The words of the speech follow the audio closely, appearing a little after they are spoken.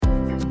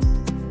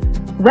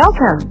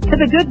Welcome to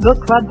the Good Book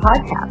Club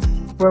podcast,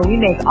 where we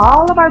make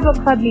all of our book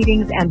club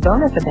meetings and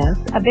bonus events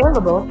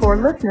available for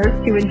listeners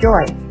to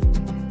enjoy.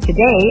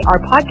 Today,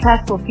 our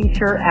podcast will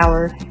feature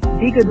our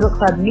The Good Book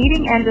Club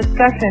meeting and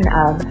discussion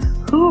of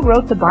Who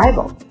Wrote the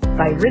Bible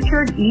by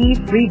Richard E.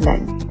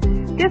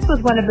 Friedman. This was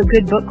one of the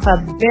Good Book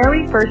Club's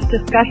very first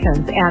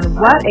discussions, and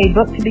what a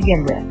book to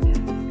begin with.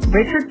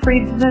 Richard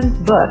Friedman's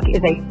book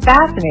is a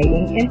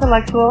fascinating,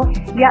 intellectual,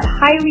 yet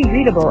highly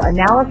readable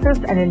analysis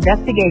and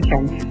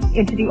investigation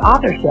into the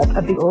authorship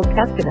of the Old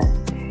Testament.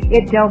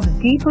 It delves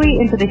deeply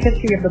into the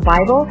history of the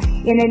Bible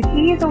in an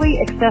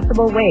easily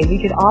accessible way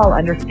we could all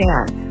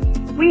understand.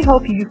 We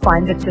hope you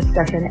find this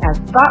discussion as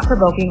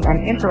thought-provoking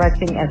and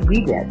interesting as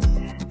we did.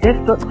 This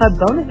book club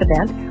bonus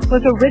event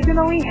was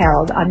originally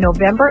held on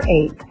November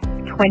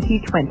 8th,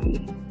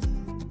 2020.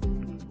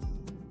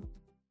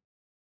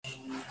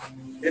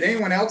 Did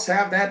anyone else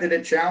have that? Did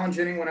it challenge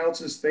anyone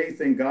else's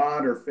faith in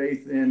God or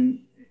faith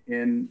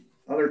in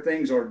other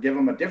things, or give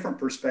them a different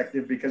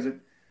perspective? Because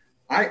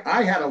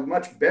I had a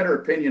much better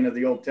opinion of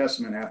the Old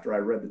Testament after I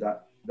read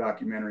the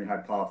documentary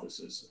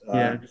Hypothesis.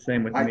 Yeah,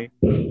 same with me.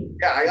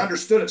 Yeah, I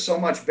understood it so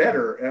much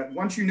better.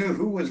 Once you knew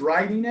who was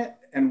writing it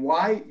and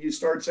why, you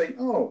start saying,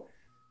 oh,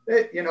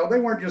 they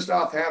weren't just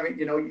off having,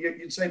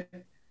 you'd say,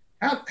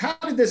 How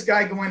did this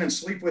guy go in and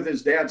sleep with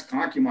his dad's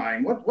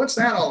concubine? What's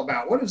that all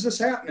about? What is this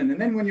happening? And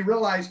then when you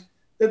realize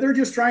that they're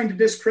just trying to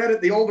discredit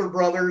the older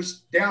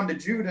brothers down to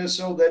Judah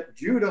so that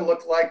Judah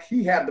looked like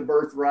he had the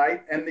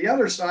birthright, and the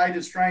other side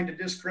is trying to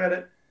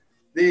discredit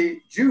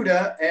the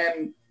Judah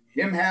and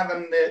him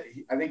having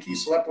I think he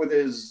slept with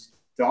his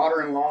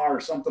daughter-in-law or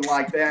something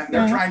like that. And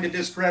they're trying to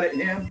discredit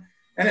him.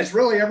 And it's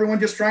really everyone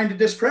just trying to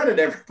discredit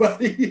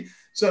everybody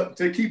so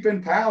to keep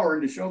in power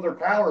and to show their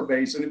power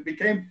base. And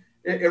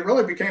it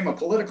really became a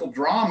political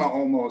drama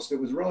almost. It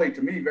was really,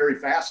 to me, very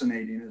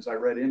fascinating as I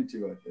read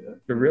into it.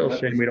 It's a real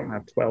shame we don't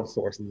have 12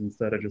 sources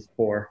instead of just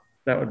 4.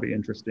 That would be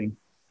interesting.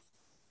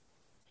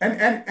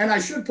 And I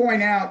should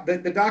point out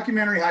that the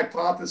documentary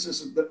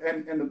Hypothesis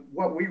and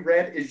what we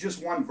read is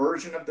just one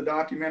version of the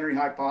documentary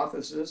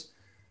Hypothesis.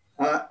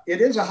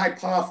 It is a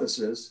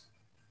hypothesis.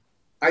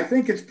 I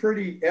think it's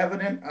pretty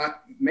evident.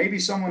 Maybe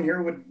someone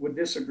here would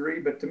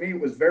disagree, but to me,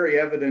 it was very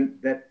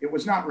evident that it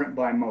was not written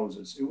by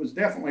Moses. It was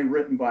definitely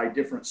written by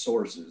different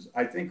sources.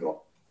 I think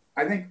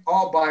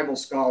all Bible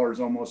scholars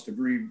almost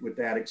agree with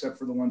that, except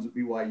for the ones at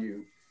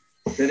BYU,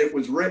 that it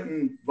was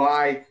written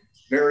by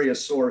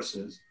various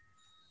sources.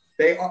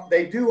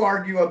 They do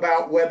argue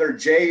about whether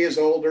J is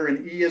older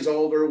and E is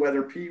older,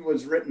 whether P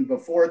was written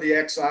before the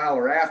exile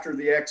or after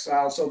the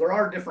exile. So there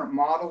are different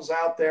models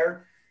out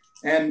there.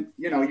 And,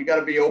 you got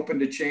to be open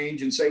to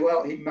change and say,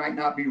 well, he might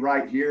not be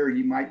right here.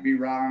 He might be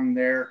wrong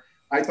there.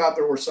 I thought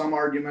there were some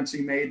arguments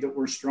he made that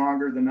were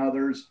stronger than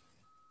others.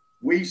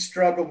 We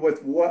struggled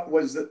with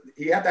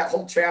he had that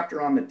whole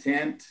chapter on the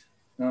tent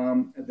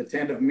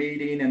of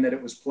meeting, and that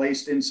it was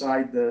placed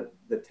inside the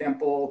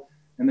temple,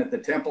 and that the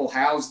temple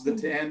housed the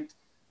tent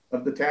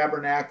of the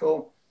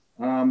tabernacle.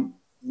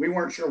 We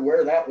weren't sure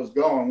where that was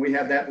going. We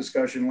had that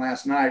discussion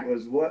last night.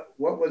 What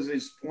was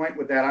his point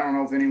with that? I don't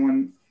know if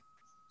anyone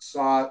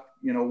saw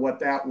what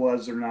that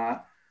was or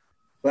not,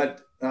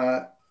 but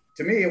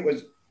to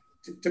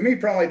me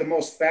probably the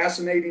most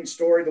fascinating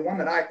story, the one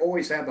that I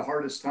always had the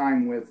hardest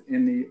time with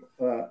in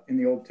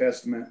the Old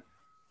Testament,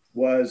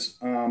 was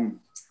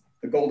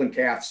the golden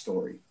calf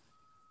story.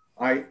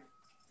 I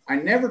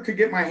never could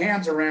get my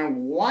hands around,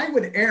 why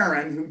would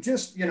Aaron, who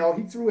just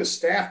he threw his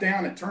staff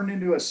down, it turned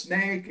into a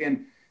snake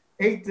and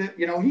ate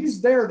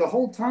he's there the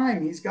whole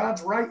time, he's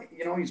God's right,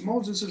 he's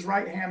Moses's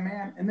right hand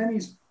man, and then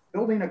he's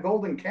building a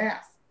golden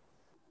calf.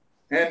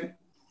 And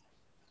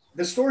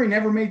the story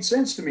never made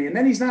sense to me. And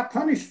then he's not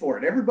punished for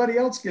it. Everybody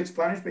else gets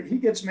punished, but he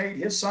gets made,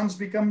 his sons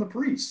become the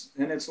priests.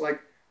 And it's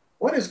like,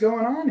 what is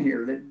going on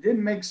here? That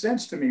didn't make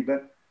sense to me.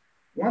 But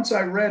once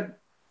I read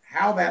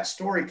how that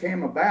story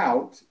came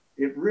about,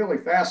 it really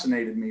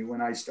fascinated me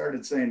when I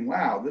started saying,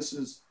 wow, this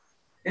is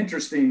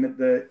interesting that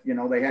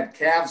they had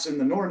calves in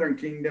the northern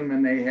kingdom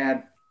and they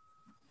had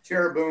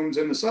cherubims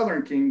in the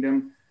southern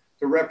kingdom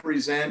to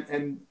represent.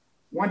 And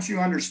once you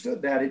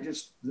understood that,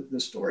 the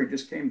story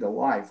just came to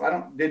life.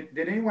 Did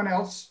anyone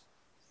else,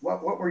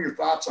 what were your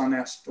thoughts on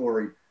that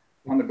story,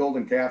 on the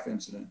golden calf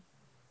incident?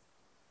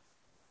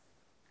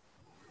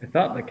 I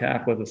thought the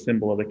calf was a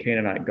symbol of the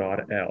Canaanite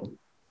god El.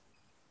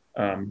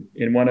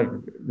 In one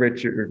of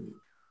Richard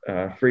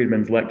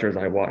Friedman's lectures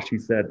I watched, he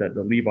said that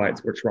the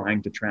Levites were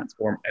trying to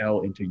transform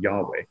El into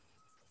Yahweh.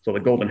 So the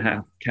golden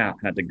calf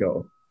had to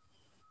go.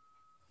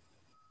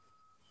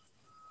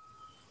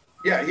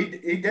 Yeah,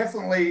 he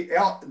definitely,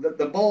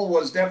 the bull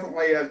was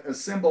definitely a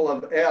symbol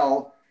of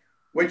El,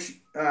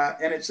 which,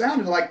 and it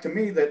sounded like to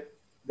me that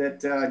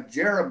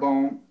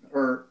Jeroboam,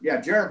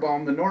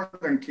 the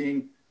northern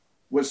king,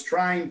 was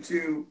trying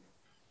to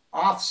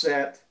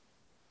offset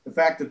the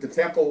fact that the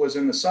temple was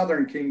in the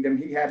southern kingdom.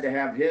 He had to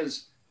have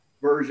his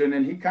version,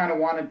 and he kind of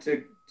wanted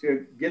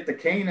to get the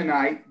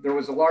Canaanite. There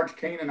was a large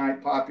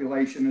Canaanite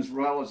population as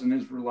well as an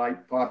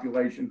Israelite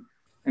population,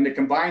 and to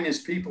combine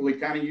his people, he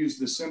kind of used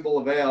the symbol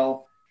of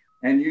El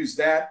and used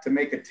that to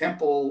make a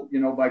temple,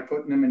 by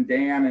putting them in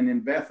Dan and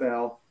in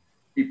Bethel.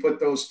 He put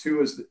those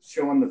two as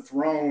showing the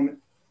throne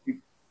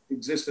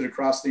existed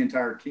across the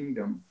entire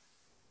kingdom.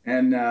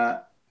 And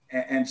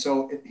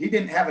so he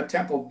didn't have a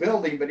temple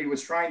building, but he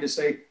was trying to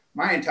say,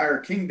 my entire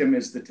kingdom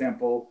is the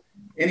temple.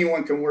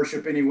 Anyone can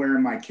worship anywhere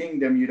in my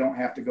kingdom. You don't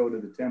have to go to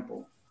the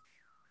temple.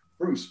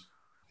 Bruce.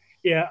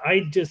 Yeah,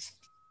 I just,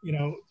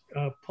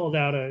 pulled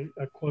out a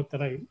quote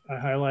that I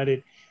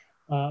highlighted.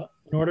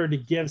 In order to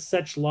give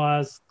such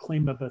laws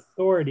claim of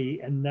authority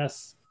and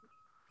thus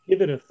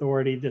give it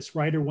authority, this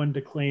writer wanted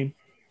to claim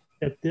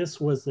that this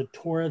was the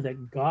Torah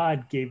that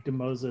God gave to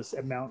Moses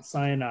at Mount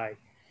Sinai.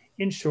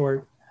 In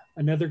short,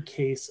 another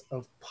case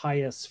of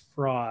pious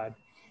fraud.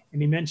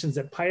 And he mentions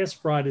that pious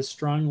fraud is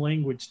strong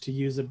language to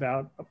use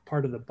about a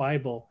part of the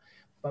Bible,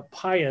 but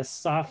pious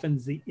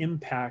softens the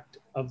impact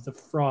of the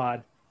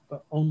fraud,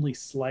 but only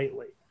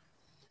slightly.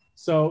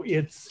 So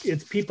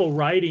it's people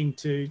writing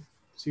to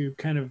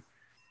kind of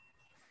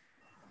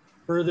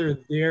further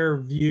their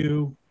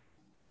view,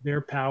 their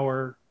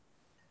power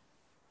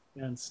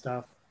and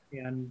stuff.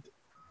 And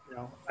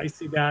I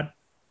see that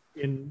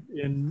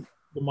in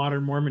the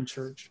modern Mormon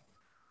church.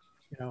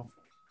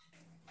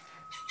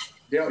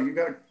 Dale, you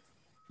got.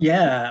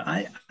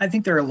 Yeah, I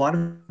think there are a lot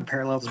of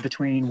parallels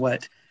between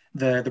what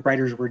the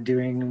writers were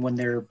doing when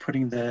they're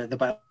putting the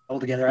Bible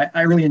together.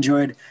 I've really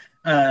enjoyed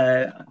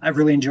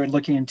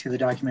looking into the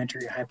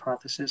documentary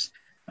hypothesis.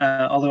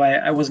 Although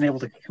I wasn't able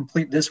to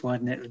complete this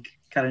one, it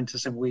got into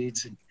some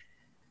weeds.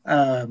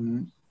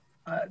 Even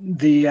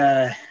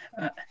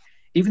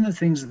the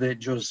things that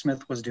Joseph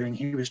Smith was doing,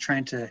 he was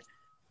trying to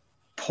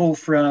pull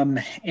from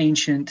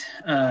ancient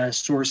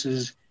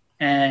sources,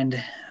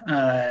 and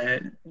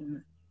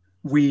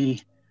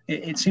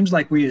it seems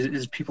like we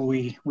as people,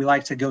 we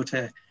like to go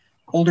to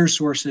older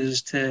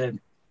sources to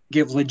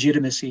give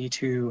legitimacy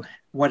to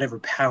whatever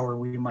power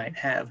we might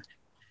have.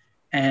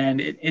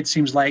 And it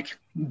seems like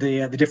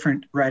the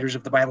different writers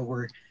of the Bible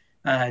were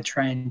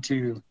trying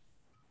to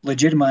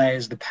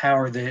legitimize the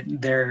power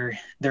that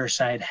their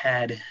side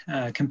had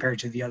compared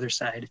to the other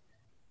side.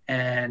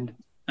 And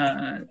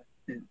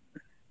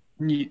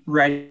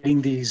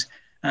writing these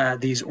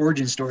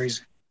origin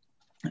stories,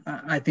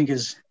 I think,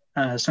 is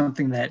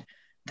something that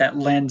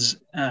lends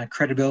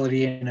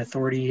credibility and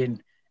authority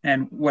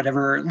and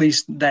whatever. At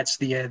least that's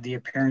the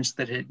appearance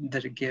that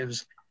it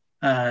gives.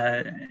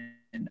 I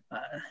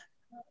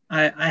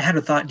had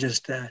a thought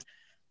just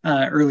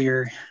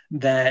earlier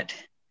that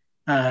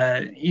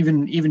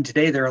even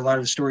today there are a lot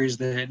of stories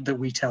that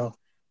we tell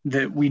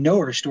that we know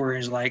are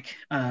stories like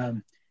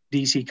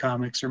DC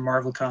Comics or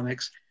Marvel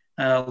Comics.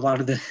 A lot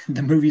of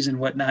the movies and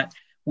whatnot,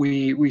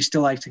 we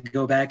still like to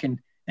go back and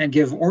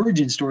give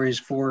origin stories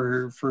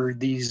for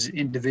these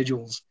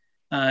individuals.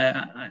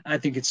 I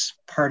think it's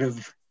part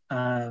of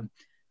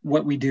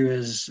what we do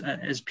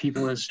as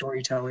people, as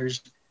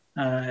storytellers.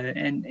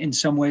 And in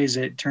some ways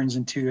it turns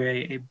into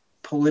a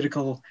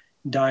political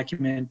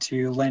document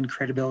to lend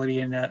credibility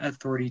and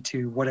authority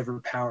to whatever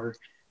power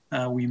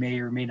we may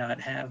or may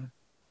not have.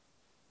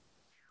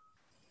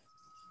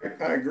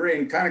 I agree.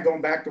 And kind of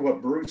going back to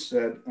what Bruce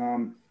said,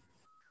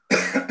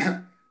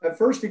 at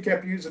first he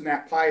kept using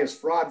that pious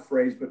fraud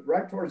phrase, but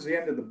right towards the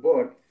end of the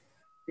book,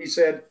 he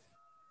said,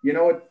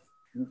 it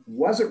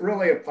wasn't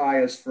really a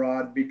pious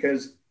fraud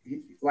because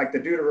like the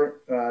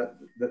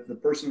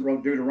person that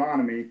wrote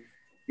Deuteronomy,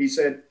 he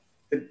said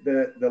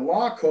the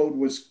law code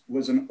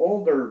was an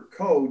older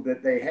code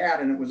that they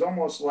had, and it was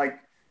almost like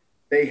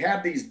they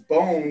had these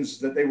bones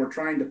that they were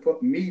trying to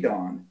put meat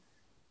on.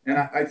 And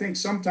I think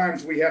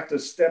sometimes we have to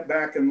step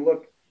back and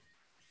look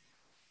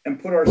and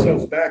put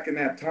ourselves back in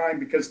that time,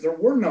 because the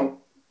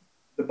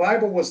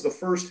Bible was the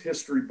first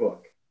history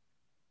book.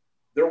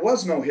 There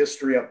was no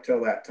history up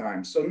till that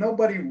time. So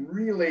nobody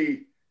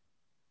really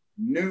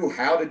knew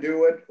how to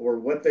do it or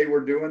what they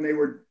were doing.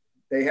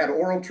 They had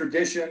oral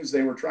traditions.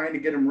 They were trying to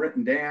get them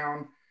written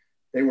down.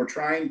 They were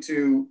trying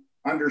to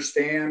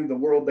understand the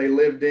world they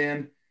lived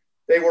in.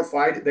 They were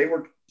fighting. They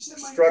were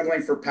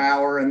struggling for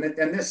power. And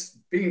this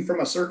being from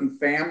a certain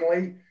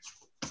family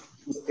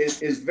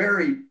is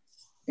very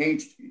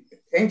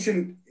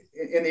ancient.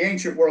 In the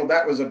ancient world,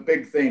 that was a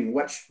big thing.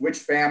 Which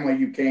family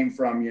you came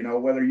from,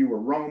 whether you were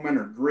Roman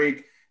or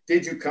Greek,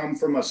 did you come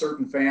from a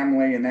certain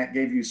family? And that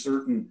gave you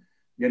certain,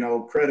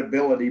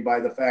 credibility by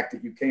the fact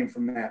that you came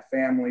from that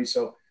family.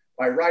 So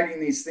by writing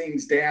these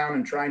things down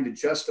and trying to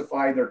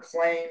justify their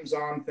claims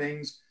on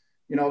things,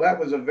 that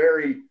was a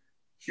very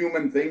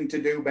human thing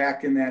to do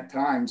back in that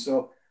time.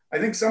 So I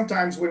think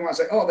sometimes we want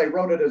to say, oh, they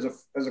wrote it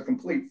as a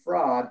complete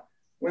fraud,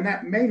 when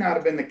that may not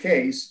have been the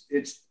case.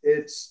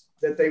 It's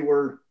that they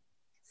were,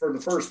 for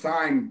the first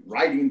time,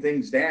 writing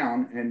things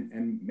down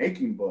and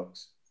making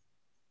books.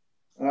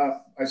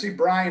 I see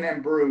Brian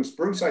and Bruce.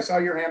 Bruce, I saw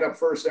your hand up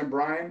first, and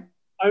Brian.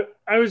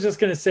 I was just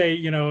going to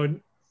say,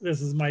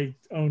 this is my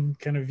own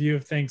kind of view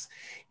of things,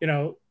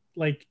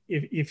 like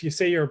if you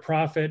say you're a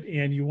prophet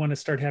and you want to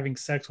start having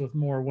sex with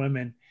more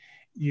women,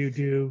 you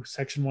do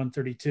section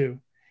 132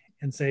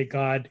 and say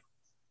God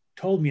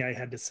told me I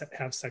had to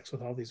have sex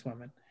with all these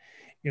women,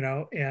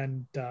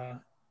 and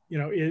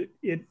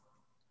it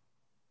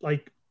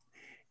like,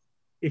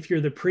 if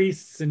you're the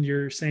priests and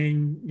you're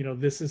saying,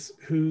 this is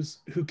who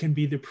can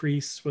be the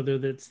priests, whether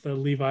that's the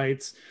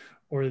Levites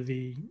or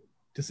the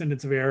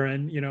descendants of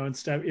Aaron, and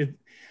stuff,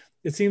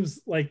 it seems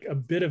like a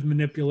bit of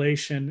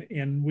manipulation,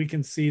 and we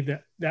can see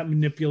that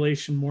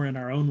manipulation more in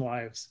our own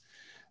lives.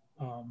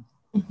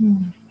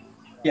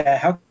 Yeah,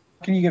 how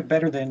can you get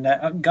better than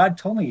that? God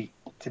told me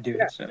to do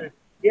it. So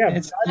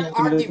it's I don't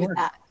argue with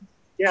that.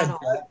 Yeah,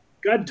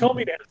 God told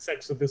me to have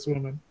sex with this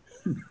woman.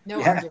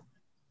 No argument.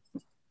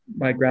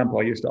 My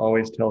grandpa used to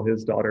always tell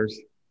his daughters,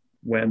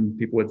 when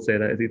people would say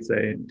that, he'd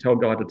say, "Tell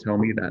God to tell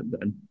me that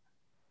then."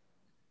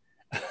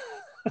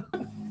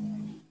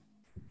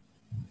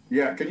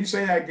 Yeah, can you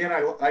say that again?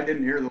 I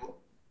didn't hear the...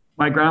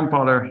 My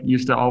grandfather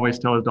used to always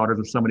tell his daughters,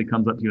 if somebody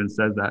comes up to you and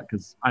says that,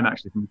 because I'm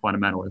actually from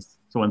fundamentalist.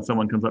 So when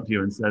someone comes up to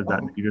you and says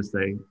that, you just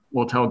say,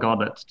 well, tell God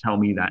to tell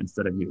me that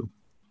instead of you.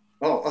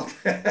 Oh,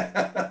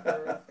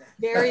 okay.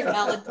 Very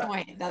valid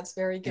point. That's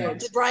very good.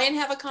 Did Brian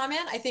have a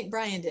comment? I think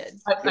Brian did.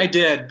 I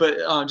did,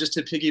 but just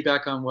to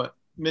piggyback on what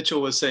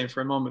Mitchell was saying for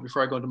a moment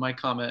before I go into my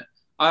comment,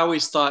 I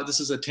always thought, this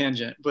is a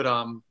tangent, but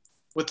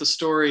with the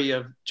story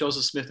of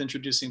Joseph Smith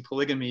introducing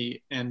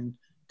polygamy and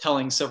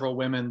telling several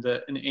women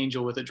that an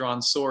angel with a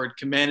drawn sword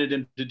commanded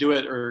him to do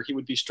it or he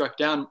would be struck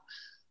down,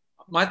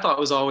 my thought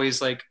was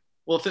always like,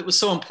 well, if it was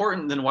so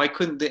important, then why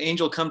couldn't the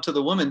angel come to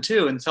the woman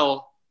too and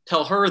tell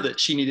her that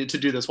she needed to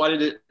do this? Why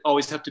did it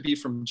always have to be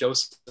from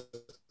Joseph?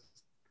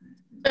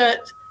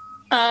 But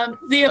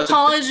the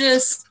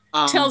apologist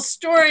tells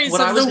stories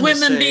of the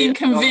women being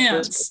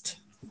convinced.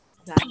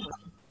 Exactly.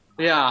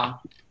 Yeah.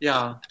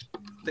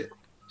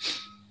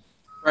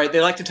 Right.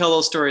 They like to tell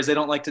those stories. They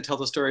don't like to tell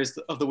the stories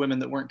of the women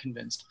that weren't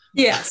convinced.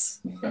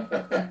 Yes.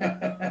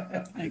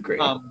 I agree.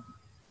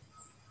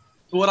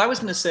 What I was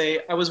going to say,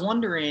 I was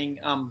wondering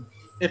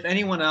if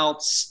anyone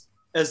else,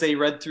 as they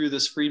read through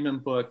this Friedman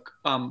book,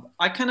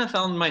 I kind of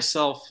found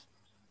myself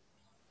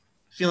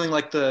feeling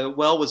like the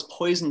well was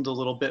poisoned a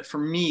little bit for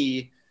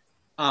me.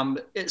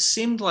 It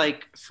seemed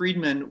like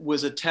Friedman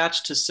was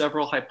attached to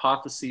several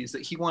hypotheses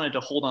that he wanted to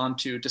hold on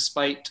to,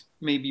 despite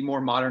maybe more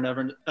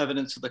modern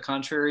evidence to the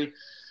contrary.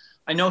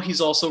 I know he's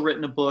also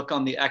written a book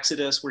on the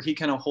Exodus where he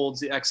kind of holds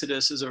the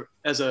Exodus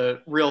as a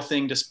real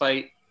thing,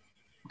 despite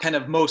kind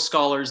of most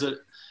scholars that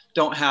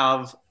don't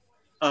have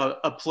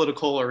a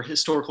political or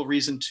historical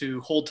reason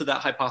to hold to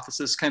that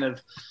hypothesis kind of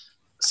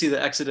see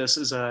the Exodus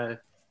as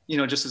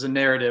just as a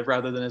narrative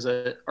rather than as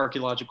an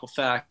archaeological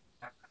fact.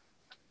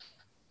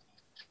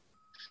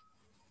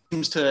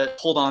 Seems to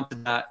hold on to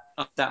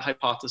that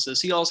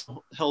hypothesis. He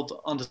also held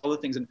on to other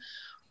things, and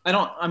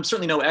I'm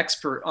certainly no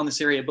expert on this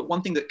area, but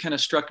one thing that kind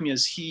of struck me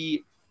is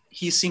he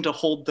seemed to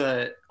hold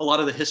a lot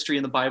of the history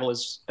in the Bible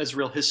as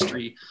real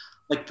history,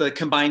 like the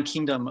combined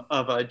kingdom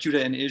of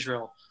Judah and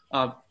Israel.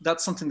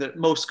 That's something that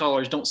most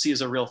scholars don't see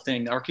as a real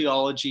thing.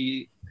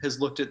 Archaeology has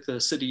looked at the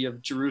city of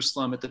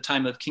Jerusalem at the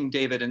time of King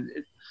David, and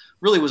it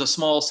really was a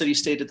small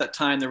city-state at that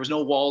time. There was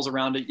no walls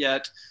around it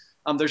yet.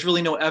 There's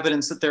really no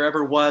evidence that there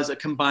ever was a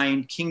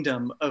combined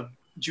kingdom of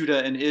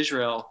Judah and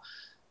Israel.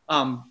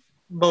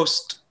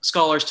 Most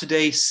scholars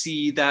today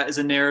see that as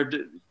a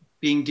narrative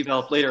being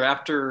developed later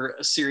after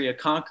Assyria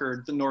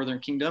conquered the northern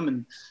kingdom,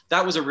 and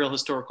that was a real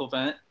historical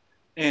event.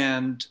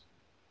 And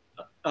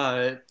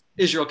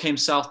Israel came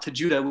south to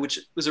Judah, which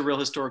was a real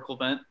historical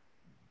event.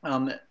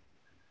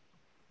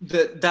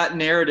 That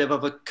narrative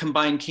of a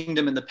combined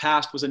kingdom in the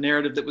past was a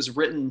narrative that was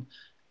written,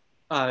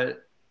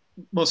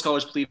 most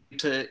scholars believe,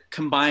 to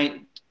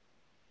combine,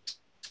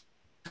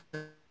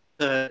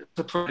 to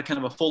provide kind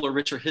of a fuller,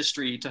 richer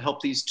history to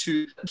help these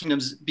two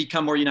kingdoms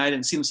become more united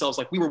and see themselves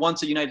like we were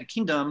once a united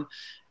kingdom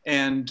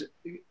and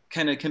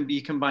kind of can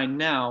be combined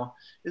now.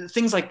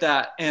 Things like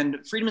that.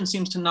 And Friedman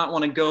seems to not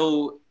want to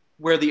go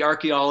where the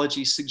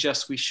archaeology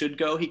suggests we should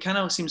go. He kind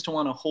of seems to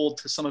want to hold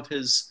to some of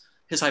his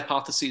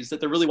hypotheses that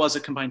there really was a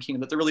combined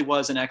kingdom, that there really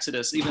was an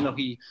Exodus, even though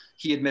he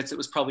admits it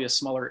was probably a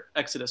smaller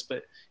Exodus,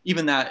 but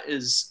even that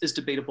is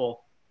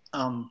debatable.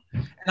 And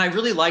I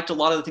really liked a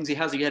lot of the things he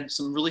has. He had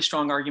some really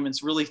strong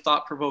arguments, really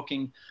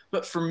thought-provoking.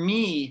 But for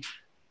me,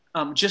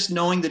 just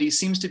knowing that he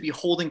seems to be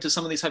holding to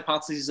some of these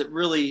hypotheses that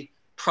really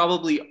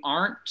probably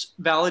aren't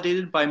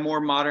validated by more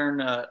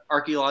modern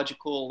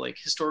archaeological,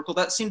 historical,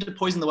 that seemed to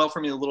poison the well for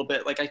me a little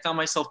bit. I found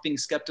myself being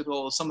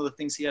skeptical of some of the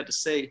things he had to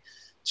say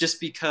just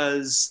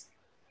because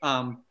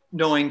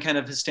knowing kind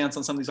of his stance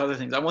on some of these other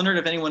things. I wondered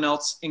if anyone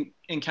else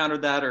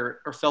encountered that or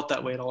felt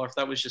that way at all, or if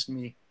that was just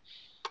me.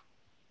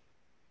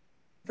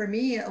 For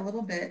me, a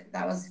little bit,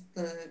 that was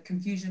the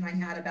confusion I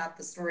had about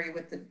the story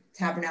with the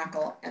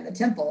tabernacle and the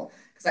temple,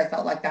 because I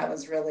felt like that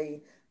was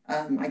really,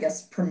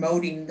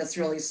 promoting this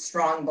really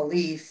strong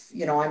belief.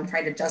 I'm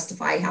trying to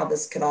justify how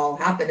this could all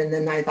happen. And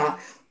then I thought,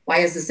 why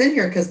is this in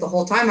here? Because the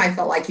whole time I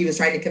felt like he was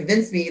trying to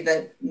convince me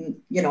that,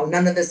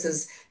 none of this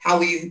is how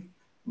we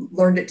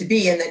learned it to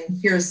be. And then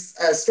here's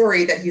a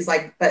story that he's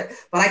like, but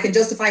I can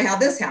justify how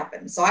this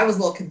happened. So I was a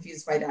little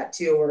confused by that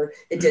too, or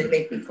it did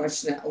make me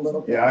question it a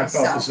little bit. Yeah, I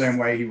felt the same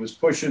way. He was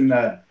pushing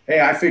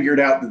hey, I figured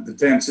out that the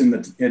tent's in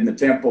the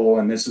temple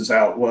and this is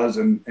how it was.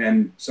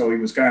 And so he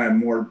was kind of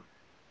more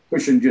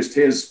pushing just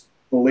his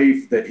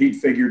belief that he'd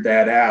figured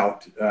that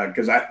out.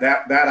 Cause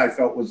that I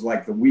felt was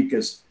like the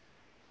weakest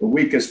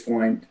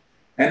point.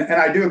 And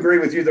I do agree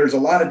with you. There's a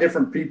lot of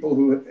different people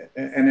who,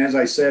 and as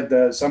I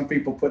said, some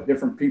people put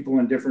different people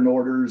in different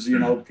orders, you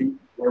know, P,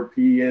 where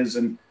P is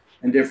and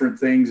different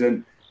things.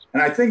 And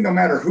I think no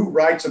matter who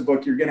writes a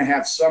book, you're going to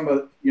have some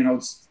of, you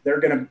know, they're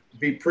going to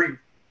be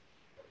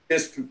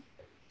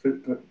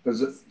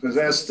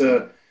possessed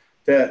to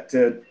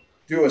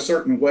do a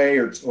certain way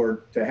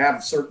or to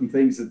have certain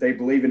things that they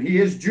believe. And he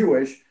is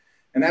Jewish.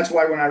 And that's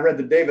why when I read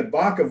the David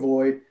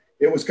Bokovoy,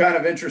 it was kind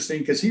of interesting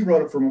because he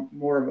wrote it from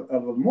more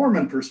of a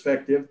Mormon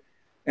perspective.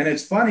 And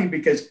it's funny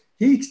because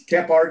he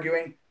kept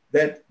arguing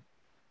that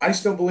I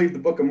still believe the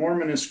Book of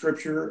Mormon is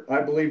scripture.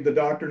 I believe the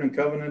Doctrine and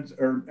Covenants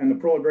and the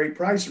Pearl of Great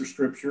Price are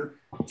scripture,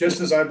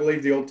 just as I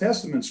believe the Old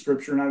Testament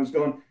scripture. And I was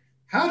going,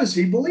 how does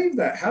he believe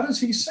that? How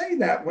does he say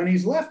that when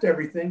he's left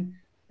everything?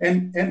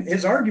 And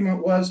his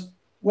argument was,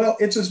 well,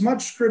 it's as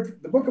much scripture.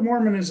 The Book of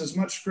Mormon is as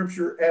much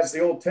scripture as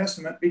the Old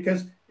Testament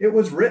because it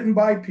was written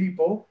by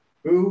people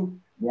who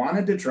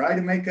wanted to try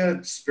to make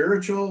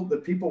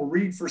that people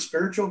read for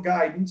spiritual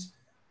guidance.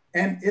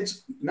 And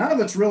none of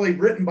it's really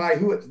written by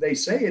who they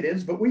say it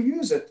is, but we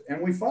use it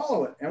and we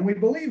follow it and we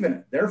believe in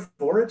it.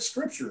 Therefore, it's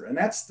scripture. And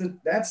that's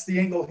the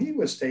angle he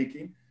was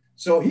taking.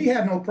 So he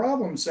had no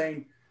problem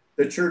saying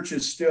the church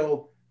is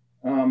still,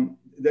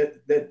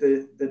 that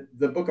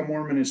the Book of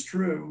Mormon is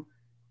true.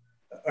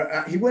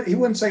 He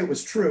wouldn't say it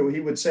was true.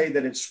 He would say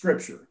that it's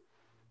scripture.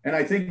 And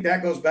I think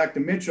that goes back to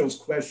Mitchell's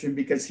question,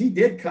 because he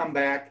did come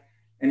back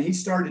and he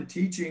started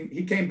teaching.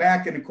 He came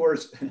back, and of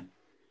course,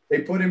 they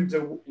put him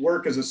to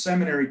work as a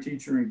seminary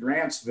teacher in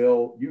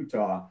Grantsville,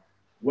 Utah,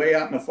 way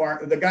out in the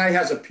farm. The guy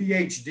has a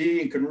PhD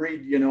and can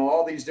read, you know,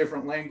 all these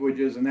different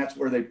languages, and that's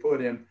where they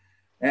put him.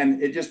 And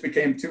it just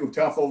became too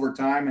tough over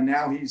time. And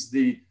now he's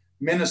the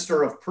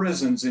minister of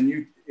prisons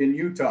in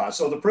Utah.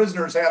 So the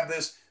prisoners have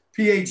this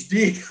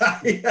PhD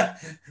guy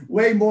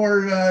way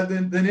more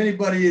than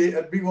anybody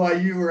at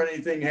BYU or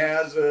anything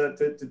has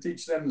to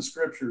teach them the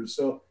scriptures.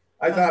 So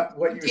I thought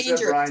what you said,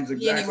 Brian's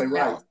exactly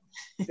right.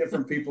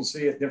 Different people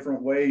see it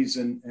different ways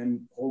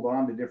and hold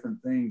on to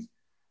different things.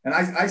 And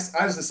I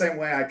was the same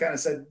way. I kind of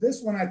said,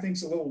 this one I think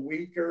is a little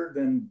weaker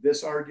than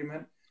this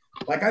argument.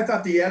 Like I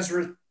thought the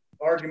Ezra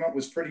argument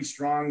was pretty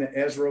strong, that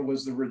Ezra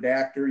was the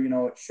redactor. You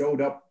know, it showed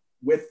up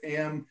with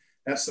him.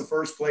 That's the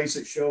first place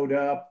it showed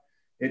up.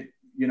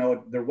 You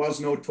know, there was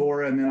no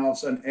Torah, and then all of a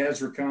sudden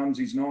Ezra comes.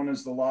 He's known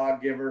as the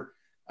lawgiver.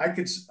 I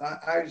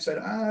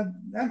said,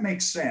 that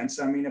makes sense.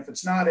 I mean, if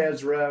it's not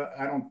Ezra,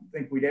 I don't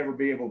think we'd ever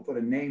be able to put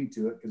a name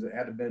to it because it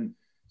had to have been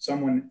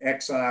someone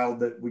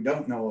exiled that we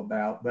don't know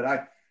about.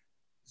 But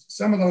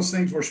some of those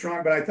things were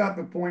strong, but I thought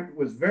the point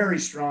was very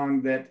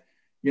strong that,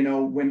 you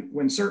know,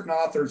 when certain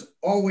authors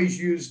always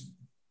used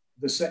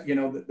you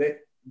know,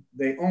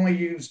 they only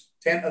used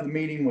tent of the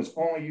meeting was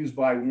only used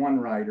by one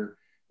writer.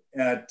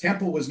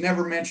 Temple was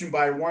never mentioned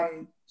by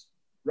one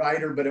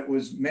writer, but it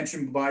was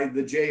mentioned by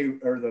the J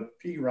or the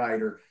P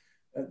writer.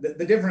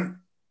 The different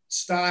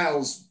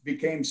styles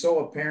became so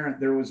apparent.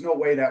 There was no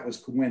way that was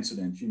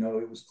coincidence. You know,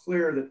 it was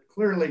clear that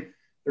clearly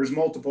there's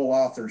multiple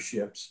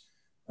authorships.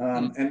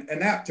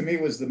 And that to me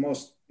was the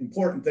most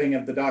important thing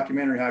of the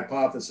documentary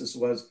hypothesis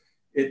was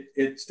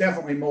it's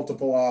definitely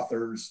multiple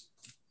authors.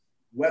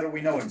 Whether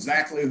we know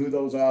exactly who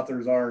those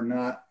authors are or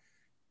not,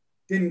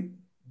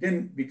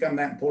 didn't become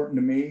that important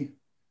to me.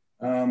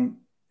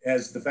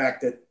 As the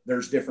fact that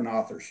there's different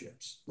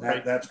authorships.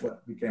 That's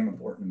what became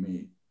important to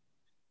me.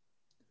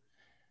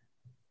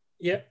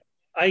 Yeah,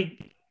 I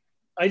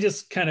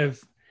just kind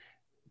of,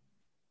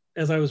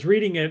 as I was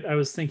reading it, I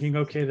was thinking,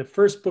 okay, the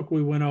first book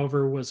we went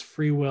over was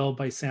Free Will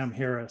by Sam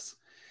Harris.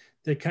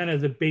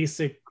 The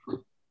basic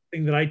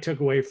thing that I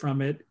took away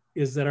from it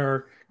is that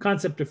our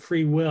concept of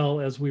free will,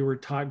 as we were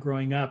taught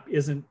growing up,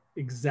 isn't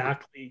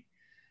exactly,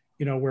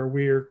 you know, where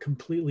we're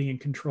completely in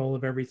control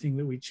of everything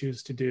that we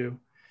choose to do.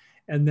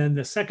 And then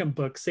the second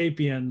book,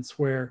 Sapiens,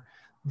 where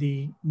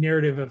the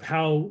narrative of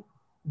how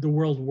the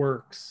world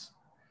works,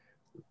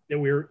 that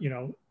we're, you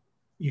know,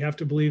 you have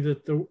to believe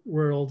that the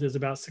world is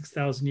about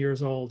 6,000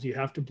 years old. You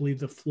have to believe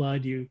the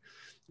flood.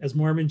 As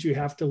Mormons, you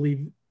have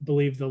to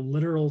believe the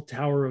literal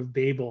Tower of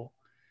Babel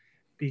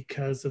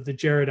because of the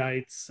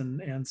Jaredites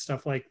and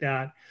stuff like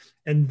that.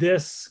 And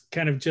this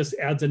kind of just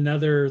adds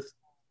another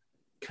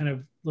kind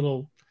of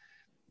little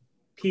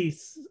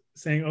piece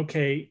saying,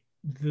 okay,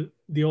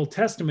 the Old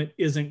Testament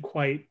isn't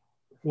quite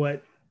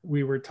what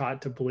we were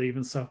taught to believe.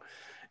 And so,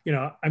 you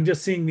know, I'm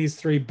just seeing these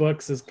three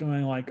books as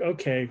going like,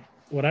 okay,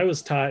 what I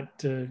was taught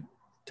to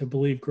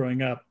believe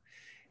growing up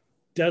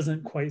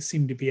doesn't quite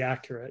seem to be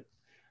accurate.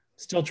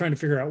 Still trying to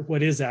figure out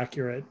what is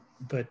accurate,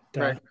 but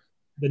the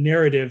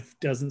narrative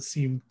doesn't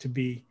seem to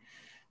be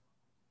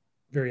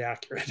very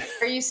accurate.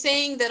 Are you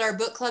saying that our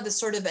book club is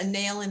sort of a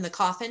nail in the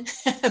coffin,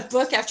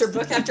 book after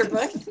book after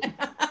book?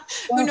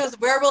 Who knows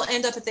where we'll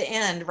end up at the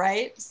end,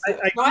 right? So,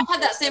 I've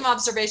had that same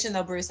observation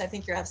though, Bruce. I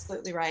think you're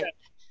absolutely right.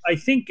 I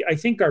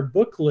think our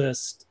book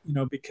list,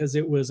 because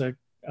it was a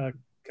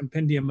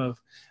compendium of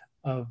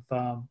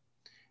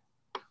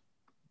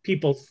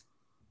people's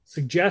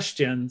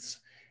suggestions,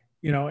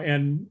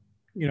 and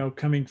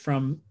coming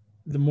from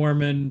the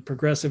Mormon,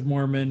 progressive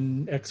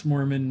Mormon,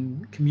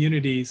 ex-Mormon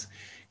communities,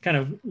 kind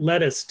of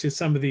led us to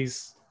some of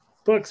these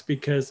books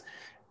because,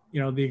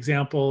 the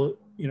example,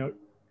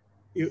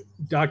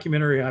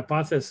 documentary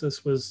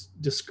hypothesis was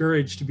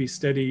discouraged to be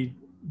studied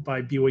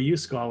by BYU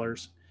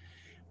scholars,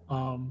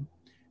 and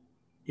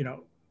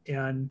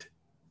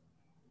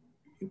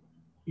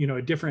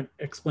a different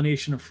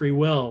explanation of free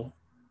will,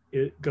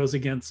 it goes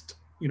against,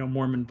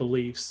 Mormon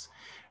beliefs.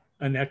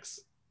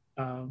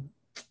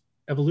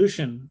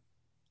 Evolution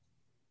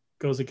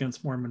goes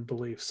against Mormon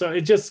beliefs. So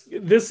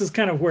this is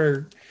kind of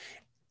where,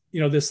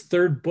 this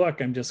third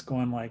book, I'm just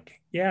going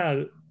like,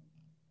 yeah,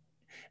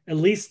 at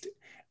least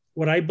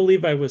what I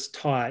believe I was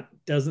taught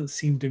doesn't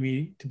seem to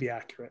me to be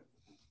accurate.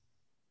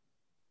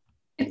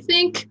 I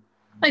think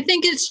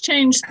it's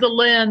changed the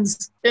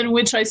lens in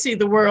which I see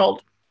the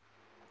world.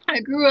 I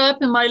grew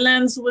up and my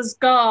lens was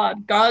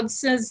God. God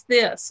says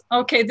this.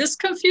 Okay, this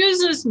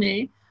confuses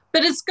me,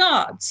 but it's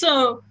God.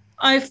 So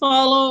I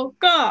follow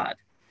God.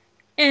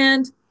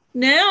 And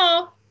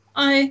now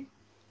I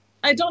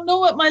don't know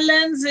what my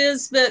lens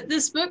is, but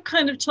this book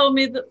kind of told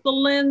me that the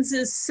lens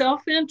is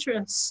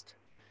self-interest,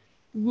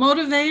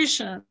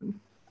 motivation,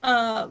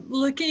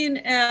 looking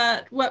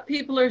at what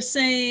people are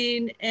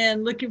saying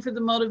and looking for the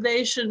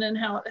motivation and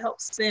how it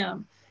helps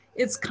them.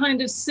 It's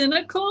kind of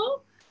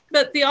cynical,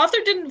 but the author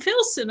didn't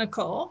feel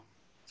cynical,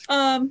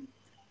 but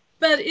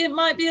it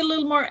might be a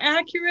little more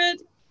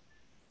accurate.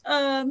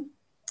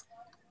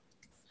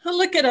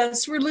 Look at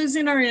us, we're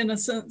losing our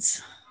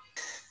innocence.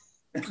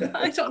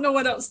 I don't know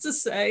what else to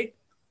say.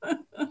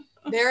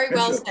 Very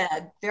well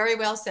said. Very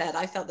well said.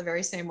 I felt the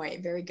very same way.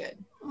 Very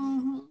good.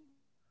 Mm-hmm.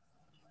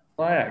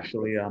 I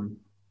actually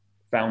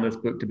found this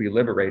book to be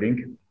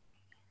liberating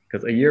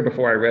because a year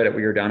before I read it,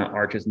 we were down at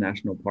Arches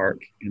National Park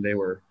and they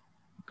were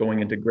going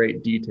into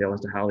great detail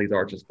as to how these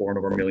arches formed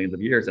over millions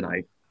of years. And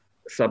I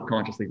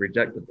subconsciously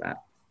rejected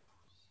that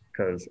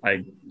because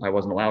I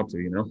wasn't allowed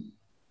to,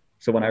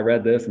 So when I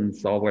read this and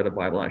saw where the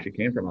Bible actually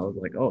came from, I was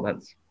like, oh,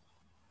 that's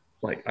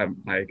like,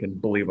 I can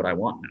believe what I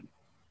want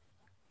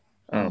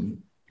now.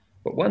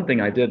 But one thing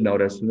I did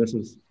notice, and this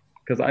is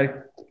because I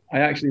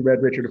actually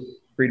read Richard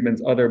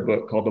Friedman's other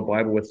book called The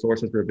Bible with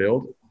Sources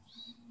Revealed,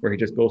 where he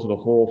just goes through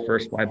the whole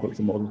first 5 books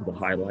of Moses with a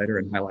highlighter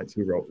and highlights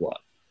who wrote what.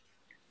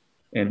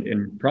 And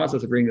in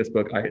process of reading this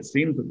book, it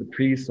seems that the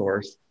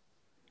pre-source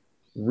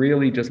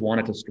really just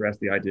wanted to stress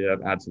the idea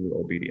of absolute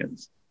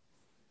obedience.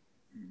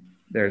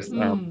 There's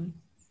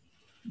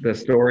the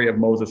story of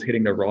Moses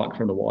hitting the rock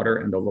from the water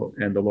and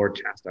the Lord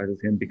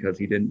chastises him because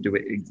he didn't do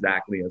it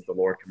exactly as the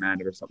Lord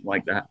commanded or something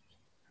like that.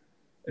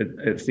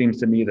 It seems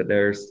to me that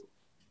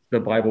the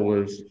Bible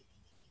was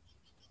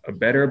a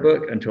better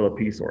book until a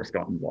P-source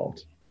got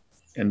involved.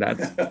 And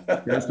that's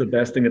the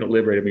best thing that it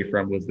liberated me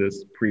from was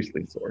this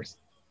priestly source.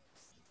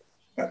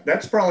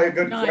 That's probably a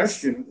good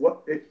question.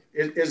 What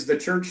is the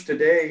church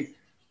today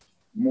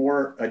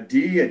more a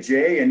D, a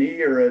J, an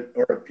E, or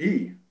a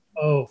P?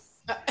 Oh.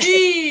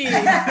 E. You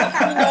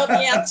know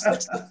the answer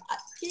to that.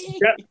 E.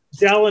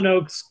 Dallin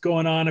Oaks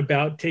going on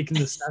about taking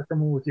the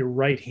sacrament with your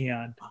right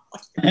hand.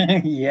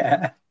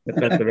 Yeah.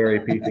 That's a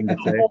very P thing to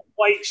say. The whole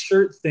white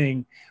shirt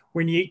thing,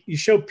 when you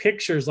show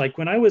pictures, like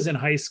when I was in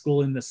high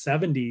school in the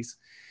 70s,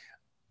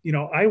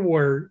 I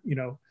wore,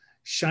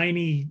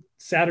 shiny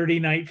Saturday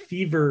Night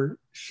Fever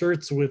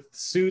shirts with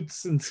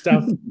suits and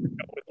stuff,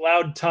 with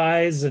loud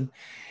ties. And,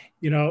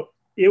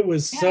 it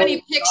was Do you have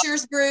any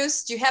pictures,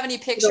 Bruce? Do you have any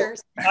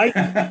pictures?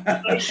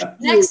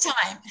 Next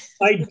time.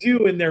 I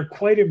do, and they're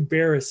quite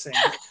embarrassing.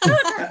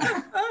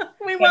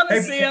 We want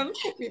to see them.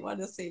 We want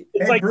to see.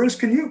 Hey, Bruce,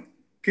 can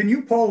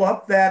you pull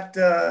up that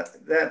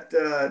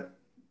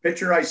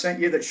picture I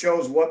sent you that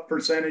shows what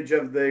percentage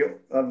of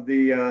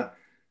the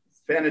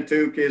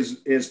Pentateuch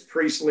is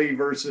priestly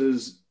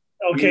versus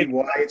okay?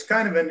 EY? It's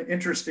kind of an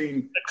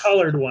interesting. The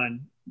colored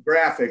one.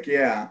 Graphic,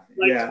 yeah,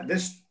 yeah.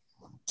 This.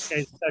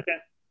 Okay, second.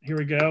 Here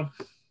we go.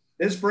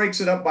 This breaks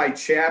it up by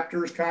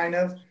chapters, kind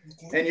of,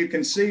 and you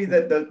can see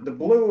that the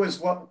blue is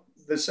what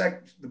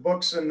the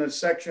books and the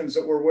sections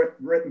that were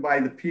written by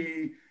the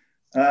P.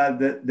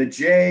 The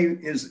J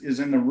is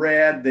in the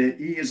red. The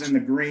E is in the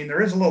green.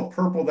 There is a little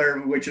purple there,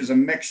 which is a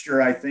mixture,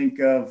 I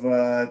think, of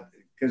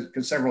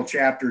because several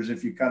chapters,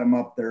 if you cut them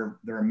up, they're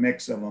a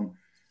mix of them.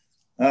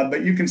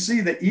 But you can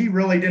see that E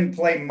really didn't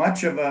play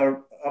much of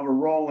a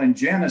role in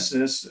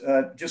Genesis,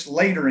 just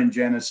later in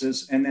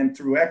Genesis, and then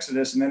through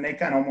Exodus, and then they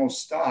kind of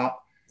almost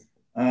stopped.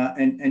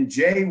 And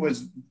J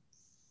was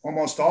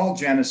almost all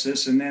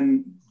Genesis, and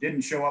then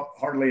didn't show up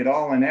hardly at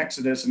all in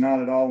Exodus, and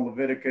not at all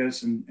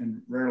Leviticus,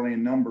 and rarely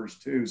in Numbers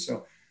too.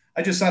 So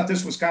I just thought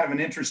this was kind of an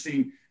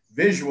interesting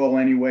visual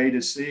anyway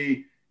to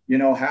see,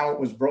 how it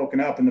was broken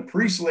up. And the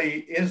priestly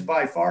is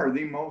by far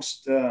the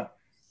most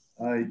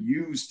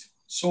used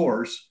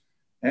source.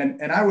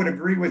 And I would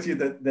agree with you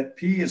that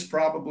P is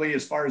probably,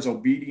 as far as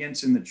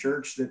obedience in the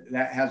church,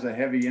 that has a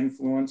heavy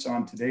influence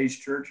on today's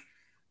church.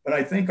 But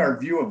I think our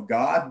view of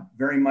God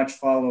very much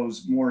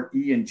follows more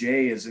E and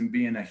J as in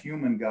being a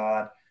human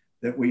God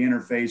that we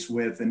interface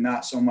with, and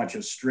not so much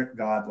a strict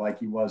God like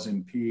he was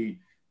in P,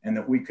 and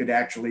that we could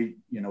actually,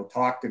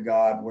 talk to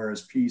God,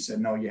 whereas P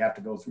said, no, you have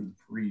to go through the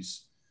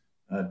priests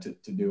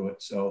to do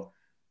it. So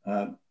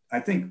I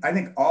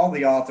think all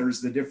the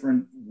authors, the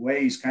different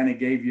ways kind of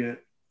gave you,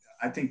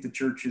 I think the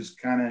church is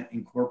kind of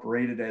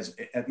incorporated as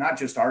not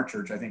just our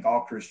church, I think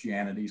all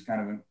Christianity is kind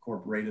of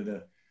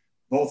incorporated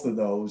both of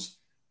those,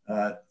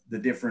 the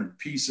different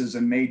pieces,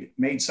 and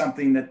made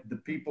something that the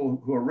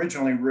people who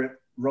originally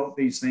wrote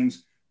these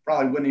things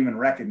probably wouldn't even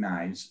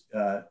recognize,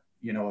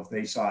 if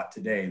they saw it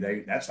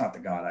today. That's not the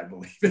God I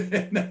believe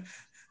in.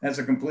 That's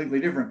a completely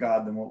different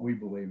God than what we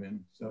believe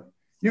in. So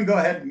you can go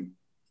ahead and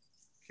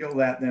kill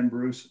that then,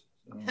 Bruce.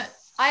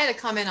 I had a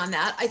comment on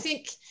that. I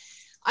think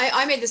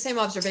I made the same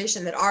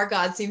observation that our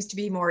God seems to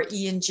be more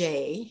E and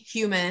J,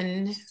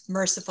 human,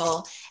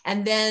 merciful.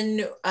 And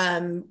then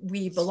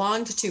we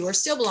belonged to, or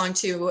still belong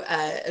to,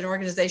 an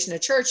organization, a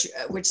church,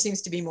 which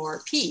seems to be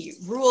more P,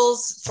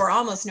 rules for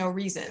almost no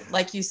reason.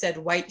 Like you said,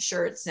 white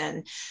shirts.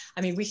 And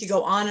I mean, we could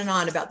go on and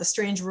on about the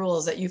strange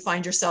rules that you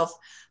find yourself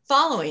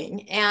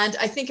following. And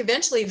I think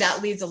eventually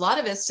that leads a lot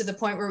of us to the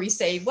point where we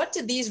say, what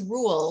do these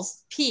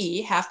rules,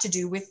 P, have to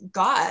do with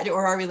God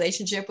or our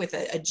relationship with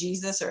a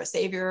Jesus or a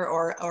savior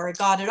or a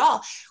God at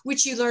all,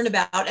 which you learn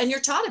about and you're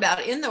taught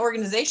about in the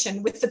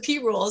organization with the P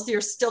rules.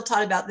 You're still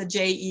taught about the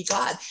J-E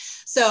God.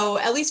 So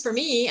at least for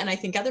me, and I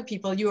think other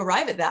people, you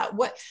arrive at that.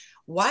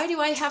 Why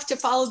do I have to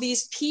follow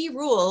these P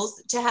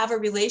rules to have a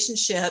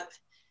relationship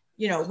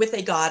with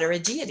a God or a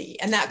deity?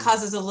 And that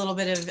causes a little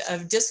bit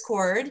of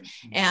discord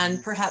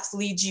and perhaps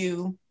leads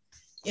you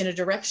in a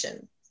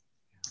direction,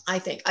 I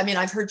think. I mean,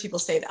 I've heard people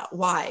say that.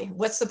 Why?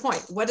 What's the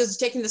point? What does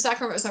taking the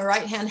sacrament with my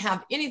right hand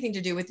have anything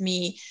to do with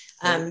me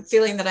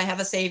feeling that I have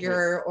a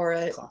savior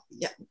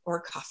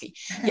or coffee?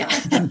 Yeah.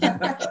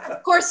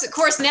 Of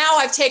course, now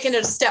I've taken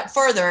it a step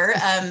further.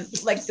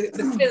 Like the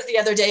quiz the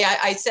other day,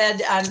 I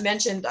said,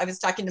 mentioned, I was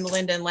talking to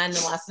Melinda and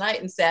Landon last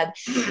night and said,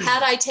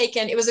 had I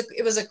taken, it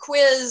was a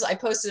quiz. I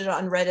posted it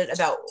on Reddit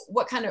about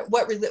what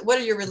are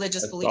your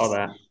religious beliefs?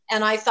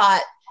 And I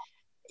thought,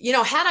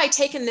 had I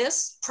taken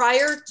this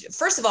prior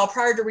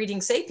to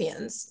reading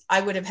Sapiens,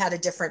 I would have had a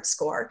different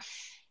score.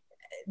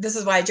 This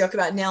is why I joke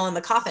about nail in the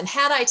coffin.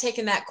 Had I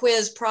taken that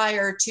quiz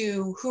prior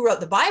to who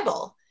wrote the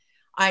Bible,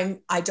 I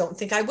don't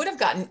think I would have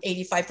gotten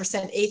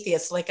 85%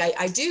 atheist like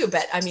I do.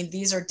 But I mean,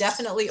 these are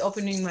definitely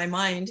opening my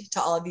mind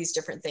to all of these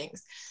different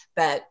things.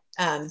 But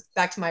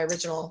back to my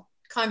original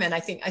comment, I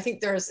think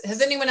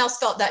has anyone else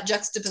felt that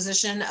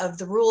juxtaposition of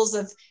the rules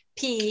of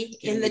P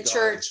in the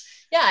church?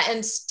 Yeah,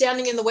 and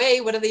standing in the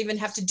way, what do they even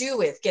have to do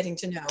with getting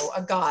to know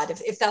a God,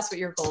 if that's what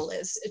your goal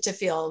is, to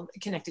feel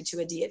connected to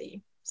a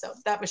deity? So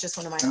that was just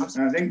one of my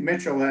observations. I think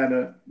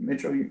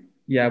Mitchell.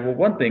 Yeah, well,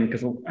 one thing,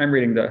 because I'm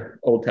reading the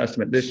Old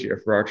Testament this year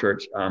for our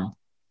church,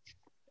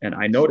 and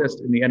I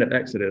noticed in the end of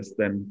Exodus,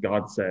 then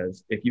God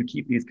says, if you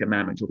keep these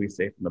commandments, you'll be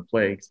safe from the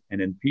plagues.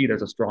 And in P,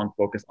 there's a strong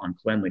focus on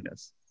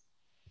cleanliness.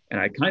 And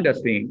I kind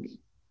of think,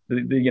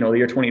 the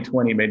year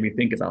 2020 made me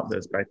think about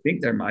this, but I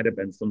think there might have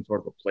been some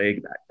sort of a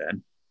plague back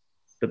then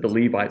that the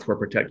Levites were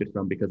protected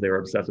from because they were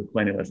obsessed with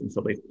cleanliness. And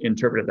so they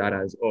interpreted that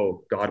as,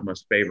 oh, God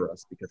must favor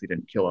us because he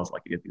didn't kill us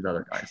like he did these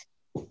other guys.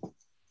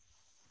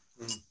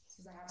 Does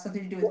that have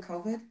something to do with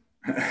COVID?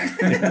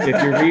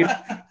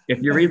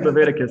 if you read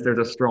Leviticus, there's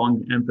a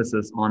strong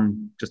emphasis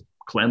on just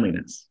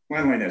cleanliness.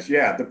 Cleanliness,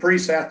 yeah. The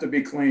priests have to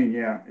be clean.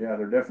 Yeah,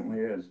 there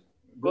definitely is.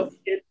 Well,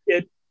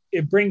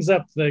 it brings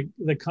up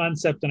the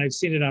concept, and I've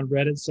seen it on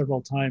Reddit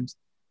several times,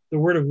 the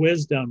word of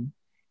wisdom.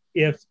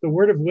 If the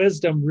word of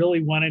wisdom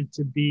really wanted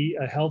to be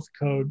a health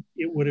code,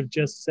 it would have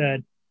just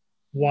said,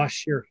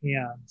 wash your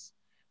hands.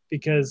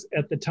 Because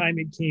at the time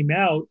it came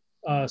out,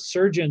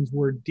 surgeons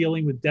were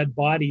dealing with dead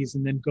bodies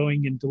and then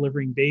going and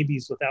delivering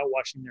babies without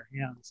washing their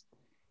hands.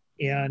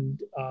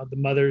 And the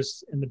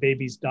mothers and the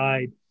babies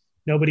died.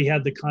 Nobody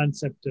had the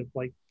concept of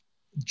like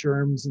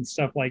germs and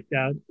stuff like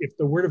that. If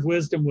the word of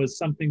wisdom was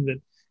something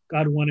that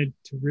God wanted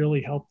to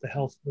really help the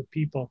health of the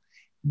people,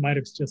 he might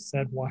have just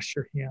said, wash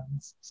your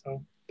hands.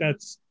 So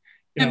that's,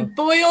 and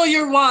boil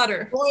your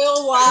water.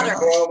 Boil water. Yeah,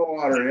 boil the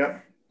water,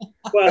 yep.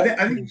 Well,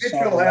 I think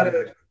Mitchell had a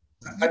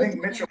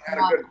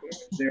good point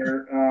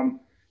there.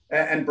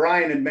 And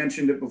Brian had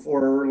mentioned it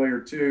before earlier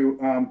too.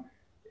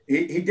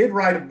 He did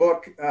write a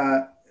book.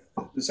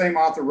 The same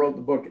author wrote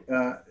the book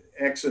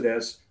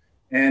Exodus,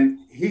 and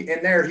he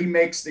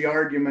makes the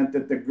argument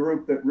that the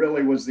group that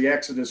really was the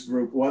Exodus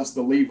group was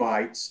the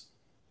Levites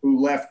who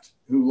left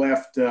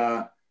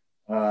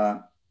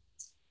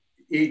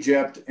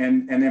Egypt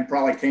and then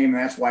probably came.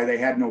 That's why they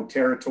had no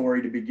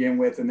territory to begin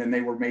with, and then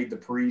they were made the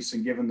priests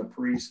and given the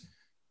priests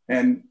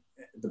and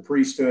the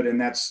priesthood,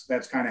 and that's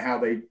kind of how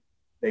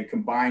they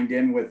combined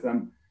in with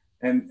them.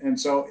 And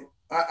so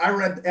I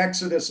read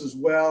Exodus as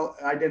well.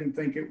 I didn't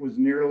think it was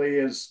nearly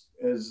as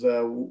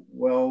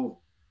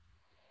well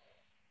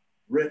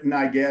written,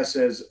 I guess,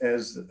 as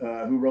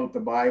who wrote the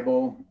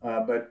Bible,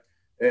 but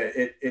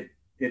it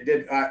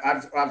did.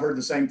 I've heard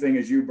the same thing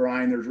as you,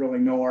 Brian. There's really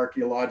no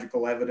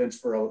archaeological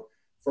evidence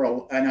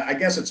and I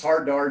guess it's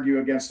hard to argue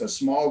against a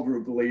small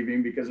group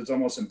believing, because it's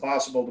almost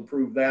impossible to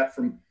prove that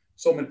from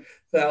so many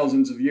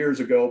thousands of years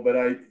ago.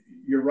 But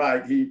you're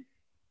right. He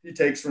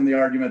takes from the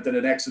argument that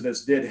an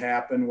Exodus did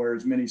happen,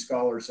 whereas many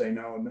scholars say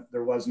no,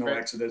 there was no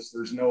Exodus.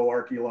 There's no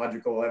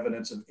archaeological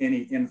evidence of any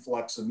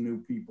influx of new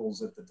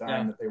peoples at the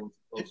time that they were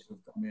supposed to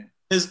have come in.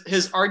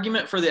 His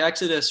argument for the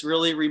Exodus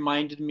really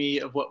reminded me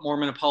of what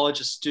Mormon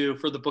apologists do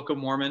for the Book of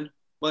Mormon.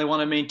 When they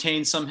want to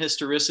maintain some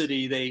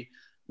historicity, they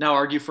now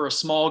argue for a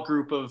small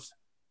group of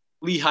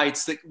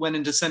Lehites that went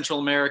into Central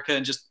America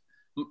and just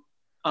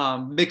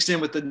mixed in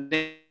with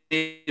the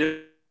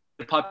native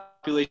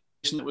population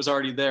that was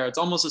already there. It's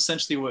almost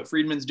essentially what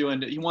Friedman's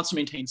doing. He wants to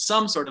maintain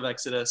some sort of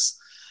Exodus.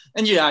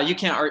 And yeah, you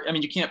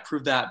can't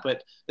prove that.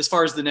 But as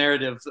far as the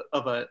narrative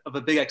of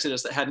a big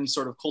Exodus that had any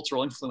sort of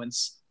cultural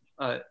influence,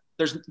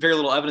 there's very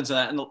little evidence of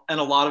that, and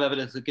a lot of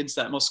evidence against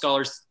that. Most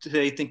scholars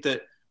today think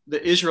that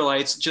the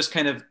Israelites just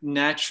kind of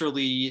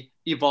naturally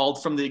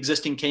evolved from the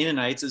existing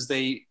Canaanites as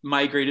they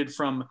migrated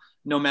from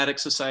nomadic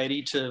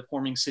society to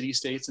forming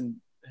city-states and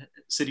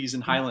cities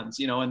and highlands,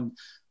 and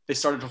they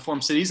started to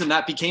form cities, and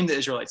that became the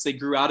Israelites. They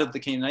grew out of the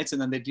Canaanites, and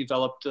then they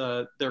developed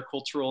their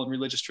cultural and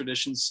religious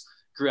traditions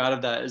grew out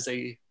of that as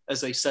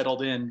they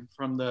settled in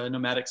from the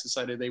nomadic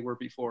society they were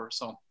before.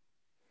 So,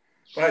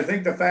 but I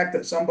think the fact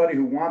that somebody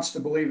who wants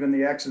to believe in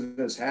the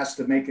Exodus has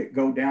to make it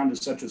go down to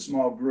such a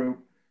small group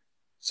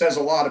says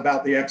a lot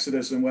about the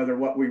Exodus and whether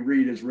what we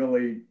read is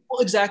really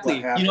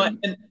exactly.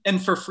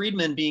 And for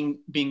Friedman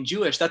being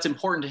Jewish, that's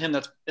important to him.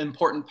 That's an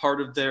important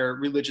part of their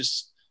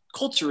religious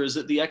culture, is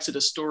that the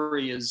Exodus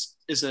story is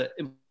a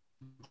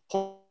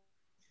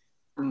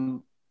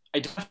important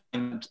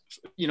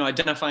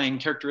identifying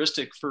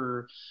characteristic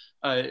for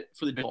the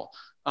people.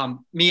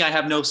 Me, I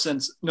have no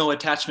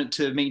attachment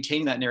to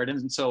maintain that narrative,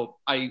 and so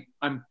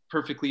I'm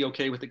perfectly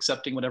okay with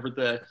accepting whatever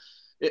the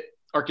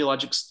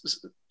archaeological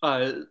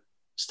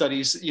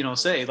studies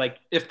say. Like,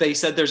 if they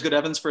said there's good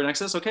evidence for an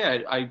Exodus,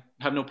 okay, I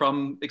have no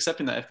problem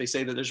accepting that. If they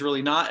say that there's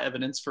really not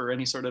evidence for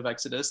any sort of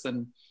Exodus,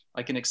 then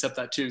I can accept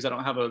that too, because I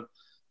don't have a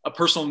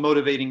personal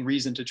motivating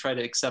reason to try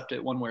to accept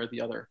it one way or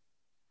the other.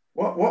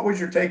 What was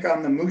your take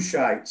on the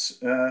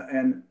Mushites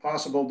and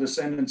possible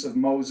descendants of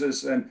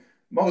Moses? And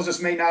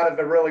Moses may not have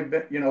really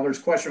been, there's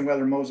question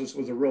whether Moses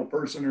was a real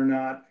person or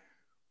not.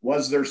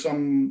 Was there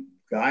some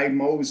guy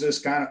Moses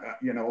kind of,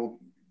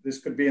 this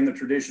could be in the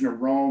tradition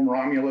of Rome,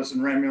 Romulus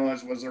and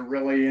Remulus. Was there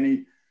really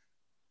any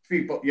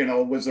people,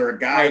 was there a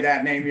guy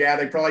that name? Yeah,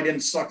 they probably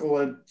didn't suckle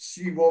a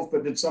she-wolf,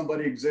 but did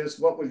somebody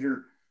exist? What was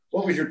your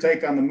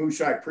take on the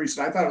Mushite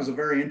priesthood? I thought it was a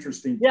very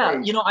interesting take.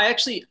 I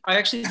actually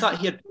thought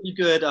he had pretty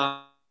good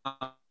for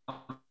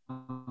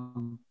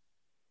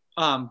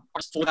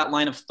that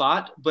line of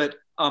thought, but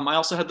I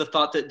also had the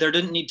thought that there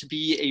didn't need to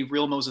be a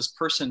real Moses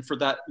person for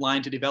that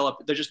line to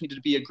develop. There just needed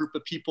to be a group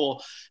of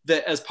people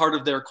that, as part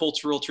of their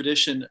cultural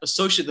tradition,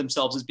 associate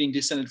themselves as being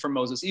descended from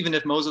Moses. Even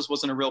if Moses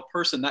wasn't a real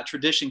person, that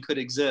tradition could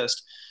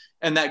exist,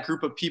 and that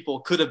group of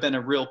people could have been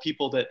a real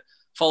people that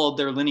followed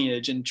their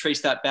lineage and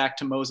traced that back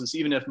to Moses,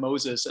 even if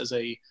Moses, as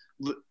a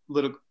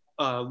literal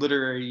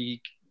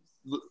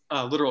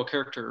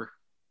character,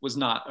 was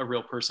not a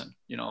real person.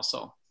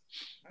 So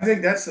I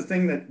think that's the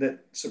thing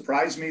that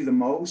surprised me the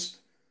most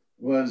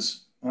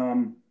was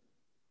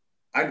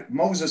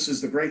Moses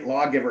is the great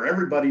lawgiver.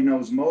 Everybody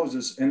knows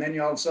Moses. And then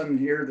you all of a sudden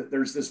hear that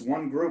there's this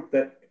one group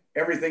that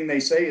everything they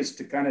say is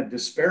to kind of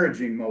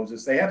disparaging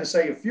Moses. They had to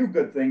say a few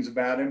good things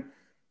about him,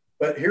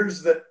 but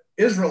here's the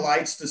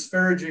Israelites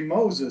disparaging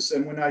Moses.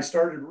 And when I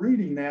started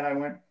reading that, I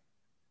went,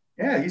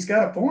 yeah, he's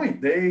got a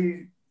point.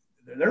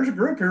 There's a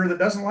group here that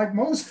doesn't like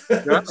Moses.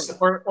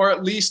 or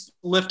at least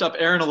lift up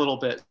Aaron a little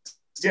bit.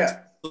 Yeah.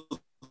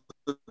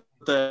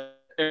 The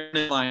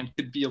Aaron line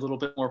could be a little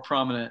bit more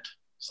prominent.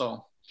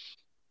 So,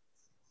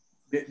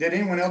 did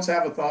anyone else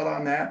have a thought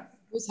on that?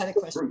 Bruce had a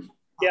question.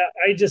 Yeah,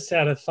 I just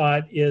had a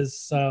thought.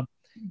 Is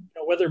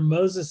whether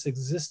Moses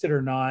existed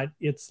or not,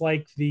 it's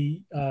like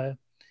the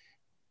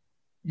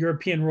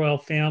European royal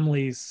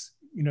families,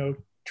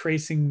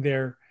 tracing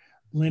their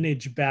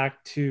lineage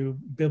back to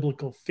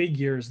biblical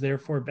figures,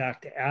 therefore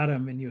back to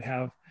Adam, and you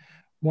have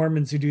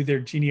Mormons who do their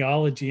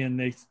genealogy and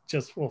they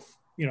just will,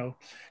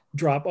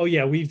 drop, oh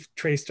yeah, we've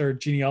traced our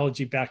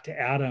genealogy back to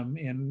Adam,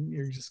 and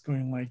you're just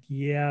going like,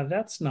 yeah,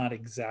 that's not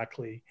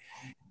exactly,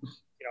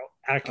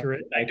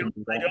 accurate. I don't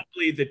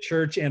believe the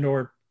church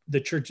or the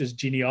church's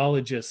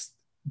genealogists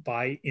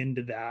buy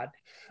into that,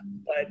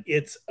 but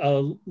it's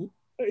a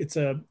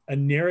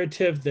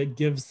narrative that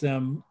gives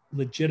them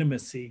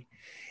legitimacy.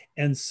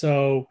 And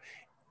so,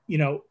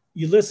 you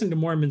listen to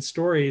Mormon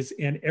stories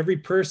and every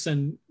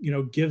person,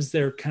 gives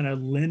their kind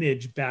of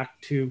lineage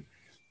back to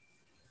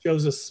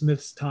Joseph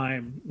Smith's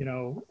time,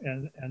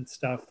 and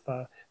stuff.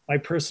 My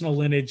personal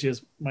lineage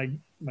is my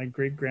my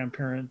great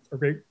grandparents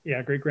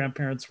great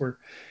grandparents were,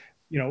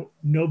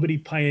 nobody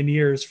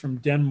pioneers from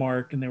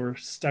Denmark, and they were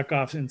stuck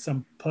off in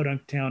some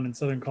podunk town in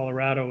southern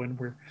Colorado, and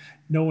where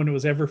no one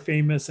was ever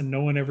famous and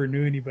no one ever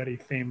knew anybody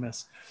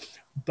famous.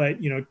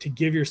 But to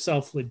give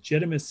yourself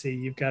legitimacy,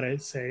 you've got to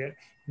say,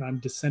 I'm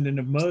descendant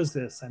of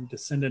Moses, I'm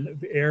descendant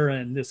of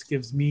Aaron. This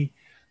gives me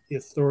the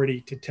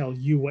authority to tell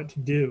you what to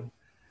do.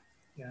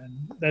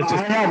 And that's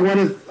just,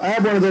 I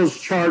have one of those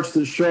charts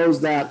that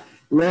shows that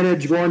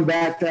lineage going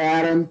back to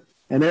Adam,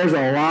 and there's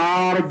a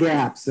lot of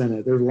gaps in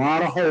it. There's a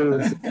lot of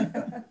holes.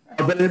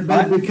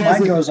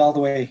 Mine goes all the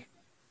way.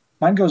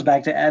 Mine goes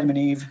back to Adam and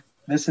Eve.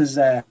 This is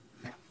I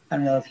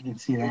don't know if you can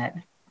see that.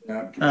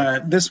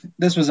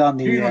 This was on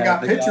the. You even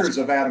got pictures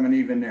of Adam and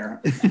Eve in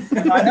there.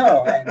 I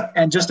know,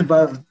 and just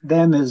above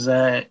them is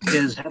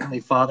Heavenly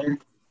Father.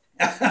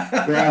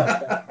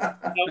 I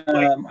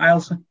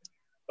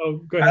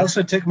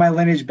also took my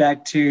lineage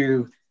back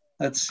to,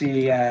 let's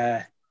see,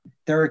 there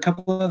were a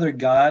couple other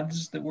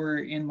gods that were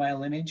in my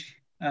lineage,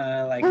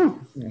 like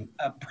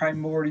a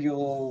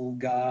primordial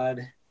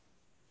god.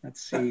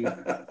 Let's see,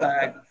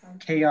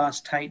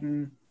 Chaos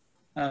Titan.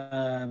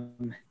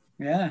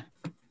 Yeah.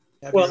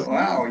 Well,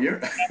 wow, you're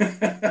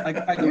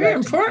you're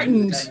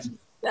important.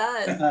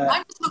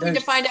 I'm just hoping to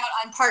find out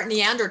I'm part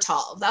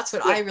Neanderthal. That's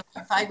what I really,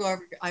 if I go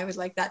over, I would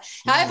like that.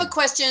 Now, I have a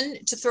question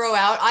to throw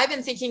out. I've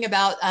been thinking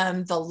about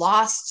the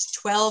lost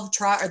 12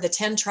 tribes or the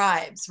 10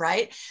 tribes,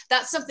 right?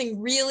 That's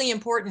something really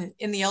important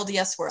in the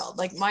LDS world.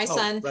 Like my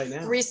son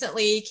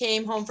recently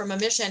came home from a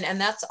mission, and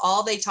that's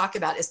all they talk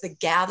about is the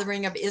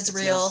gathering of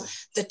Israel,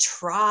 the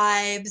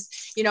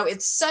tribes.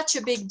 It's such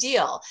a big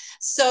deal.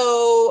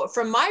 So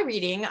from my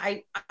reading,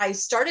 I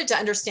started to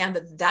understand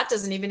that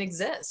doesn't even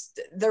exist.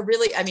 They're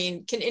really,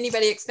 can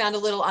anybody expound a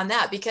little on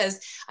that?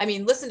 Because,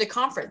 listen to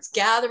conference,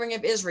 gathering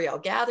of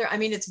Israel,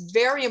 it's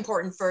very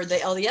important for the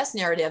LDS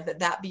narrative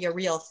that be a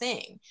real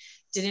thing.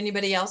 Did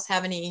anybody else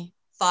have any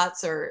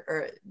thoughts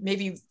or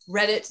maybe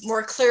read it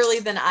more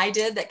clearly than I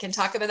did that can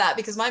talk about that?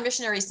 Because my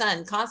missionary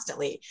son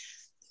constantly,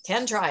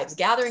 10 tribes,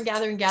 gathering.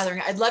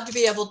 I'd love to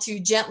be able to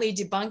gently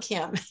debunk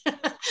him,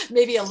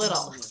 maybe a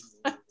little.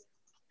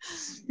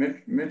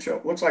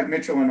 Mitchell, looks like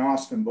Mitchell and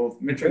Austin both.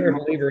 Mitchell, if they're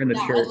a believer in the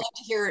church. I'd love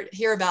to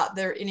hear about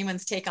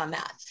anyone's take on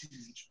that.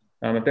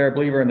 If they're a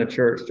believer in the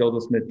church,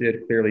 Joseph Smith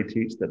did clearly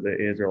teach that the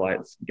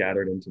Israelites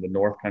gathered into the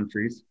North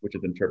countries, which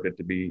is interpreted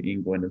to be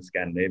England and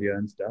Scandinavia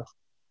and stuff.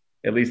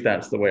 At least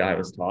that's the way I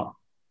was taught.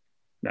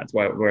 That's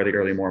where the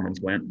early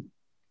Mormons went.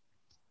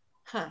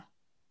 Huh.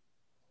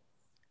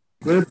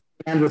 Good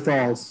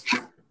Neanderthals.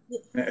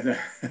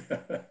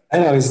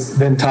 I've always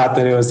been taught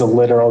that it was a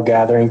literal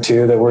gathering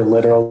too, that we're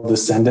literal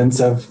descendants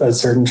of a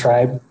certain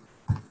tribe.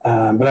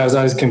 But I was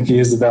always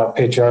confused about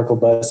patriarchal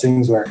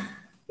blessings, where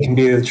it can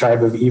be the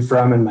tribe of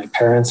Ephraim and my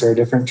parents are a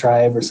different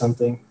tribe or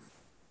something.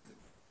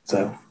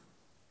 So.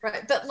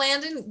 Right. But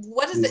Landon,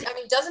 what is it?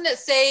 Doesn't it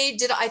say,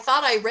 I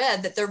thought I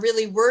read that there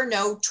really were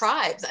no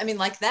tribes.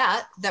 like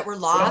that were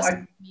lost.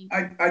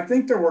 Well, I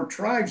think there were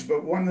tribes,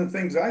 but one of the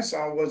things I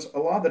saw was a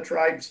lot of the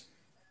tribes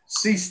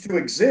ceased to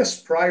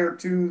exist prior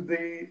to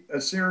the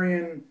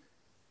Assyrian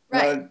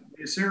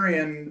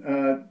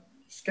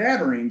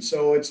scattering.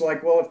 So it's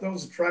like, well, if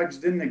those tribes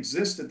didn't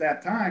exist at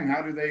that time,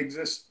 how do they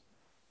exist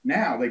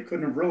now? They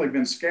couldn't have really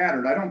been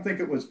scattered. I don't think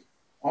it was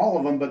all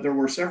of them, but there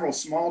were several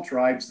small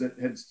tribes that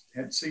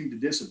had seemed to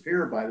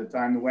disappear by the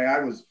time, the way I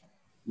was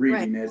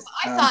reading it.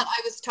 I thought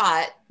I was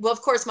taught, well,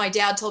 of course, my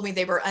dad told me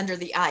they were under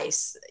the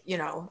ice,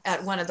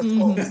 at one of the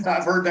poles.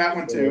 I've heard that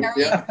one too.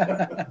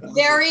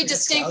 Very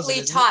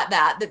distinctly taught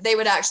that they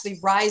would actually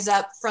rise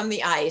up from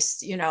the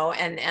ice,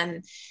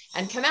 and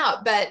come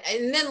out.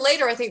 And then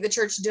later, I think the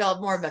church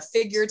developed more of a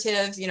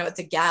figurative, it's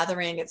a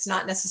gathering. It's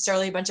not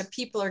necessarily a bunch of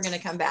people are going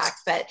to come back.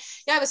 But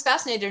yeah, I was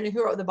fascinated in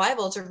who wrote the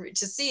Bible to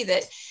see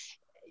that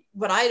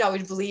what I'd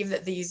always believed,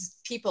 that these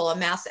people, a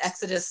mass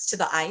exodus to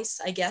the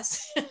ice, I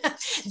guess,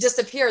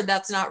 disappeared.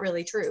 That's not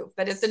really true,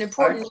 but it's an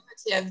important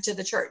narrative to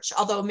the church.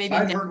 Although maybe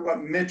I've heard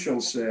what Mitchell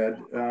said,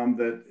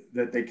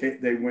 that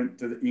they went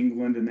to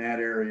England in that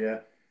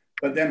area.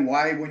 But then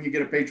why, when you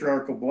get a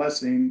patriarchal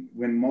blessing,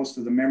 when most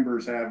of the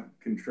members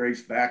can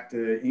trace back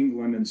to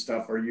England and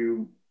stuff, are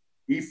you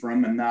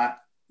Ephraim and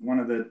not one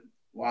of the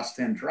lost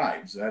 10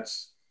 tribes?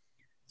 That's,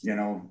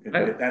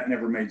 that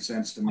never made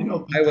sense to me.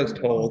 I was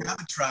told.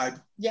 Have a tribe.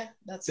 Yeah,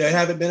 they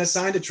haven't been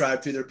assigned a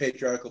tribe through their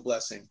patriarchal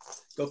blessing.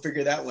 Go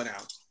figure that one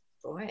out.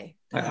 Boy.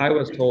 I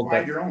was told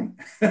Find your own.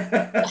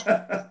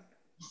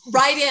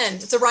 Write in.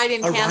 It's a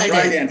write-in candidate.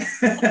 Write in.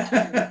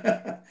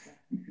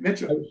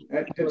 Mitchell,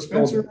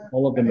 Spencer?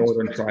 All of the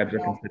northern tribes are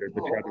considered the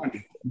tribe of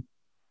Ephraim.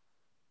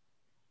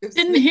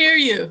 Didn't hear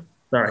you.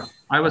 Sorry.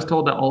 I was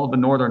told that all of the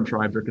northern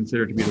tribes are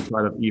considered to be the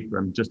tribe of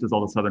Ephraim, just as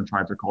all the southern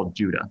tribes are called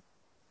Judah.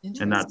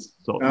 And that's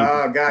so.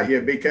 Oh, got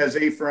you. Because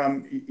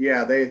Ephraim,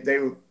 yeah, they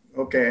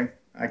okay.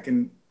 I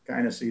can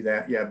kind of see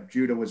that. Yeah,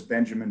 Judah was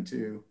Benjamin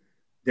too.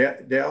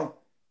 Dale?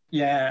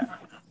 Yeah,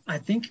 I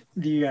think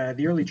the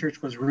early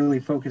church was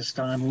really focused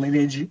on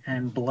lineage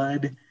and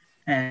blood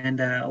and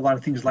a lot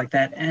of things like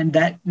that. And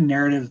that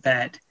narrative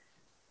that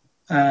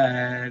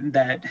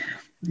that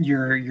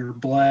your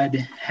blood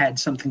had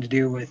something to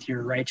do with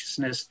your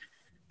righteousness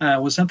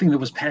was something that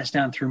was passed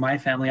down through my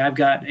family. I've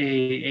got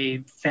a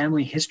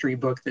family history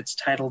book that's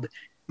titled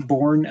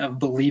Born of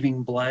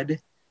Believing Blood.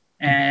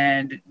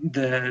 And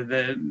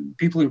the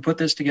people who put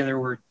this together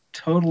were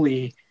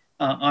totally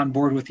on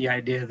board with the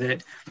idea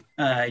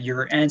that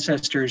your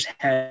ancestors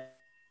had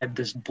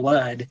this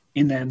blood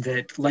in them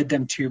that led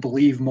them to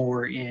believe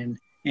more in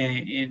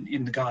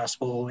the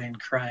gospel, in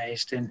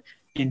Christ, and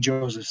in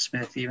Joseph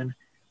Smith even.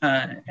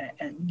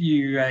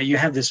 You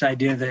have this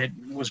idea that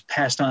was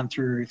passed on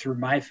through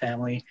my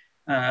family.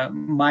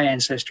 My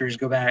ancestors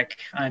go back,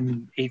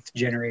 I'm 8th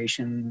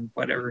generation,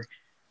 whatever,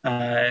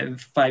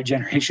 5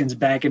 generations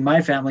back. In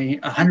my family,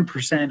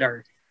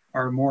 100%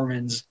 are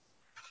Mormons.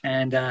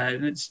 And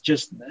it's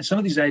just some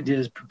of these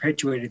ideas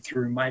perpetuated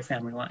through my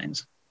family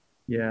lines.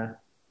 Yeah,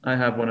 I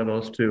have one of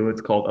those too.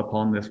 It's called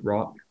Upon This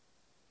Rock.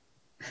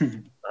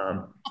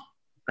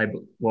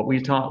 What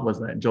we taught was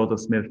that Joseph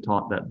Smith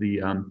taught that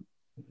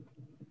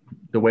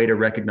the way to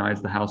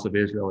recognize the house of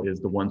Israel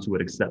is the ones who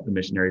would accept the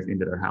missionaries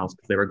into their house,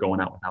 because they were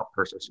going out without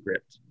purse or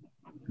script.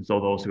 And so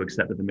those who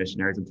accepted the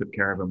missionaries and took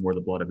care of them were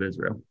the blood of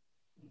Israel.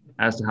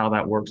 As to how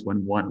that works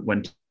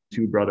when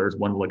two brothers,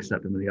 one will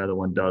accept them and the other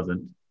one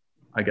doesn't,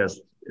 I guess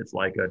it's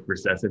like a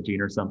recessive gene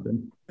or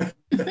something.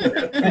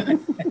 I'm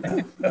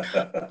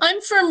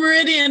from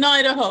Meridian,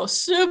 Idaho,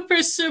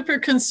 super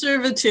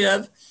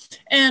conservative.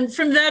 And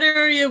from that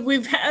area,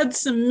 we've had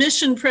some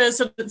mission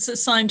presidents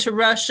assigned to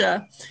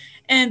Russia.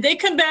 And they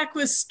come back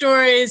with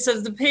stories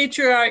of the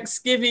patriarchs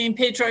giving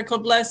patriarchal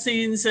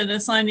blessings and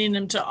assigning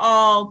them to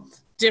all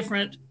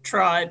different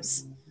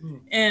tribes.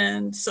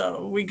 And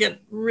so we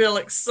get real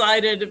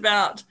excited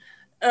about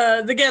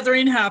the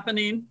gathering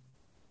happening.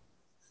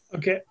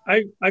 Okay,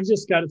 I've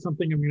just got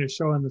something I'm going to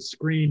show on the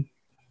screen.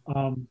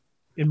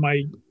 In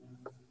my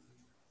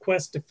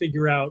quest to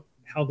figure out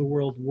how the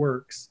world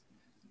works,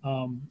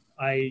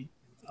 I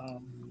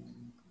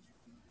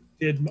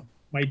did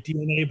my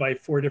DNA by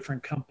 4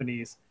 different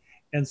companies.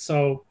 And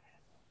so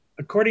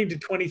according to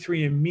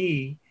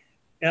 23andMe,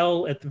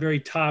 L at the very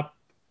top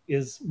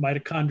is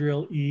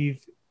mitochondrial Eve,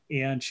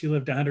 and she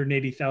lived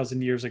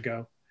 180,000 years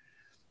ago.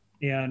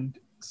 And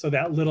so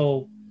that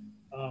little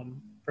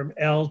from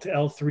L to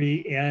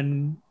L3,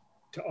 N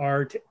to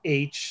R to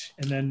H,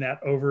 and then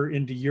that over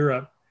into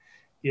Europe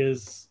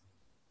is,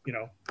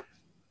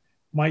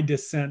 my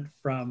descent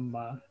from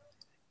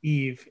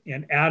Eve.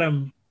 And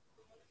Adam,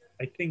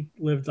 I think,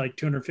 lived like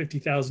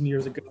 250,000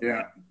 years ago.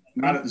 Yeah,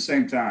 not at the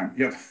same time.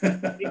 Yep.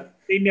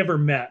 they never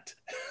met.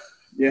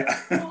 Yeah.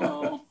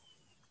 Oh.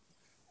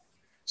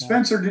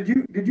 Spencer, did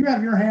you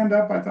have your hand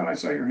up? I thought I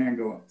saw your hand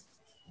go up.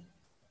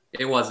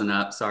 It wasn't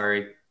up,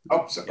 sorry.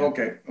 Oh, so,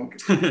 okay.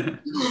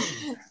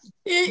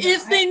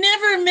 If they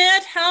never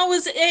met, how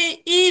was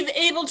Eve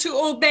able to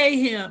obey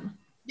him?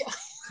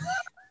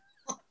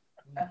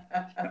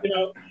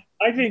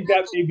 I think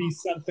that may be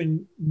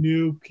something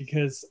new,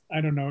 because I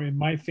don't know, in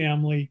my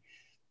family,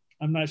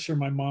 I'm not sure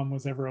my mom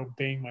was ever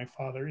obeying my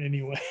father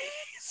anyway.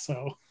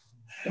 So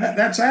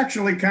that's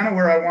actually kind of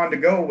where I wanted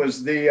to go,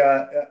 was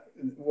the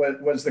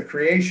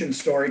creation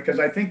story, because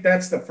I think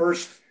that's the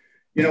first,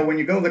 when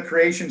you go the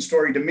creation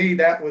story, to me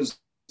that was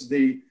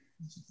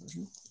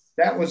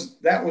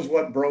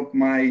what broke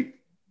the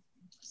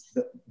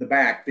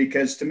back,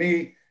 because to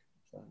me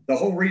the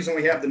whole reason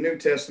we have the New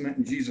Testament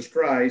and Jesus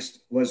Christ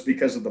was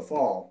because of the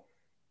fall.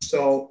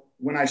 So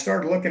when I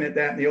started looking at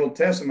that in the Old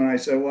Testament, I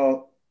said,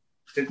 well,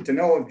 to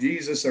know of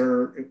Jesus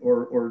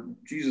or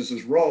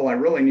Jesus's role, I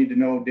really need to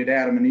know, did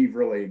Adam and Eve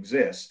really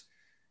exist?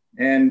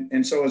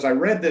 And so as I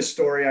read this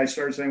story, I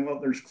started saying, well,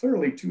 there's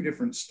clearly 2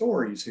 different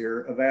stories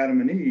here of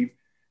Adam and Eve.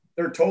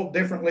 They're told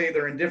differently.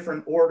 They're in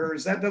different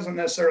orders. That doesn't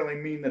necessarily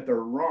mean that they're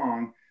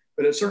wrong,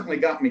 but it certainly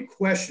got me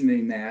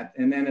questioning that.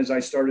 And then as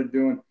I started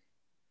doing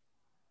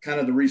kind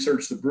of the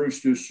research that Bruce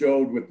just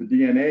showed with the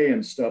DNA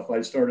and stuff,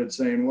 I started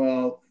saying,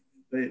 well,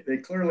 they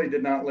clearly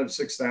did not live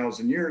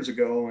 6,000 years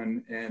ago,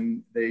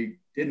 and they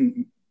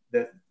didn't,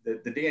 the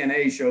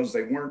DNA shows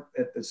they weren't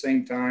at the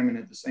same time and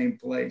at the same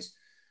place.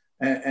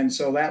 And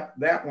so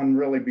that one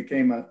really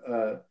became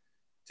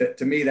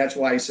to me, that's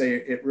why I say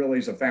it really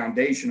is a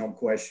foundational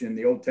question.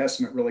 The Old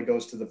Testament really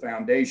goes to the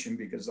foundation,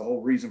 because the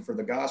whole reason for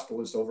the gospel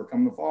is to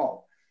overcome the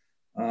fall.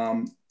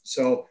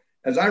 So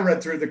as I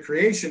read through the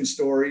creation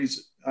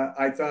stories,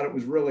 I thought it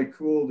was really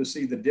cool to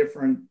see the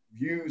different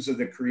views of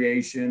the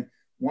creation.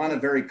 One, a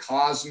very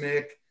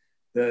cosmic,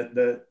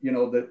 there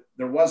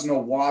was no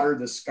water,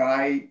 the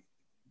sky.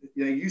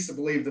 They used to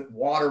believe that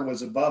water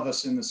was above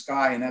us in the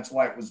sky, and that's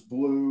why it was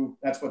blue.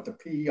 That's what the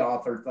P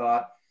author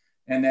thought.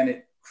 And then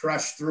it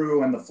crushed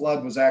through, and the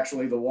flood was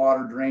actually the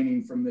water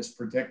draining from this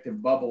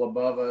protective bubble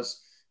above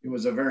us. It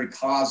was a very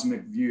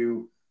cosmic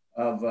view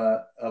of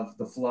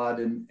the flood,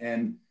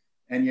 and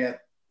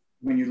yet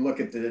when you look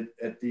at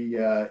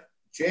the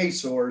J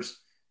source,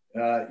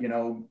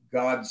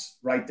 God's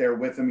right there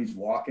with them. He's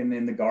walking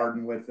in the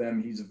garden with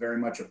them. He's very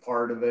much a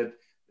part of it.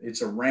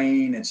 It's a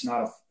rain. It's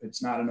not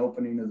an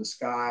opening of the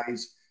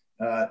skies.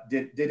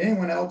 Did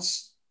anyone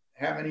else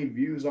have any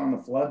views on the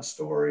flood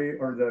story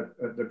or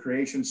the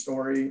creation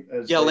story?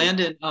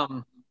 Landon.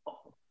 Go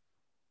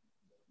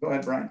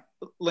ahead, Brian.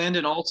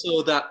 Landon,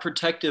 also that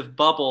protective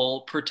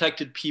bubble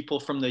protected people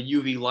from the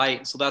UV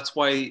light. So that's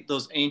why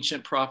those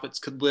ancient prophets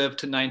could live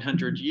to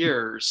 900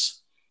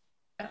 years.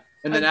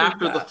 And then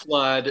after the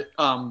flood,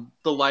 the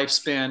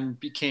lifespan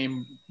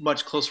became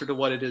much closer to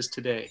what it is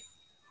today.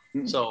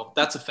 So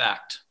that's a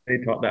fact. They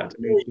taught that to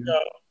me.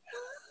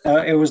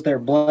 It was their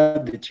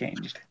blood that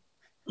changed.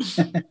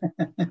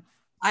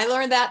 I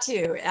learned that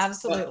too.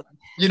 Absolutely.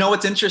 You know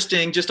what's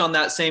interesting, just on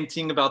that same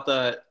thing about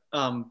the,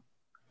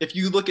 if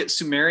you look at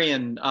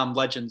Sumerian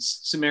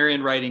legends,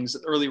 Sumerian writings,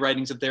 early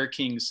writings of their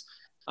kings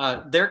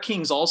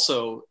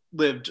also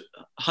lived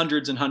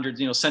hundreds and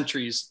hundreds,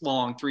 centuries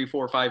long, 3,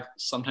 4, 5,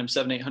 sometimes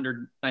 700,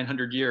 800,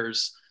 900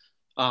 years,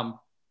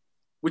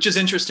 which is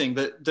interesting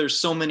that there's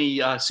so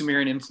many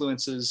Sumerian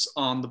influences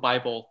on the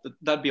Bible.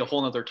 That'd be a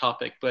whole nother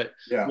topic, but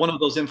one of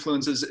those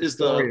influences is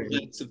the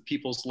lengths of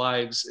people's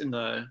lives in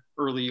the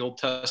early Old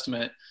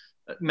Testament.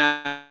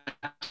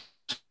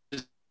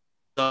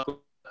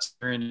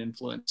 Sumerian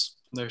influence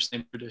from their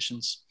same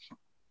traditions.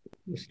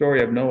 The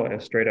story of Noah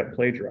is straight up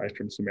plagiarized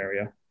from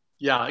Sumeria.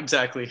 Yeah,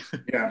 exactly.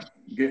 Yeah,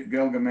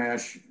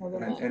 Gilgamesh,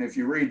 and if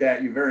you read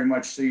that, you very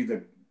much see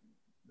the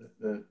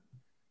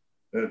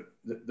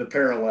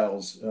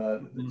parallels.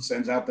 It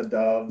sends out the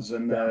doves,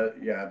 and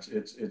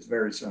it's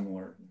very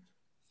similar.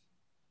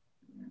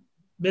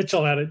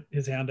 Mitchell had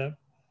his hand up.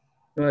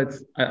 No,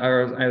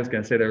 I was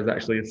going to say there was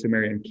actually a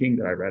Sumerian king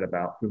that I read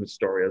about whose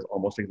story is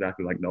almost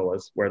exactly like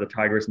Noah's, where the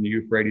Tigris and the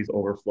Euphrates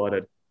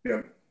overflooded.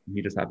 Yeah,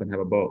 he just happened to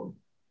have a boat.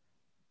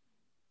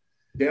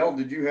 Dale,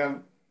 did you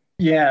have?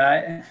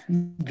 Yeah,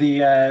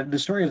 the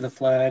story of the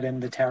flood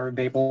and the Tower of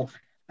Babel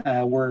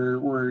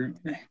were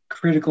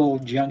critical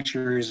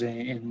junctures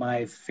in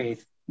my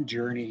faith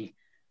journey.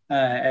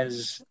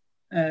 So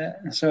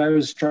I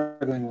was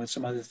struggling with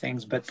some other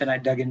things, but then I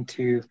dug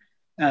into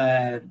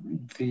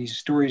the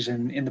stories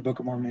in the Book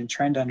of Mormon and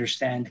trying to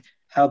understand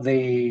how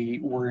they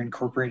were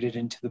incorporated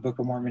into the Book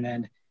of Mormon,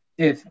 and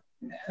if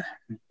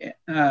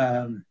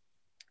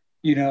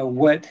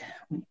what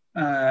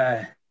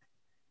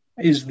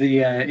is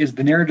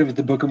the narrative of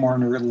the Book of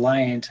Mormon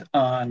reliant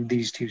on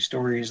these two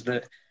stories?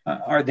 That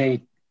are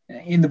they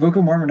in the Book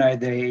of Mormon? Are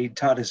they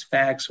taught as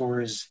facts,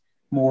 or is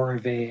more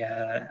of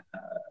a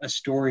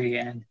story?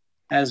 And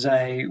as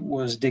I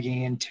was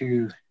digging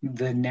into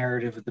the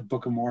narrative of the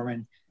Book of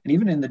Mormon, and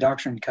even in the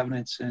Doctrine and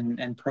Covenants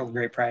and Pearl of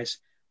Great Price,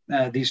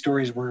 these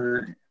stories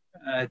were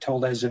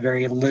told as a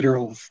very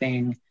literal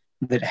thing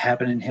that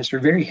happened in history,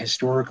 very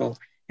historical.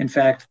 In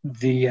fact,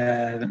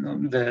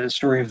 the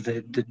story of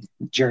the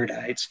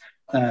Jaredites,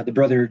 the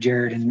brother of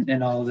Jared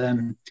and all of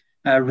them,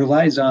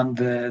 relies on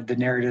the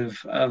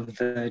narrative of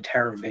the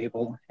Tower of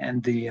Babel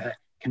and the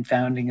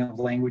confounding of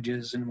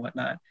languages and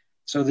whatnot.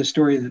 So the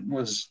story that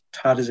was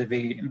taught as a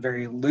very,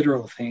 very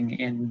literal thing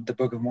in the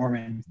Book of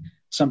Mormon,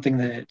 something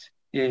that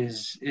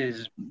is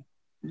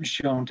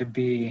shown to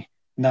be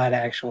not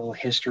actual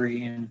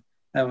history, and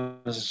that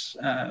was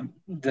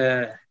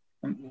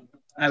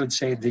I would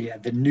say the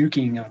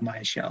nuking of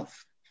my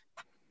shelf.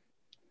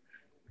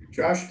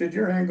 Josh, did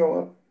your hand go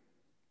up?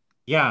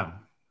 Yeah,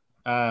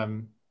 I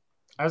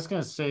was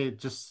going to say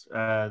just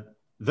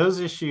those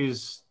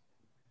issues,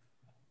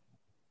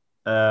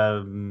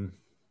 the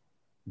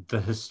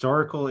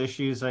historical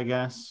issues, I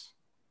guess,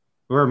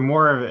 were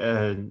more of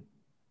an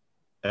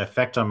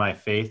effect on my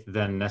faith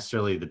than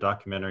necessarily the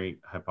documentary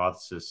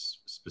hypothesis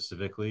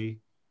specifically,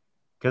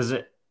 because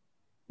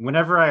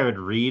whenever I would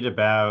read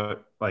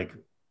about like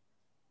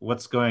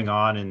what's going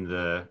on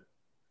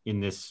in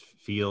this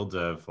field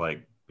of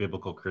like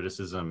biblical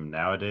criticism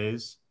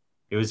nowadays,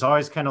 it was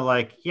always kind of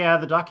like, yeah,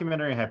 the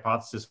documentary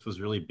hypothesis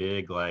was really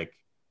big like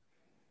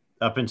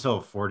up until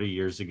 40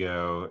 years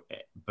ago,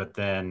 but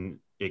then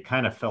it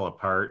kind of fell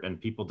apart and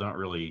people don't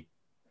really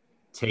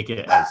take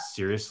it as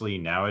seriously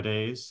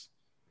nowadays.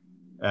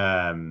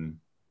 But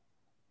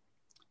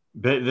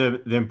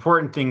the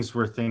important things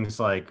were things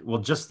like, well,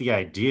 just the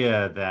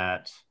idea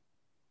that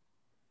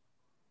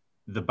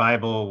the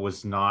Bible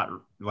was not,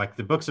 like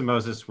the books of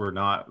Moses were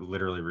not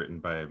literally written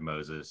by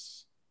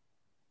Moses.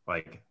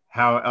 Like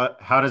how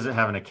does it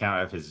have an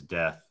account of his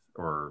death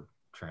or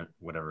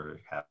whatever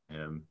happened to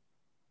him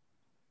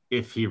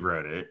if he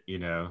wrote it,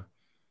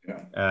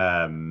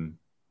 Yeah.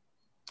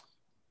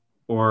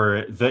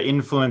 Or the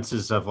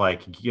influences of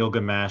like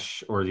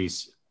Gilgamesh or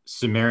these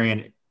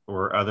Sumerian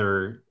or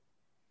other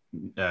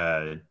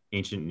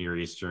ancient Near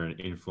Eastern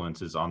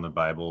influences on the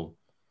Bible.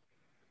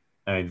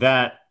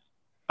 That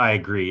I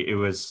agree. It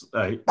was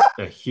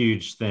a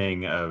huge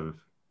thing of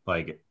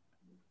like,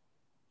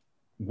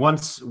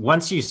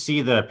 once you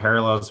see the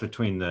parallels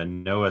between the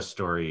Noah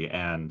story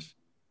and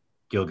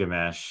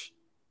Gilgamesh,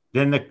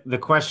 then the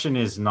question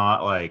is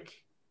not like,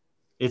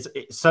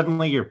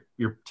 suddenly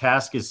your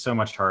task is so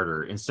much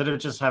harder. Instead of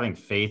just having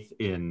faith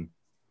in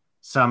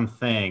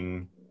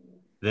something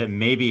that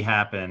maybe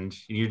happened,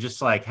 you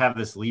just like have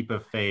this leap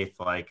of faith,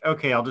 like,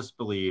 okay, I'll just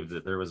believe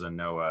that there was a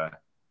Noah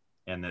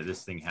and that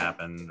this thing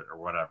happened or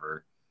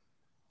whatever.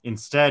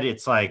 instead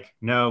it's like,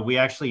 no, we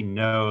actually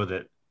know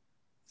that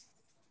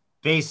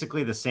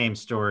basically the same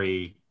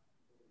story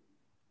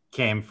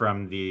came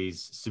from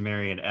these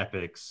Sumerian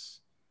epics.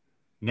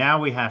 Now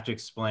we have to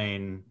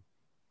explain,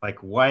 like,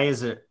 why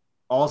is it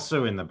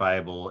also in the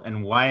Bible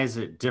and why is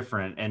it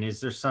different? And is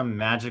there some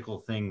magical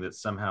thing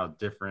that's somehow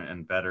different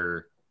and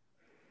better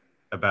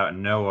about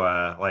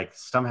Noah? Like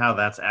somehow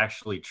that's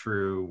actually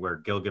true, where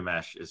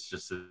Gilgamesh is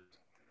just an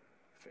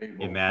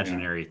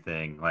imaginary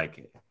thing.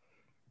 Like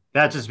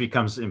that just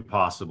becomes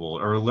impossible.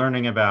 Or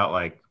learning about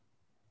like,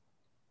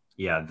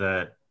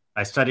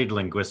 I studied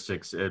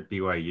linguistics at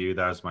BYU.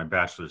 That was my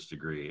bachelor's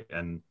degree.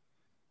 And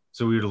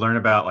so we would learn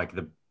about like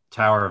the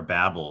Tower of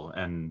Babel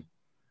and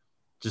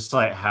just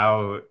like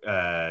how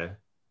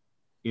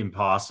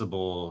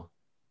impossible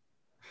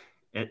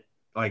it,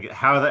 like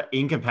how that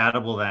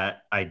incompatible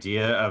that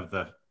idea of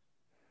the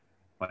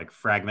like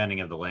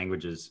fragmenting of the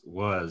languages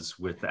was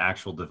with the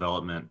actual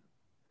development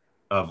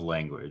of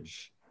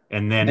language.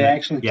 And then they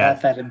actually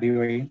taught that at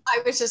BYU.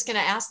 I was just going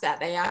to ask that.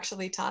 They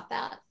actually taught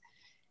that?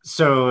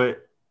 So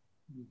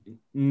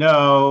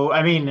no,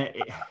 I mean,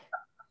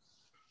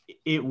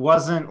 it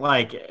wasn't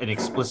like an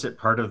explicit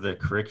part of the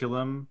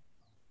curriculum.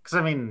 Because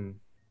I mean,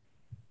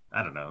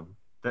 I don't know,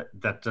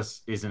 that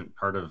just isn't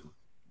part of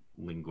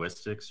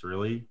linguistics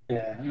really.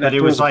 Yeah, but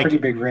it was like pretty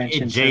big wrench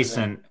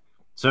adjacent.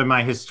 So in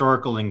my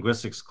historical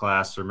linguistics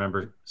class, I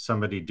remember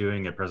somebody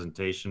doing a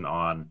presentation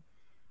on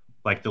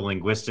like the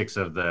linguistics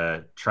of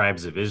the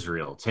tribes of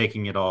Israel,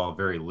 taking it all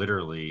very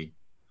literally.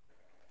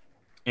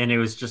 And it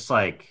was just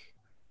like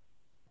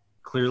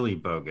clearly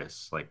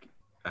bogus. Like,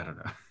 I don't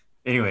know.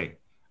 Anyway,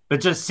 but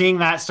just seeing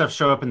that stuff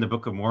show up in the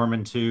Book of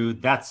Mormon too,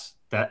 that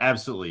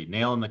absolutely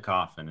nail in the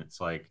coffin.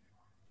 It's like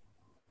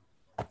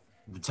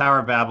the Tower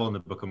of Babel in the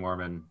Book of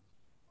Mormon.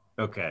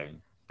 Okay,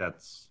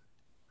 that's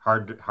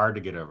hard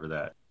to get over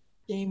that.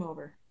 Game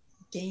over.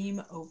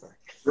 Game over.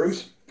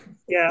 Bruce?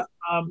 Yeah,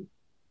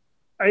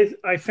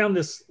 I found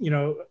this,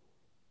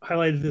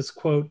 highlighted this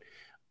quote.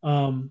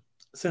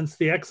 Since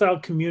the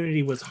exiled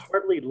community was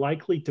hardly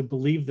likely to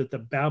believe that the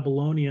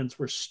Babylonians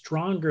were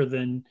stronger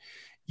than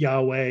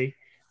Yahweh,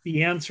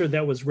 the answer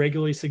that was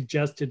regularly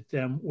suggested to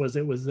them was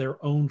it was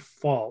their own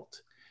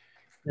fault.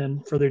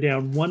 And further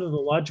down, one of the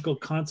logical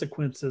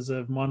consequences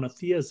of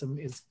monotheism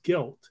is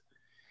guilt.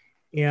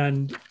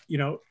 And,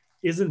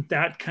 isn't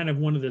that kind of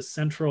one of the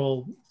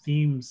central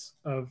themes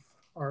of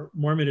our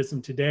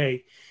Mormonism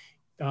today?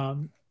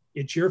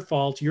 It's your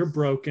fault, you're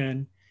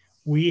broken,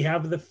 we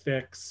have the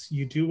fix,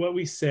 you do what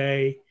we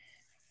say,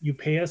 you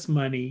pay us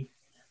money.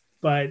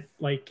 But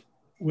like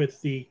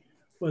with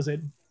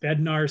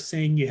Bednar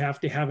saying you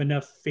have to have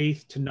enough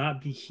faith to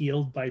not be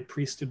healed by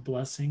priesthood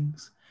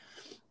blessings?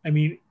 I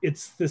mean,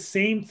 it's the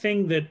same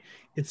thing that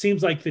it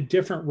seems like the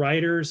different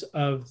writers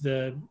of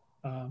the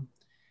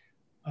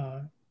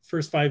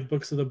first 5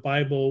 books of the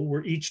Bible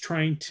were each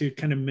trying to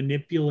kind of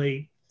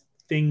manipulate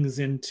things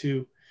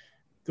into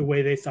the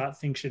way they thought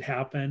things should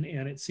happen.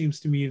 And it seems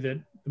to me that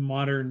the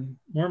modern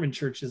Mormon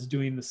church is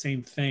doing the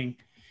same thing.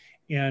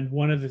 And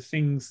one of the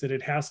things that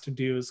it has to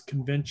do is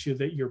convince you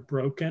that you're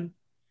broken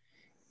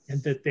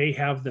and that they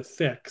have the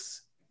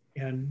fix.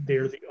 And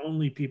they're the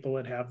only people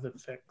that have the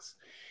fix.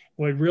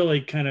 What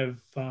really kind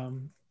of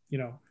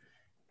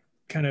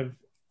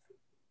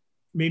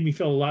made me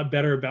feel a lot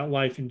better about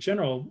life in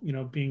general,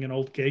 being an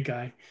old gay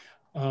guy.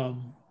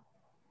 I'm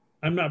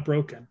not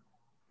broken,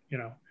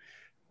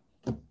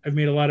 I've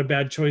made a lot of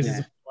bad choices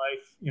in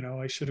life.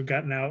 I should have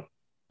gotten out,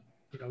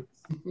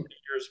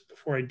 years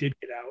before I did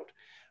get out.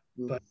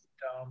 But,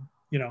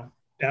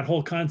 that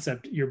whole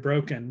concept, you're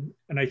broken.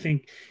 And I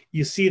think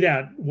you see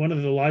that one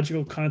of the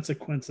logical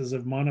consequences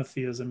of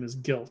monotheism is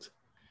guilt.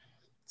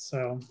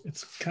 So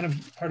it's kind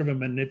of part of a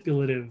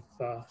manipulative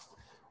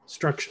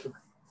structure.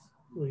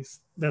 At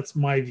least that's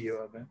my view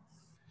of it.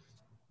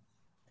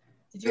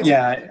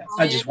 Yeah,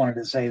 I just wanted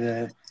to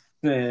say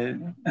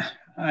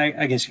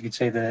I guess you could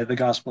say the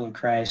gospel of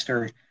Christ,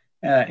 or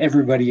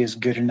everybody is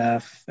good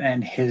enough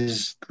and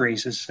his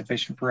grace is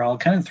sufficient for all,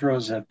 kind of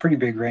throws a pretty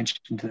big wrench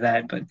into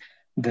that. But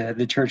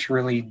the church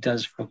really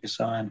does focus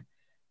on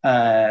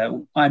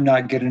I'm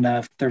not good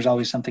enough, there's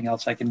always something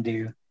else I can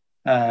do.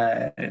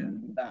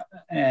 And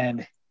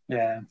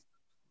yeah,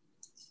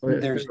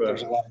 there's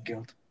a lot of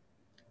guilt.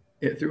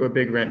 It threw a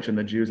big wrench in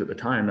the Jews at the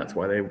time. That's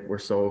why they were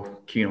so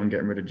keen on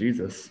getting rid of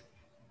Jesus.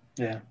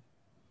 Yeah.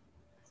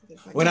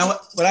 What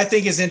I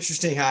think is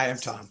interesting, hi, I'm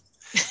Tom.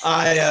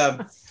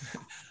 I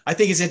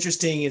think is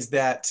interesting is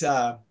that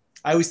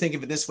I always think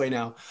of it this way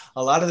now.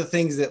 A lot of the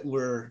things that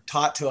were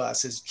taught to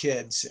us as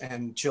kids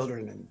and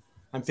children, and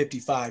I'm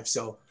 55,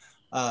 so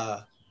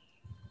a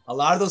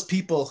lot of those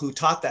people who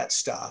taught that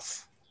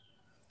stuff,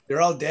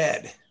 they're all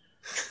dead.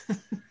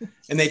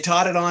 And they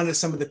taught it on to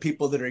some of the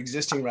people that are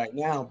existing right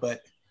now,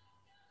 but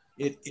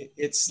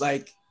it's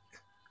like,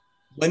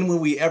 when were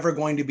we ever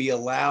going to be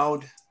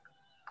allowed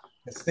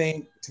to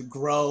think, to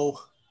grow,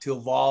 to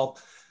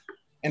evolve?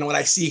 And what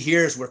I see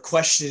here is we're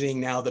questioning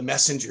now the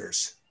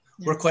messengers.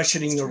 Yeah, we're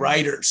questioning the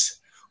writers.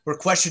 We're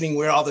questioning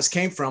where all this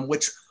came from,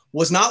 which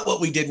was not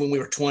what we did when we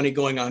were 20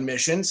 going on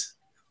missions.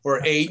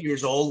 or 8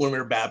 years old when we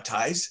were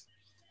baptized.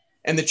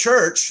 And the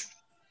church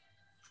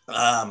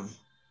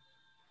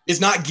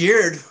is not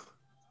geared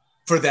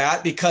for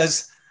that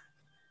because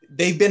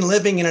they've been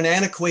living in an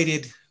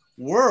antiquated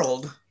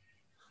world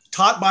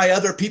taught by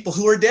other people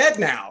who are dead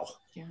now.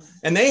 Yeah.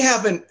 And they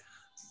haven't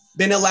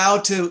been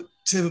allowed to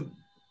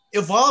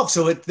evolve.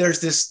 So there's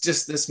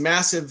this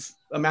massive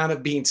amount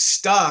of being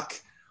stuck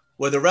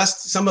where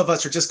some of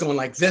us are just going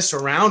like this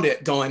around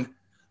it, going,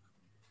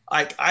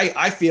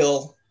 I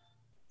feel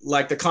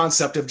like the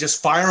concept of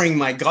just firing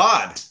my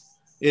God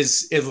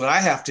is what I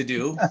have to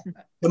do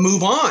to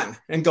move on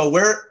and go,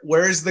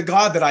 where is the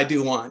God that I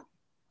do want,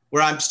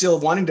 where I'm still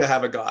wanting to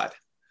have a God.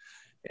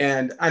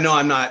 And I know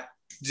I'm not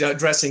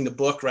addressing the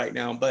book right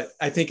now, but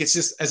I think it's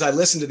just, as I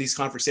listen to these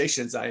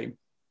conversations, I'm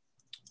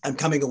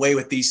coming away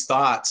with these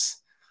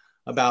thoughts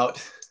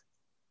about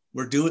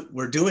we're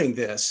doing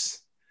this,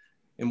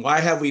 and why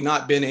have we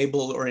not been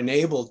able or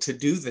enabled to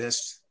do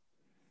this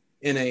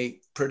in a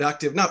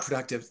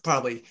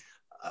probably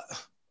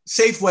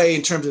safe way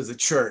in terms of the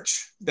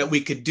church, that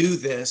we could do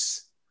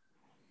this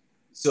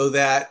so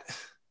that,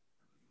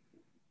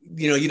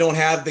 you don't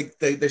have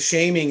the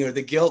shaming or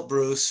the guilt,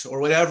 Bruce, or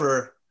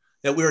whatever,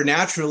 that we're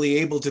naturally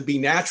able to be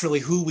naturally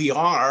who we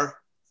are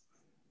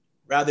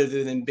rather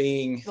than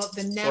being. Well,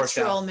 the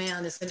natural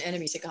man is an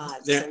enemy to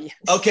God. So yeah.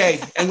 Okay,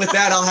 and with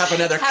that, I'll have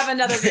another.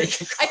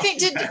 I think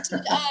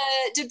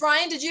did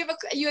Brian? Did you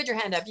you had your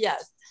hand up?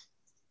 Yes.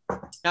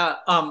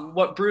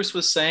 What Bruce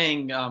was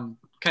saying,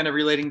 kind of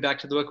relating back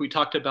to the book, we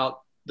talked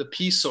about the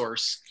peace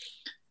source,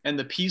 and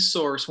the peace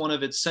source. One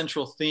of its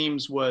central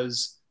themes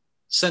was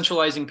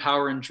centralizing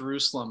power in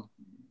Jerusalem,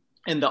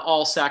 and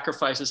all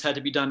sacrifices had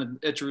to be done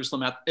at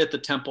Jerusalem at the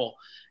temple.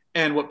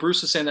 And what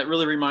Bruce was saying, that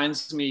really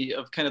reminds me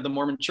of kind of the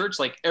Mormon church.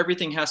 Like,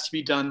 everything has to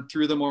be done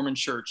through the Mormon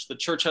church. The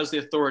church has the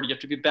authority. You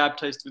have to be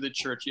baptized through the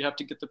church. You have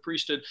to get the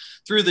priesthood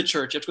through the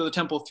church. You have to go to the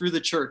temple through the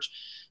church.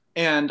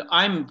 And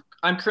I'm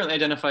currently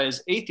identified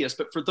as atheist,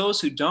 but for those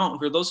who don't,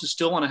 for those who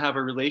still want to have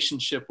a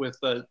relationship with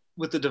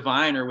the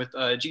divine or with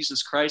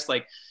Jesus Christ,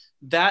 like,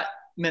 that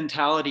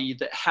mentality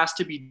that has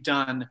to be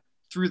done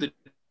through the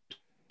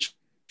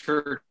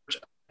church,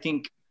 I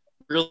think,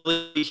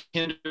 really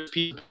hinders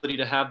people's ability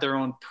to have their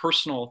own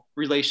personal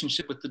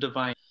relationship with the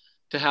divine,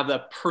 to have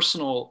that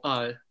personal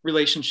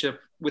relationship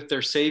with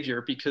their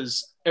Savior,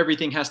 because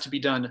everything has to be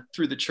done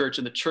through the church,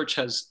 and the church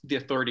has the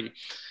authority.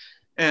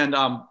 And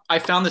I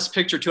found this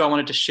picture too I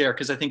wanted to share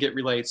because I think it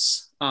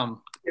relates. I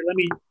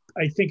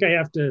think I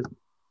have to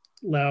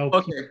allow.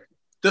 Okay,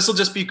 this will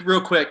just be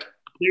real quick.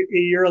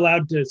 You're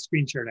allowed to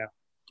screen share now.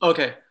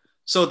 Okay,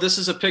 so this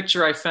is a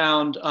picture I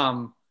found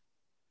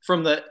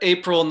from the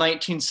April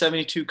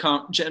 1972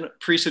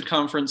 priesthood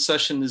conference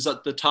session. Is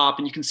at the top,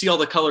 and you can see all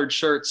the colored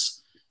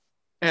shirts.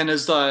 And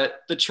as the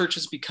church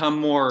has become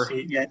more,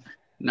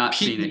 not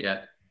seen it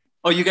yet.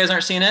 Oh, you guys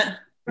aren't seeing it?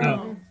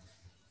 No.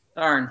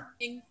 Darn.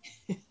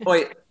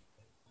 Wait.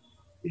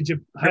 Did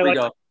you Here we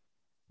go.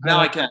 Now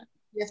I can.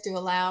 You have to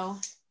allow.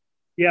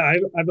 Yeah,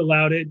 I've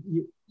allowed it.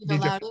 You've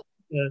allowed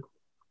it.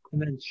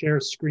 And then share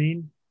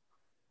screen.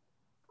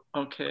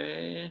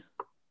 Okay.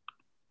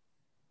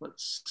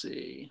 Let's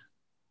see.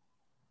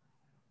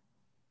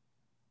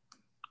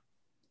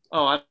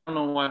 Oh, I don't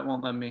know why it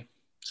won't let me.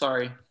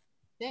 Sorry.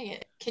 Dang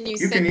it. Can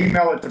you can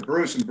email it to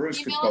Bruce, and Bruce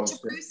can post it. Email it to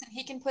Bruce and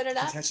he can put it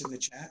up. Attach it in the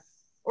chat.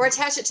 Or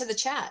attach it to the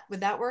chat.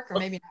 Would that work? Or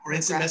maybe not? Or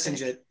instant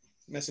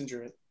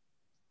messenger it.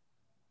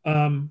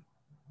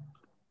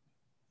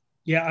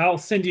 Yeah, I'll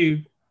send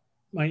you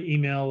my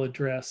email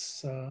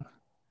address.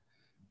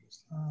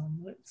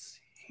 Let's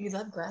see. We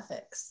love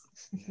graphics.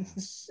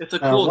 It's a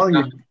cool I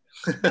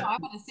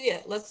want to see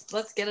it. Let's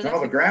get it.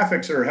 No, the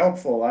graphics are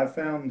helpful. I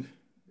found,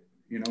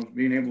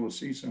 being able to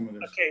see some of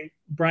this. Okay,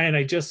 Brian,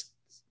 I just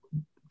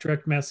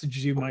direct messaged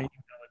you my email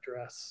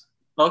address.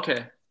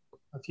 Okay.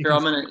 Here,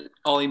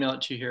 I'll email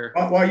it to you here.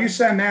 While you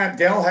send that,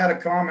 Dell had a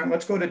comment.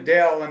 Let's go to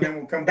Dell, and then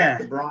we'll come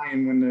back to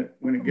Brian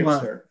when it gets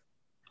there.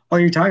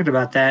 While you're talking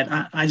about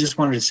that, I just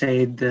wanted to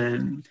say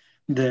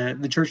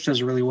the church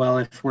does really well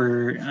if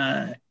we're.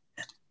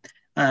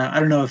 I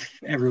don't know if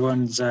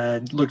everyone's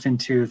looked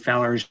into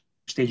Fowler's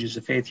Stages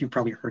of Faith. You've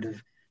probably heard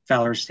of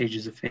Fowler's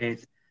Stages of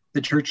Faith.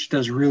 The church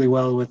does really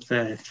well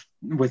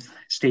with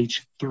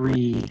stage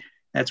 3.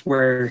 That's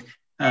where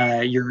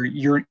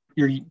you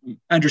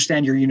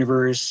understand your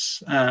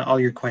universe. All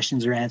your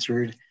questions are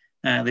answered.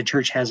 The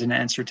church has an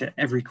answer to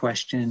every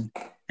question,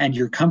 and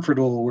you're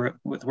comfortable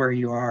with where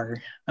you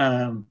are.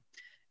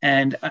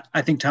 And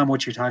I think, Tom,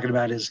 what you're talking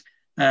about is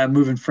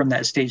moving from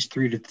that stage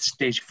 3 to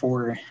stage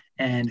 4.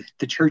 And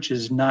the church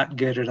is not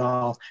good at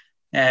all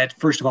at,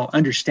 first of all,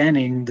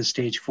 understanding the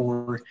stage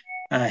 4,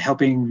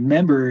 helping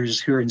members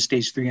who are in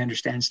stage 3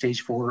 understand stage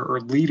 4, or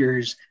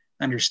leaders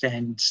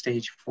understand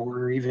stage 4,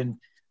 or even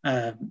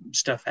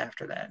stuff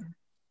after that.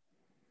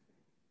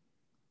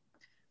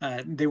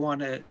 They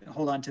want to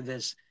hold on to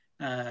this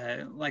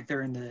like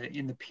they're in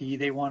the P.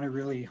 They want to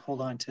really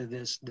hold on to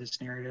this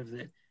narrative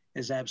that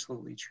is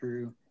absolutely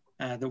true,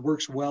 that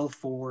works well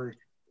for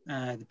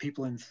the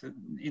people in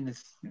the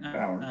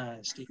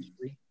stage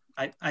 3.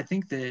 I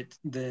think that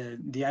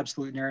the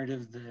absolute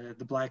narrative,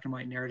 the black and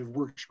white narrative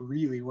works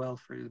really well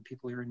for the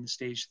people who are in the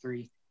stage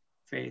 3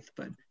 faith,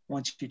 but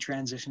once you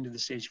transition to the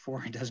stage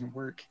 4, it doesn't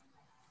work.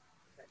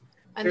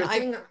 And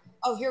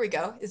oh, here we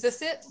go. Is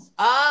this it?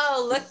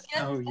 Oh, look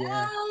at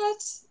that.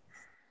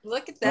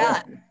 Look at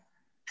that.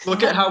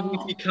 Look at how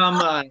we've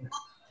become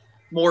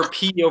more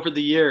P over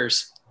the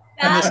years.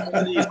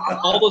 And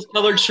all those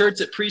colored shirts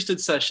at priesthood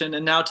session,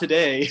 and now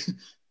today,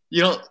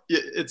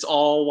 it's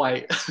all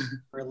white.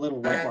 We're a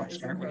little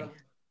whitewashed, aren't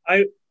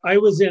we? I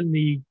was in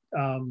the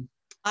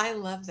I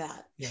love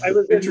that.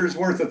 Picture's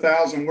worth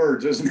 1,000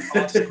 words, isn't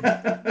it?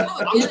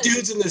 I'm the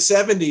dudes in the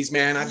 70s,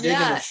 man. I'm digging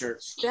those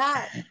shirts.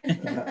 I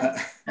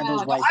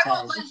won't let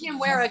him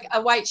wear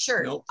a white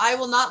shirt. Nope. I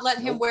will not let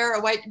him wear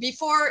a white.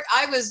 Before,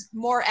 I was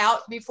more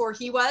out before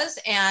he was,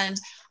 and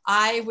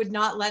I would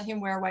not let him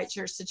wear white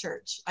shirts to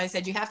church. I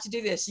said, you have to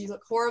do this. You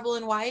look horrible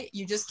in white.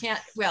 You just can't.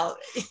 Well,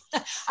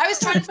 I was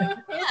trying to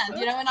understand,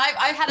 and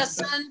I had a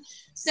son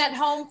sent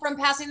home from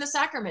passing the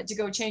sacrament to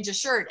go change a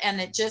shirt,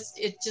 and it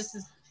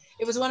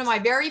was one of my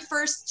very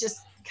first,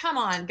 just come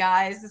on,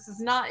 guys, this is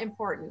not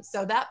important.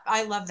 So that,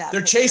 I love that.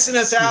 They're chasing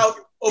us out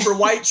over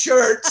white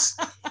shirts.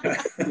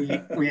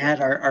 we had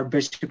our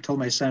bishop told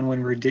my son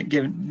when we were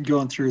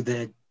going through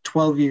the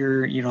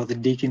 12-year, the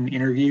deacon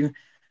interview,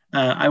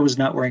 I was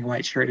not wearing a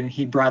white shirt, and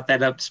he brought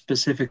that up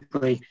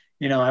specifically.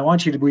 I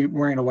want you to be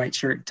wearing a white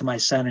shirt to my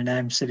son, and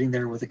I'm sitting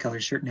there with a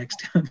colored shirt next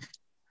to him.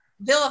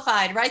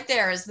 Vilified right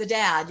there as the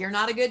dad. You're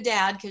not a good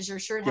dad because your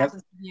shirt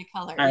happens to be a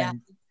color.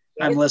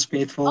 I'm less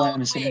faithful.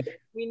 I'm a sinner.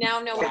 We now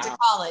know what to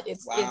call it.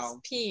 It's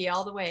P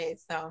all the way.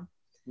 So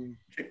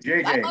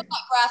JJ. I love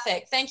that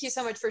graphic. Thank you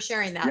so much for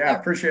sharing that. Yeah,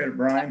 appreciate it,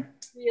 Brian.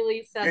 That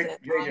really says it.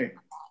 JJ.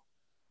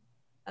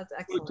 That's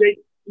excellent. Can't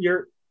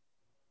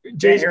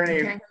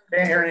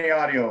hear any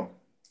audio.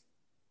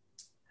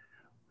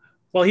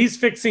 While he's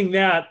fixing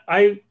that,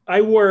 I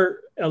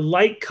wore a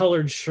light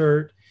colored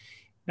shirt,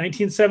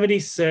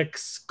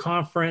 1976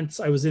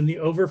 conference. I was in the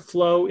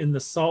overflow in the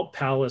Salt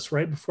Palace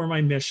right before my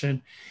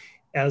mission,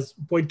 as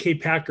Boyd K.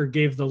 Packer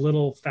gave the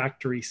little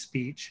factory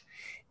speech.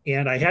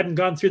 And I hadn't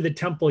gone through the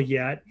temple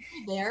yet.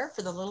 There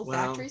for the little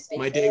factory speech?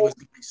 My day was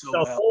going so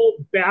well. The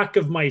whole back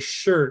of my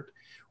shirt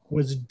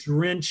was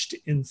drenched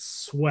in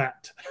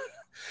sweat.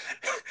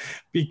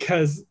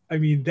 Because,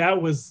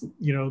 that was,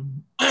 the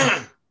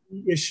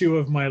issue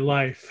of my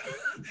life.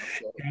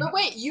 But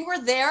wait, you were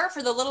there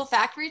for the little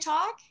factory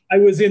talk? I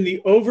was in the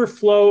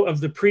overflow of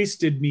the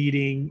priesthood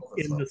meeting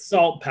in the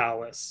Salt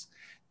Palace.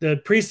 The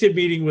priesthood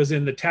meeting was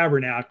in the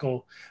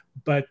tabernacle,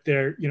 but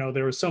there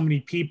were so many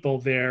people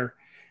there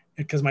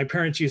because my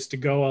parents used to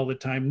go all the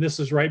time. This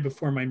was right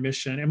before my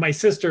mission. And my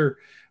sister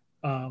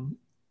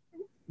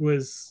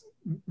was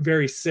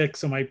very sick.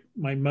 So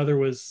my mother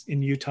was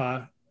in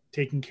Utah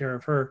taking care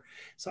of her.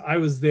 So I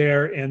was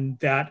there, and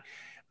that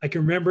I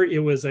can remember it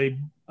was a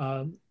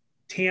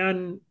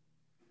tan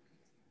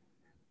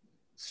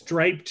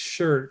striped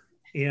shirt.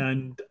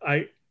 And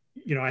I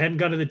hadn't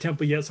gone to the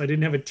temple yet, so I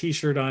didn't have a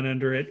t-shirt on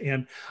under it.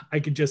 And I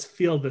could just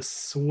feel the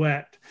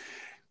sweat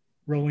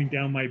rolling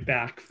down my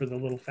back for the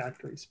little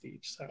factory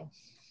speech. So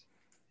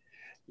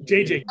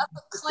JJ. That's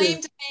a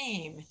claim to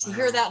fame to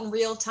hear that in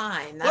real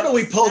time. Why don't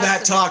we pull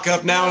that talk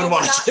up now and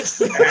watch it?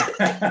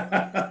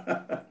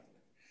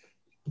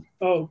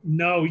 Oh,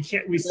 no, we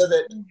can't.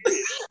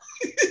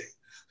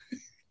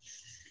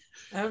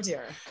 Oh,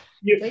 dear.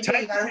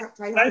 Type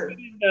it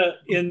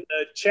in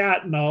the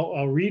chat, and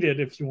I'll read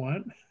it if you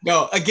want.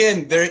 No,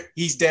 again,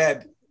 he's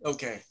dead.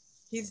 Okay.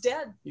 He's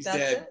dead. That's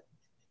dead.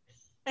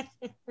 it.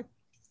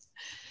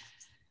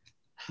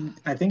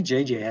 I think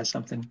JJ has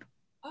something.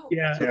 Oh.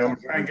 Yeah, we're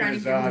trying to get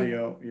his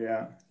audio.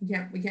 Yeah.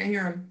 We can't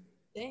hear him.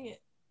 Dang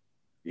it.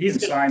 He's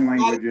in sign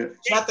language it.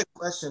 Chat the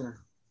question or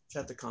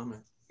chat the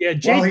comment. Yeah,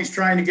 while he's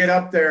trying to get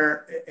up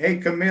there, hey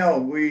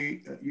Camille,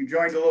 you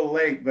joined a little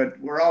late, but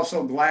we're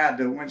also glad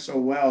that it went so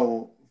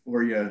well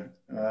for you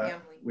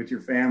with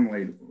your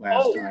family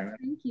last time.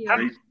 Thank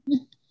you.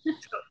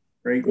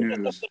 Great Bring news.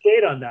 us up to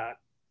date on that.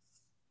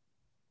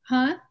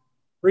 Huh?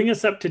 Bring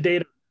us up to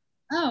date.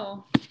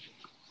 Oh.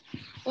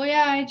 Well,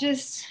 yeah,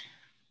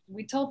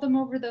 we told them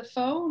over the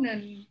phone,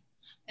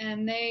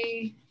 and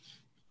they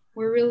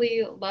were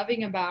really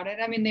loving about it.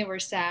 I mean, they were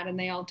sad, and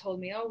they all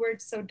told me, oh, we're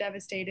so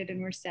devastated and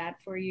we're sad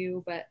for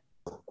you, but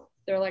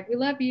they're like, we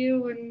love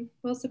you and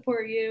we'll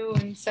support you.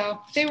 And so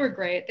they were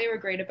great. They were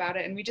great about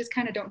it. And we just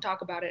kind of don't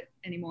talk about it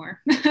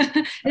anymore.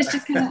 It's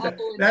just kind of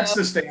that's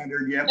the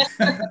standard. Yep.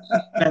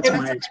 That's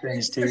my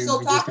experience too.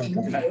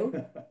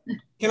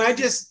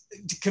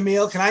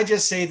 Camille, can I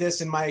just say this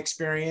in my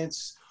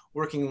experience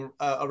working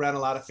around a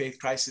lot of faith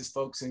crisis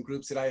folks and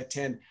groups that I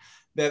attend,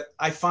 that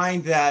I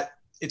find that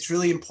it's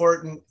really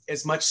important,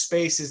 as much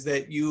space as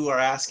that you are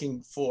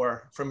asking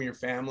for from your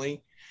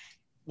family,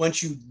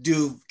 once you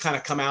do kind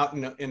of come out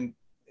in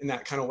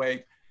that kind of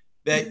way,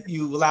 that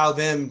you allow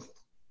them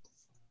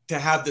to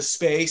have the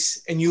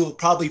space, and you'll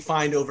probably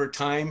find over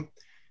time,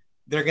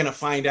 they're going to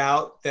find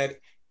out that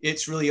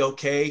it's really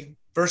okay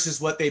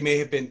versus what they may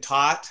have been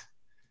taught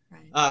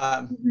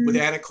with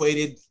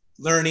antiquated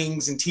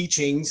learnings and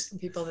teachings.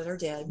 People that are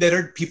dead.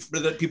 People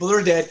that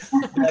are dead.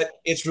 That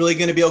it's really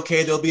going to be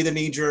okay. They'll be the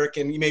knee jerk,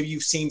 and maybe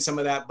you've seen some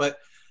of that, but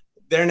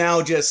they're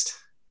now just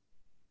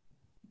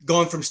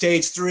going from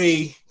stage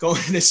 3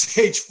 going into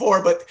stage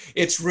 4. But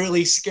it's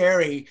really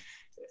scary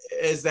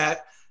as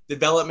that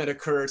development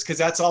occurs, because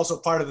that's also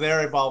part of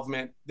their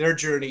involvement. Their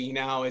journey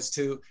now is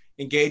to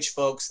engage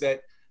folks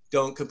that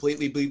don't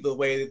completely believe the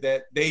way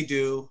that they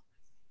do,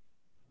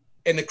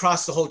 and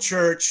across the whole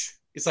church.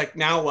 It's like,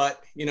 now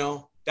what? You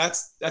know,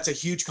 that's a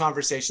huge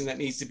conversation that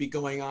needs to be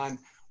going on,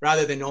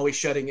 rather than always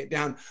shutting it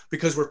down,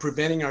 because we're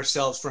preventing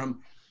ourselves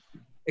from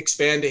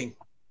expanding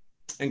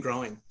and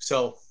growing.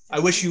 So I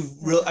wish you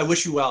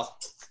well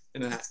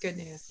in that. That's good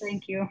news.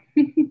 Thank you.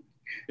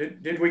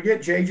 Did we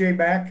get JJ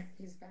back?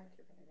 He's back.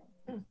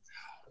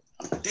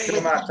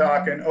 Still not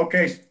talking.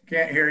 Okay,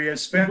 can't hear you.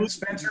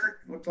 Spencer,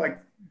 looks like.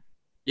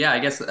 Yeah, I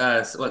guess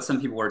what some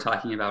people were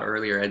talking about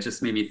earlier, it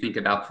just made me think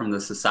about, from the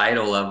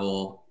societal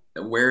level,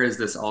 where is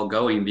this all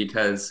going?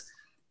 Because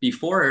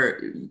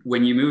before,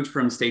 when you moved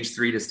from stage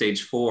 3 to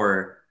stage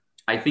 4,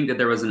 I think that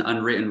there was an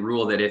unwritten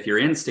rule that if you're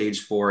in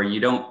stage 4,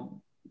 you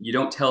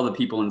don't tell the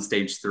people in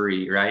stage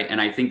 3, right? And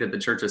I think that the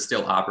church is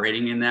still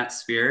operating in that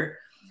sphere,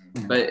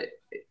 but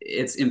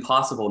it's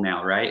impossible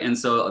now, right? And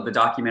so the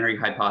documentary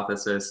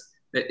hypothesis,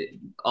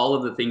 all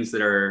of the things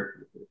that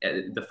are,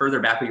 the further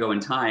back we go in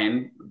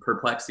time,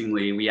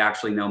 perplexingly, we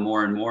actually know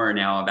more and more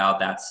now about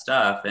that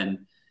stuff,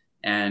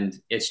 and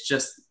it's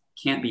just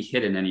can't be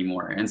hidden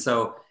anymore. And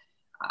so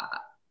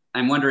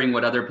I'm wondering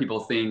what other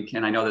people think,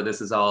 and I know that this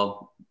is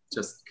all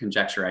just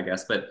conjecture, I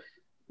guess, but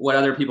what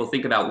other people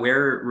think about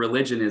where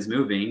religion is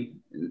moving,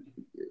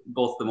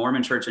 both the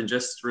Mormon church and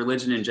just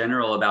religion in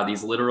general, about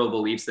these literal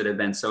beliefs that have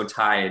been so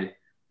tied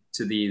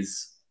to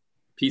these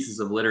pieces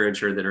of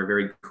literature that are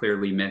very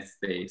clearly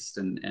myth-based.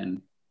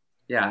 And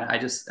yeah,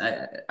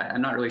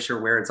 I'm not really sure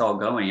where it's all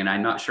going, and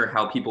I'm not sure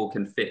how people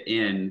can fit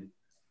in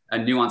a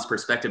nuanced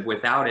perspective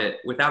without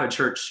a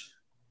church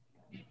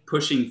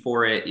pushing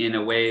for it in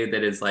a way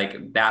that is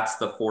like, that's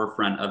the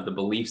forefront of the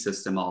belief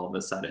system all of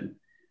a sudden,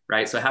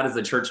 right? So how does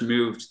the church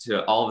move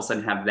to all of a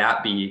sudden have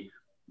that be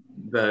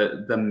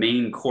the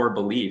main core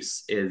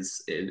beliefs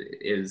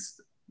is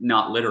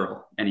not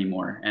literal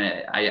anymore?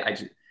 And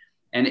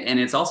and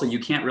it's also, you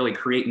can't really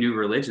create new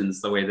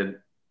religions the way that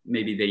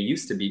maybe they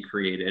used to be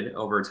created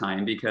over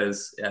time,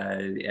 because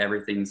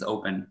everything's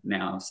open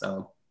now.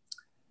 So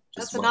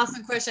that's an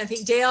awesome question. I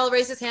think Dale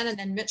raised his hand, and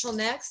then Mitchell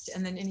next,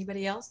 and then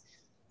anybody else.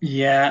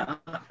 Yeah,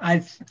 I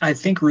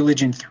think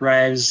religion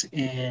thrives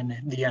in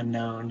the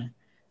unknown,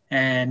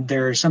 and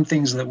there are some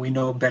things that we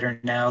know better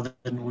now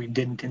than we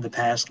didn't in the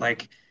past,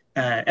 like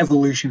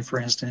evolution, for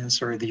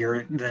instance, or the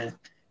earth,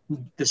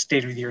 the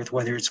state of the earth,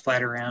 whether it's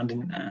flat or round.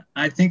 And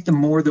I think the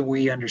more that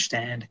we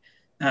understand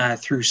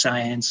through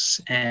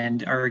science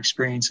and our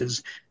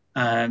experiences,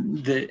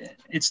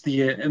 it's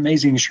the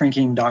amazing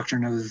shrinking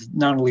doctrine of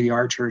not only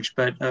our church,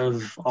 but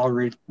of all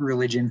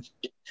religion.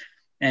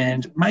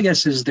 And my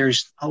guess is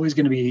there's always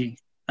going to be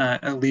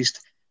at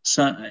least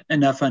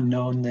enough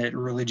unknown that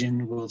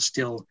religion will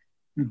still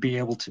be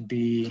able to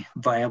be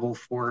viable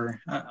for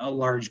a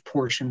large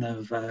portion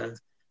of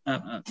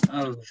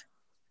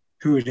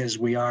who it is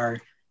we are,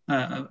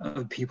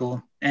 of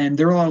people. And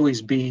there will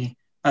always be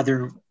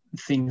other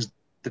things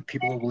that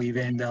people will believe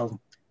in.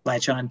 They'll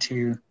latch on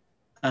to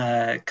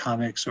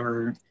comics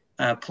or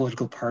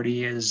political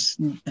party as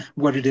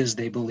what it is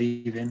they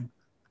believe in.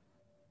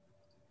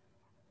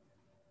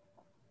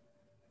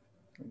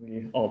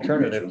 The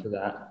alternative to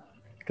that,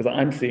 because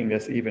I'm seeing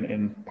this even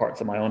in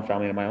parts of my own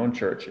family and my own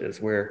church, is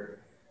where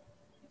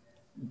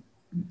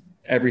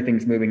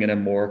everything's moving in a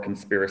more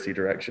conspiracy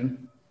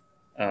direction.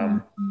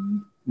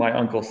 My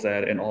uncle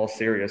said, in all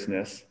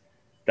seriousness,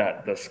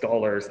 that the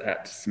scholars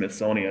at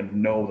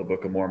Smithsonian know the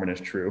Book of Mormon is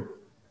true,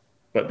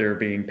 but they're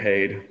being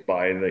paid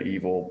by the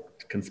evil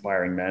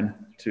conspiring men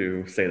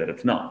to say that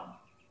it's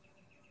not.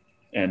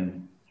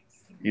 And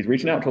he's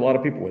reaching out to a lot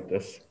of people with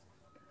this.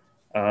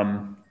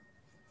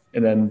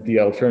 And then the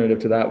alternative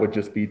to that would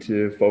just be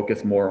to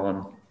focus more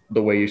on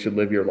the way you should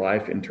live your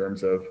life in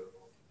terms of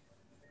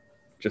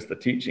just the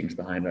teachings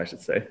behind it, I should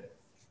say.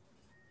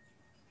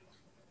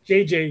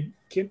 JJ,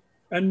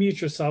 unmute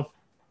yourself.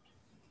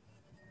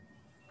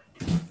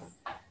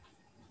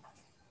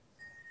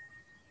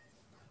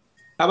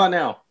 How about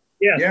now?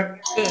 Yes.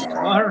 Yep.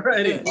 All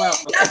righty. Wow.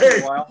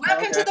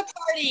 Welcome to the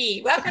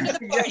party. Welcome to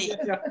the party.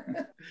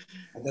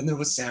 And then there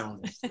was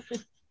sound.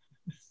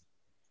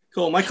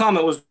 Cool. My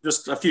comment was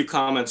just a few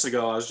comments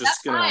ago. I was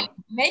just Fine.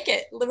 Make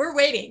it. We're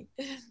waiting.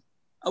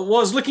 I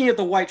was looking at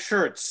the white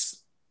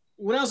shirts.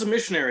 When I was a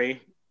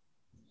missionary,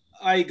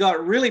 I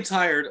got really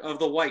tired of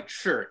the white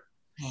shirt.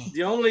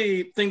 The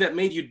only thing that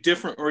made you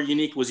different or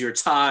unique was your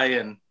tie,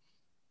 and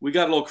we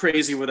got a little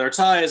crazy with our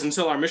ties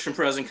until our mission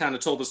president kind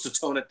of told us to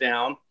tone it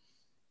down.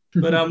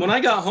 But when I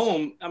got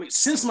home, I mean,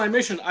 since my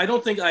mission, I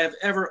don't think I have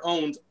ever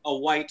owned a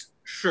white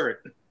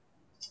shirt.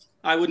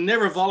 I would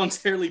never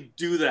voluntarily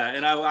do that.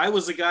 And I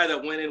was the guy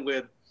that went in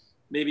with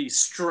maybe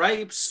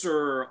stripes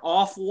or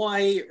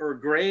off-white or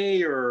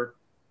gray or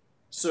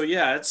So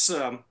yeah, it's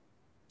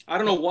I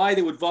don't know why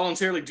they would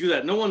voluntarily do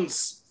that. No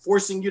one's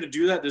forcing you to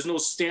do that. There's no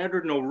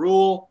standard, no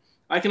rule.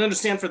 I can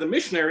understand for the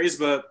missionaries,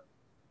 but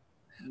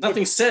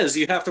nothing says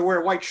you have to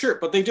wear a white shirt,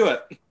 but they do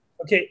it.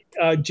 Okay,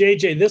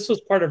 JJ, this was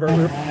part of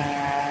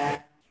our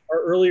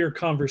earlier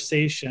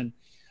conversation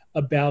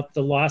about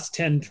the lost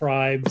 10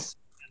 tribes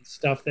and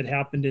stuff that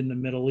happened in the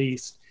Middle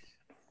East.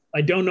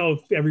 I don't know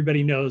if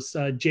everybody knows,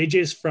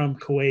 JJ's from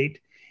Kuwait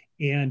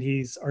and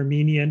he's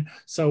Armenian.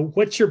 So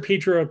what's your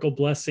patriarchal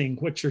blessing?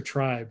 What's your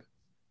tribe?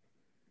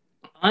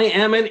 I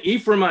am an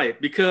Ephraimite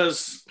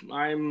because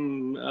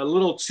I'm a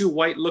little too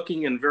white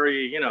looking and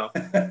very,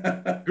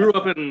 grew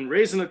up and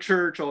raised in a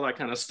church, all that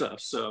kind of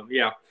stuff. So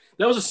yeah,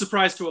 that was a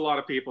surprise to a lot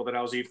of people that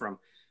I was Ephraim.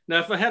 Now,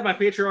 if I had my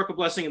patriarchal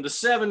blessing in the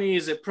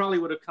 70s, it probably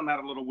would have come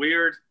out a little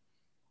weird.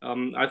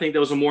 I think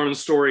there was a Mormon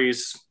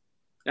Stories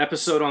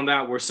episode on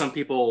that where some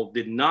people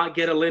did not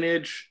get a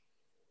lineage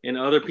and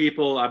other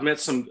people, I've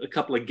met a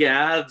couple of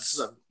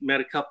Gads, I've met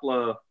a couple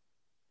of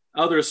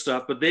other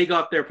stuff, but they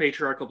got their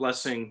patriarchal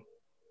blessing.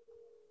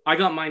 I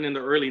got mine in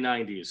the early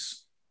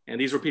 90s, and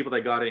these were people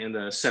that got it in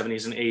the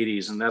 70s and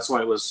 80s, and that's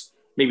why it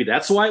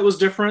was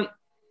different.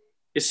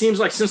 It seems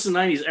like since the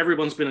 90s,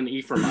 everyone's been an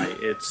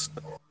Ephraimite. It's,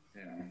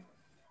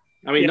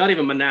 not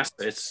even Manasseh,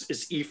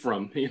 it's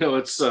Ephraim.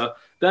 It's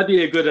that'd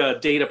be a good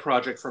data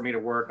project for me to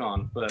work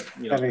on, but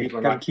people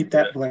are not keep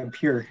that blood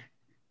pure.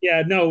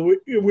 Yeah, no,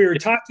 we were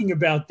talking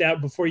about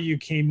that before you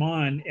came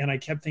on, and I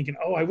kept thinking,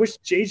 oh, I wish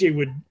JJ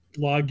would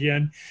log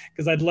in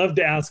because I'd love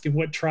to ask him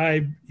what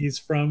tribe he's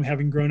from,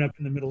 having grown up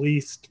in the Middle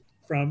East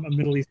from a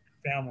Middle Eastern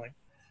family.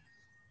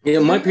 Yeah,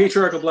 my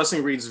patriarchal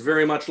blessing reads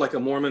very much like a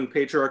Mormon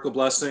patriarchal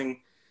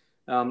blessing.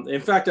 In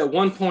fact, at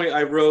one point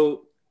I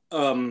wrote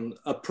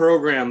a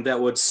program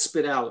that would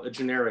spit out a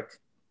generic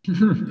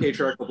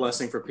patriarchal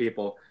blessing for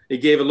people. It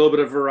gave a little bit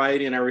of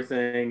variety and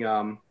everything.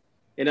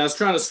 And I was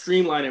trying to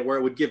streamline it where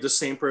it would give the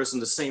same person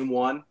the same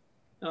one.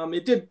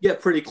 It did get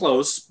pretty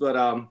close, but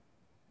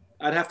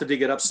I'd have to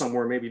dig it up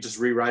somewhere, maybe just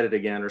rewrite it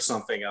again or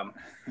something.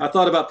 I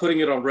thought about putting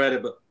it on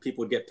Reddit, but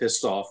people would get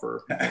pissed off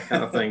or that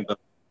kind of thing.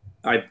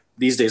 But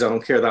these days I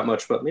don't care that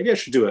much, but maybe I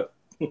should do it.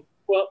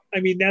 Well,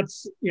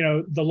 that's,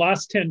 the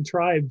lost 10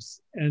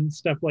 tribes and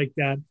stuff like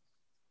that,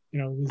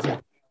 was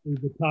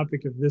the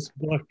topic of this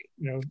book,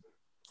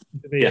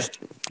 Yes.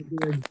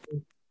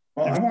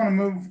 Well, I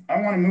want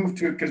to move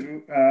to, because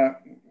we're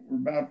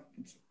about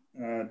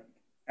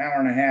hour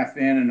and a half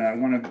in, and I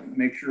want to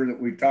make sure that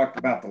we talked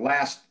about the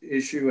last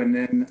issue, and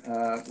then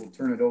we'll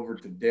turn it over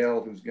to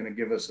Dale, who's going to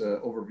give us an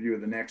overview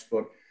of the next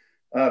book.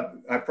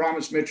 I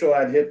promised Mitchell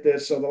I'd hit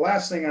this. So the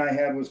last thing I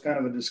had was kind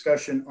of a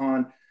discussion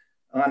on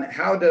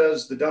how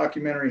does the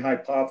documentary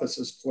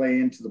hypothesis play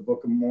into the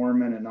Book of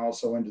Mormon and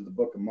also into the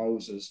Book of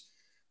Moses.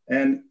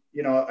 And,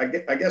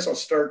 I guess I'll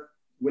start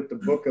with the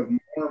Book of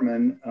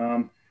Mormon.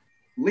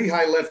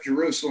 Lehi left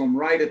Jerusalem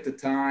right at the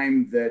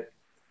time that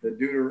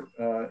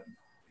the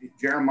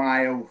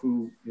Jeremiah,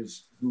 who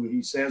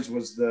he says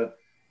was the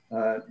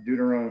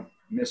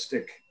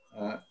Deuteronomistic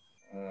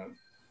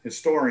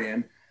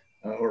historian,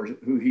 or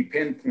who he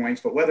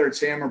pinpoints, but whether it's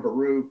him or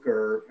Baruch,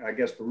 or I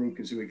guess Baruch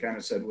is who he kind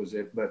of said was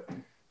it. But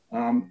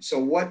so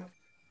what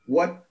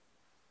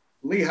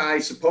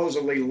Lehi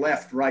supposedly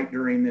left right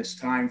during this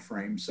time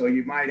frame. So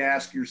you might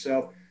ask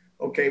yourself,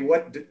 okay,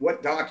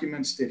 what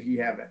documents did he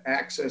have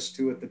access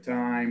to at the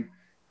time?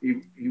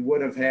 He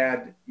would have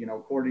had,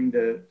 according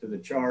to the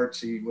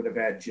charts, he would have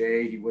had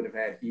J, he would have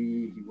had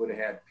E, he would have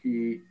had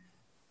P.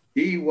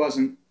 D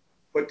wasn't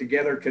put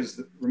together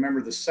because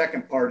remember the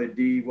second part of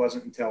D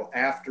wasn't until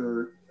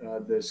after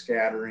the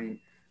scattering.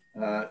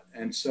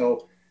 And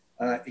so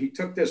he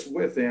took this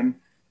with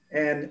him.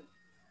 And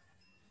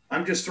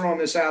I'm just throwing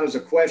this out as a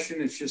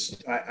question. It's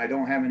just, I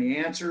don't have any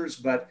answers,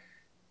 but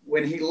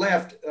when he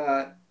left,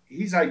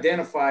 he's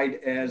identified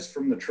as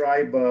from the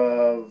tribe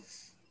of,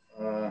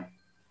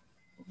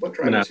 what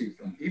tribe is he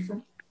from?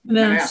 Ephraim?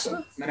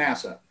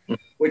 Manasseh,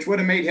 which would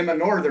have made him a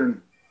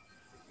northern.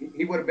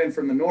 He would have been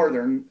from the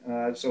northern.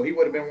 So he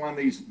would have been one of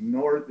these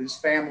his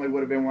family would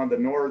have been one of the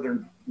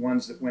northern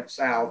ones that went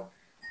south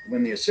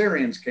when the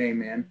Assyrians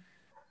came in.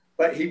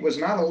 But he was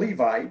not a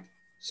Levite,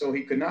 so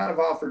he could not have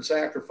offered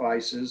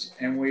sacrifices.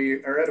 And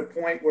we are at a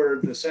point where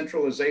the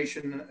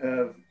centralization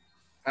of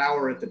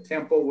power at the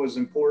temple was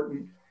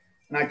important.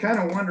 And I kind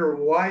of wonder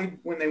why,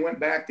 when they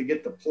went back to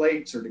get the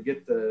plates or to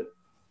get the,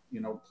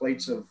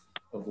 plates of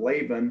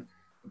Laban,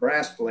 the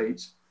brass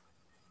plates,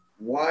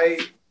 why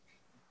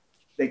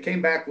they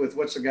came back with,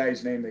 what's the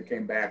guy's name they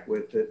came back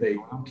with that they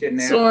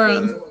kidnapped?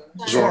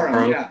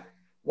 Zoram, yeah.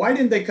 Why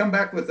didn't they come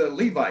back with a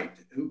Levite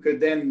who could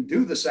then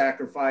do the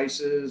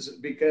sacrifices?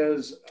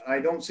 Because I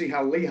don't see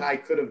how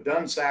Lehi could have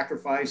done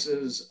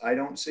sacrifices. I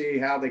don't see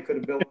how they could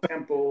have built a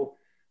temple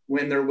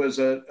when there was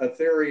a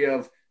theory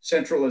of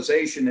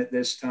centralization at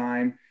this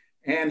time.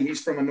 And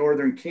he's from a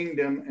northern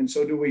kingdom. And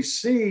so do we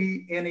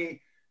see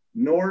any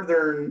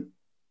northern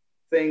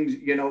things?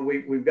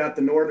 We've got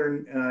the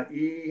northern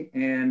E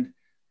and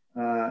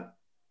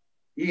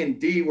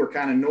D were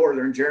kind of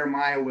northern.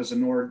 Jeremiah was a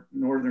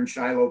northern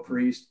Shiloh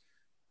priest.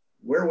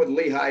 where would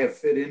Lehi have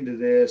fit into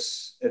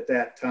this at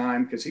that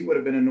time? Because he would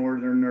have been a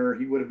northerner.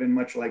 He would have been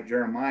much like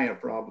Jeremiah,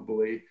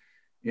 probably,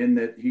 in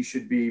that he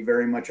should be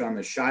very much on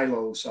the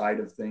Shiloh side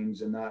of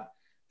things, and not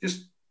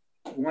just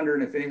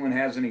wondering if anyone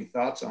has any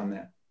thoughts on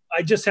that.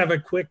 I just have a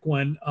quick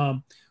one.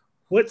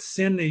 What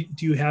sin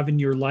do you have in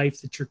your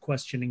life that you're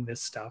questioning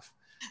this stuff?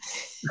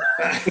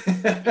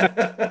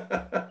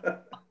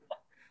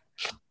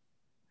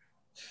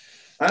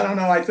 I don't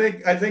know. I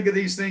think of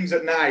these things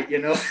at night, you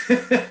know. Well,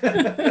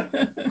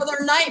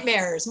 they're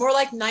nightmares, more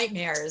like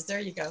nightmares. There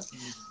you go.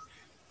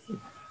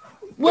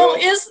 Well,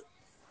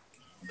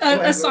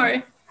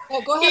 sorry.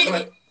 Oh, go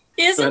ahead.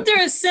 Isn't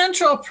there a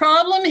central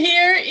problem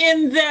here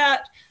in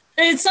that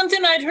it's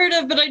something I'd heard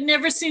of, but I'd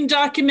never seen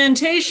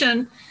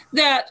documentation,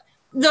 that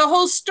the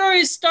whole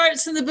story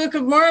starts in the Book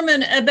of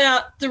Mormon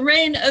about the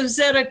reign of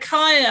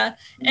Zedekiah,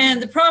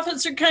 and the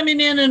prophets are coming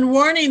in and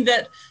warning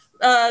that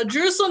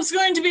Jerusalem's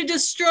going to be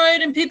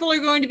destroyed and people are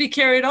going to be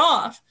carried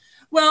off.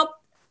 Well,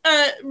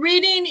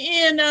 reading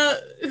in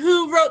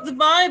who wrote the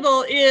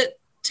Bible, it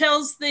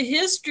tells the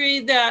history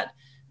that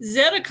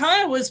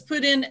Zedekiah was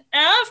put in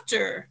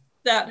after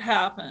that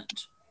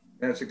happened.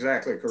 That's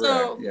exactly correct.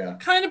 So yeah,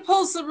 kind of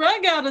pulls the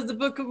rug out of the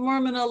Book of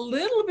Mormon a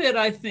little bit,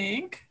 I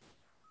think.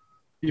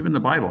 Even the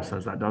Bible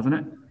says that, doesn't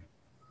it?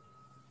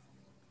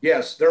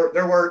 Yes, there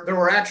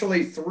were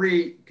actually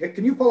 3.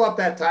 Can you pull up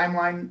that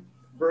timeline,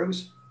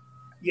 Bruce?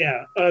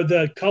 Yeah,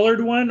 the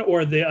colored one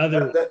or the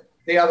other?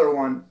 The other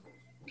one.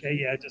 Okay,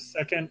 yeah, just a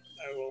second.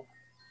 I will.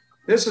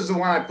 This is the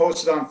one I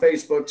posted on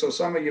Facebook, so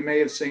some of you may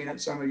have seen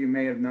it, some of you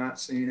may have not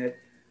seen it.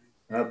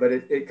 But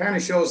it kind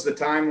of shows the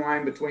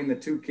timeline between the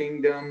 2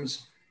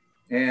 kingdoms.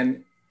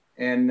 And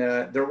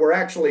there were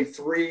actually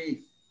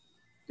 3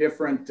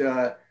 different,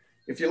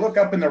 if you look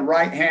up in the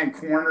right-hand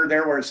corner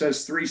there where it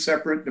says 3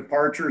 separate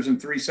departures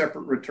and 3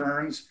 separate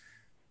returns,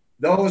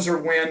 those are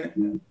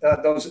when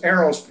those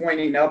arrows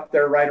pointing up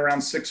there right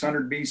around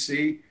 600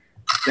 BC,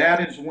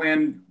 that is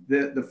when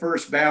the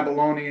first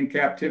Babylonian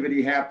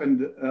captivity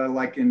happened,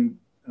 like in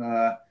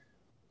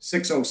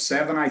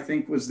 607, I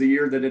think was the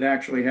year that it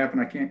actually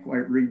happened. I can't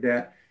quite read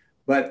that.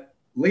 But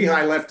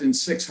Lehi left in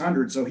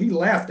 600. So he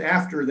left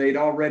after they'd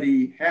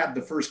already had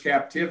the first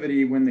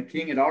captivity, when the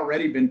king had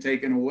already been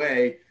taken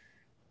away.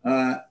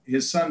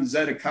 His son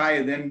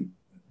Zedekiah then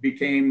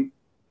became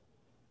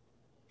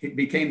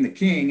the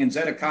king, and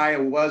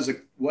Zedekiah was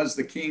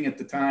the king at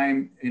the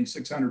time in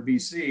 600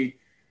 BC.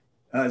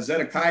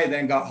 Zedekiah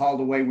then got hauled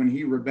away when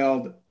he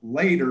rebelled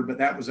later, but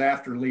that was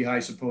after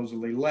Lehi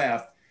supposedly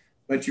left.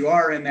 But you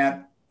are in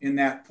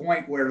that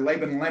point where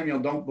Laban and Lemuel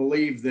don't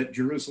believe that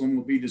Jerusalem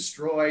will be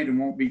destroyed and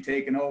won't be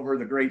taken over,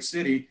 the great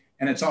city,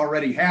 and it's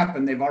already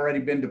happened. They've already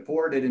been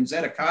deported, and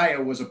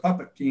Zedekiah was a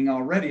puppet king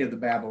already of the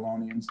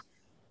Babylonians.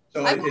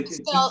 So I've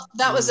always felt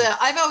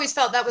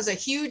that was a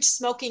huge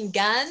smoking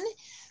gun.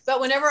 But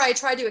whenever I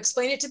try to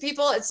explain it to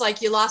people, it's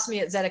like, you lost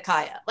me at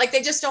Zedekiah. Like,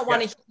 they just don't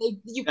want to,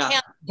 you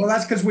can't. Well,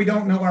 that's because we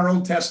don't know our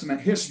Old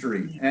Testament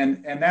history.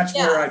 And that's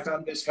where I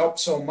thought this helped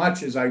so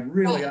much, is I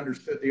really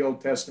understood the Old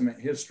Testament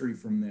history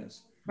from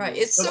this. Right.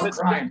 It's so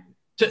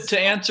to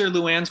answer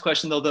Luann's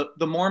question, though,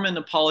 the Mormon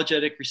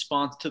apologetic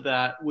response to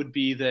that would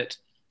be that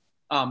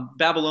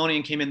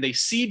Babylonian came in, they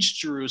sieged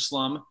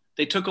Jerusalem,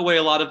 they took away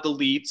a lot of the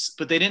elites,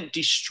 but they didn't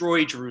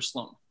destroy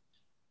Jerusalem.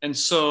 And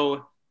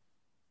so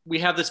we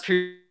have this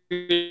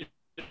period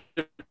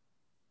of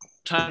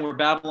time where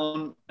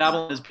Babylon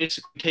has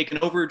basically taken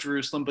over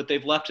Jerusalem, but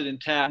they've left it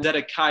intact.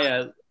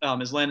 Zedekiah,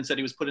 as Landon said,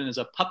 he was put in as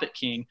a puppet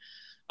king.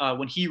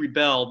 When he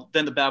rebelled,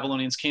 then the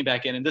Babylonians came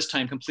back in, and this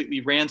time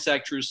completely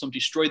ransacked Jerusalem,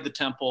 destroyed the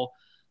temple.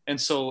 And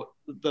so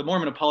the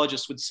Mormon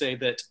apologists would say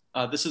that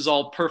this is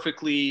all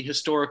perfectly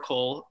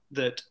historical,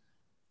 that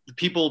the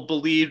people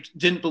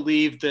didn't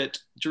believe that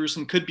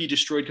Jerusalem could be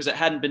destroyed because it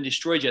hadn't been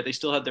destroyed yet. They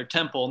still had their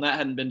temple, and that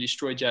hadn't been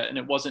destroyed yet. And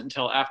it wasn't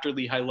until after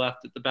Lehi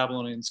left that the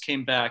Babylonians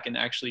came back and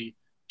actually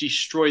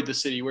destroyed the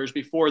city, whereas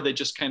before they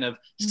just kind of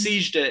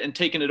sieged it and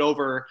taken it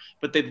over,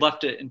 but they'd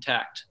left it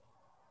intact.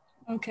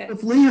 Okay.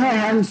 If Lehi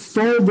hadn't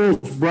stole those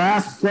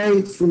brass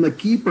plates from the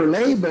keeper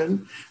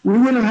Laban, we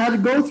wouldn't have had to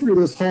go through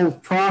this whole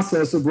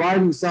process of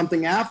writing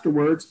something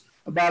afterwards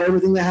about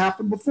everything that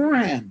happened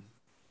beforehand.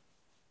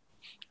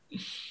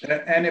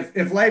 And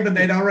if Laban,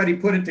 they'd already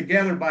put it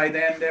together by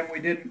then we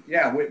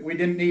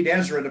didn't need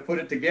Ezra to put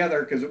it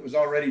together because it was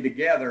already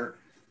together.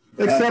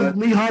 Except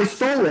Lehi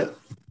stole it.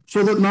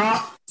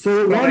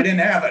 They didn't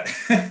have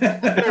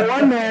it.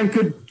 One man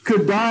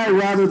could die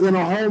rather than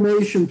a whole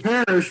nation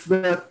perish,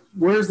 but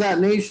where's that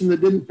nation that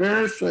didn't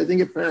perish? I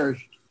think it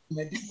perished.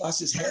 He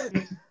lost his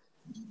head.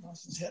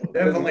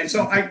 Definitely.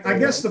 So I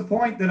guess the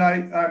point that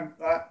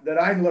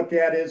I look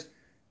at is,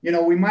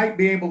 we might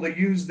be able to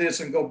use this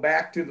and go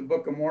back to the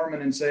Book of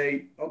Mormon and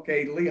say,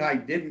 okay,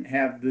 Lehi didn't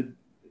have the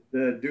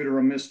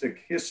Deuteromistic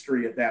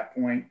history at that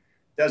point.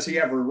 Does he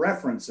ever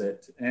reference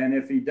it? And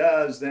if he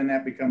does, then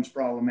that becomes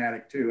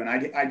problematic too. And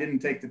I didn't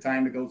take the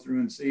time to go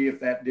through and see if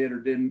that did or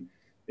didn't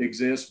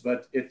exist,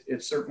 but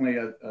it's certainly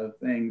a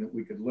thing that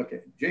we could look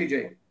at.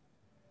 JJ.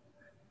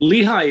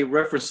 Lehi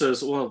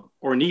references,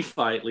 or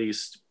Nephi at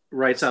least,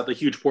 writes out the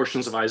huge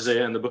portions of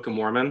Isaiah and the Book of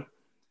Mormon.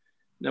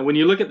 Now, when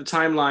you look at the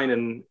timeline,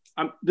 and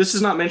this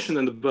is not mentioned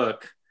in the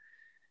book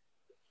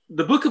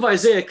of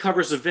Isaiah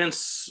covers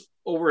events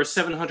over a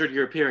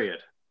 700-year period.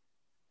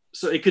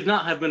 So it could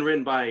not have been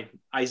written by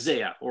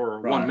Isaiah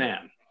or one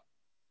man.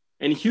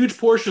 And huge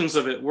portions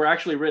of it were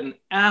actually written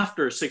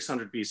after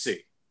 600 BC.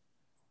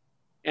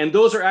 And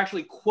those are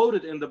actually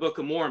quoted in the Book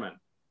of Mormon.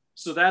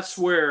 So that's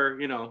where,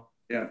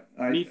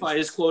 Nephi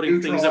is quoting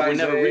things that were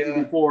never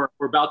written before,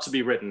 were about to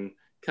be written,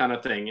 kind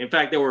of thing. In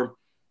fact,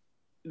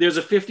 there's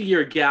a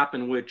 50-year gap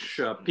in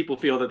which people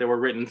feel that they were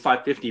written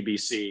 550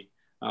 BC.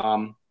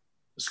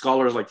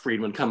 Scholars like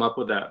Friedman come up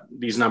with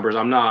these numbers.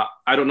 I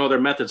don't know their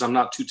methods. I'm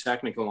not too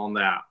technical on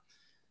that.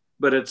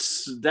 But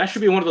that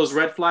should be one of those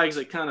red flags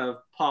that kind of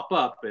pop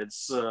up.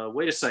 It's,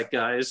 wait a sec,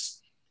 guys.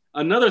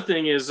 Another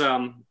thing is,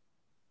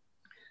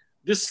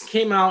 this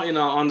came out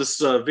on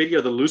this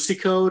video, the Lucy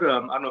Code. I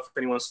don't know if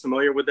anyone's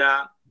familiar with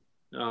that.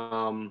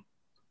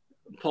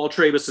 Paul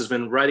Travis has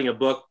been writing a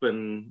book,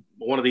 and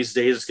one of these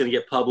days it's going to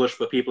get published,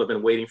 but people have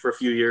been waiting for a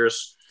few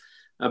years,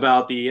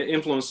 about the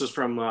influences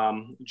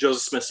from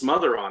Joseph Smith's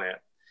mother on it.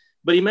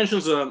 But he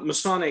mentions a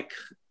Masonic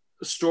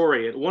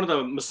story at one of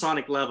the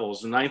Masonic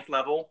levels, the 9th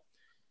level,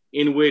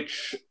 in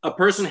which a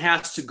person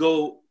has to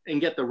go and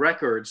get the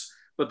records,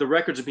 but the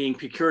records are being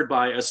procured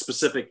by a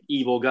specific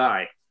evil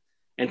guy.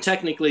 And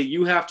technically,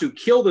 you have to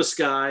kill this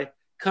guy,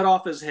 cut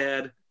off his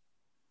head,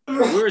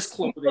 wear his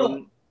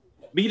clothing,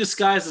 be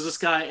disguised as this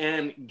guy,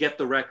 and get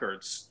the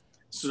records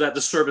so that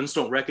the servants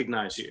don't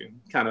recognize you,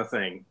 kind of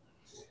thing.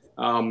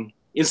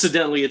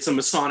 Incidentally, it's a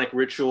Masonic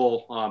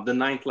ritual, the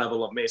 9th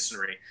level of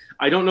Masonry.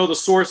 I don't know the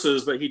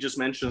sources, but he just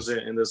mentions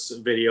it in this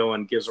video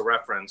and gives a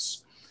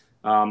reference.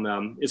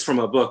 It's from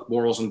a book,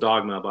 Morals and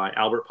Dogma, by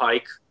Albert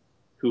Pike,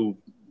 who,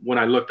 when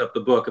I looked up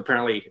the book,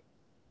 apparently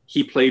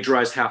he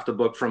plagiarized half the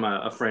book from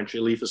a French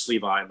Eliphas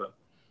Levi. But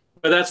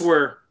that's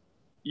where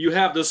you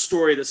have this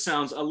story that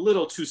sounds a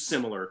little too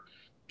similar,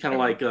 kind of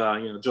like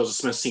Joseph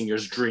Smith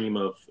Sr.'s dream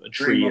of a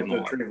tree and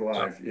the tree of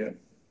life. Yeah.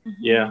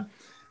 Yeah.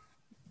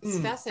 It's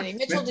fascinating.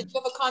 Mitchell, did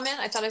you have a comment?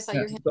 I thought I saw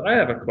your hand. So I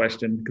have a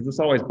question, because this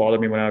always bothered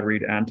me when I would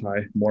read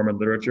anti-Mormon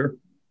literature,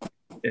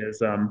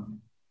 is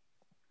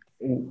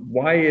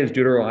why is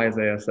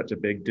Deutero-Isaiah such a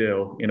big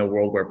deal in a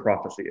world where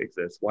prophecy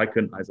exists? Why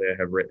couldn't Isaiah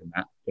have written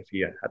that if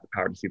he had the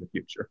power to see the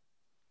future?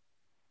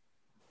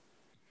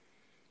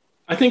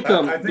 I think,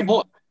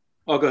 oh,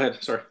 go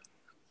ahead. Sorry.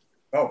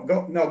 Oh,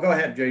 go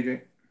ahead,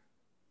 JJ.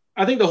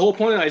 I think the whole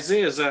point of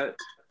Isaiah is that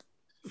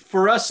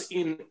for us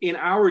in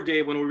our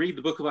day, when we read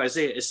the book of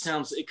Isaiah,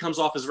 it comes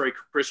off as very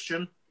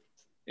Christian.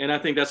 And I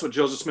think that's what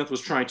Joseph Smith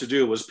was trying to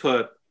do, was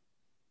put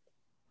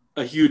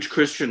a huge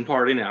Christian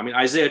part in it. I mean,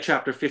 Isaiah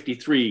chapter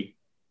 53,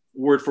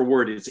 word for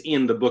word, is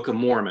in the Book of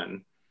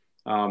Mormon.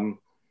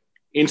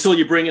 Until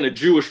you bring in a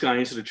Jewish guy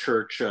into the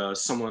church,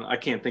 someone, I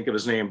can't think of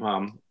his name,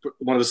 one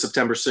of the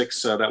September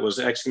 6th that was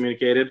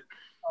excommunicated.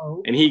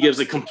 Oh. And he gives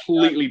a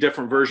completely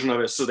different version of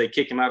it. So they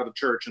kick him out of the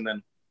church and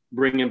then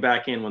bring him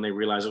back in when they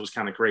realize it was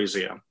kind of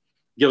crazy.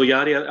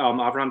 Gileadi,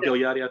 Avraham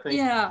Gileadi, I think.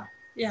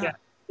 Yeah.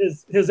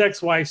 His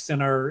ex-wife's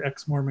in our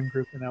ex-Mormon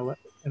group in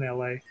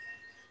LA.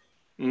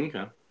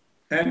 Okay.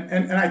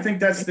 And I think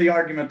that's the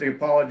argument the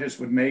apologist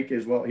would make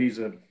is, well, he's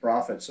a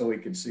prophet, so he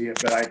could see it.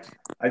 But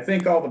I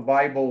think all the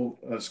Bible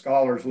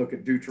scholars look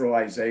at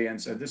Deutero-Isaiah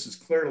and said, this is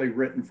clearly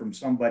written from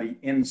somebody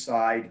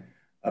inside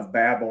of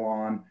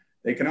Babylon.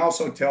 They can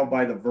also tell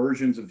by the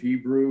versions of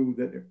Hebrew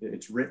that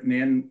it's written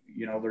in,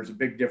 there's a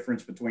big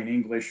difference between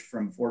English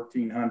from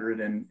 1400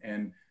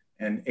 and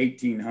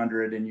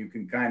 1800. And you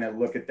can kind of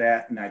look at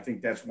that. And I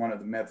think that's one of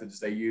the methods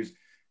they use.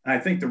 And I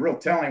think the real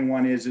telling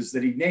one is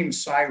that he named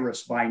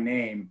Cyrus by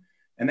name.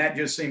 And that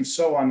just seems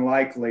so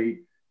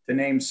unlikely to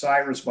name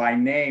Cyrus by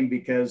name,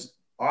 because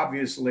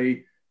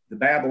obviously the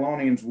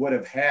Babylonians would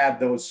have had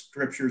those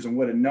scriptures and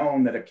would have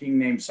known that a king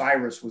named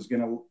Cyrus was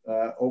going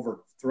to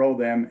overthrow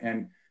them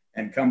and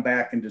come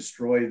back and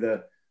destroy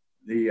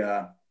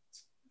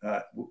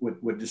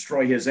would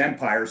destroy his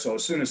empire. So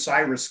as soon as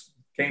Cyrus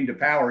came to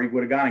power, he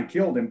would have gone and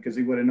killed him, because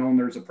he would have known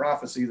there's a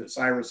prophecy that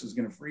Cyrus is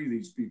going to free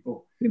these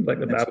people. Seems like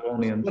the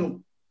Babylonians. A little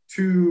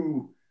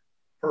too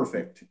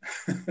perfect.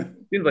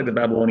 Seems like the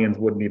Babylonians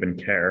wouldn't even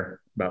care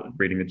about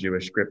reading the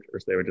Jewish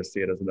scriptures. They would just see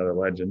it as another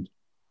legend.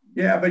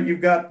 Yeah, but you've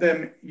got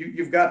them,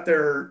 you've got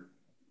their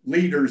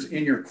leaders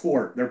in your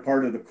court. They're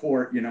part of the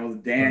court,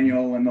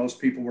 Daniel and those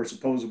people were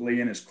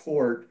supposedly in his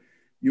court.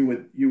 You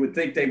would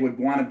think they would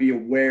want to be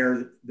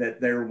aware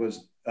that there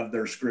was of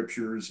their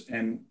scriptures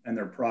and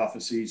their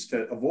prophecies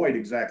to avoid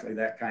exactly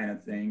that kind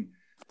of thing,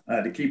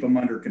 to keep them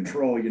under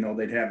control.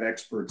 They'd have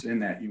experts in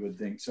that, you would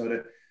think.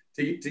 So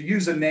to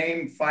use a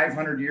name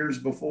 500 years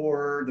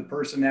before the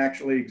person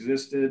actually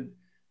existed,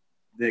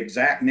 the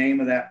exact name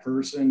of that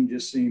person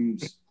just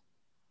seems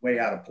way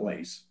out of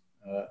place.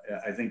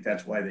 I think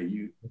that's why they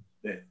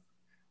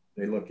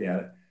look at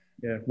it.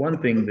 Yeah,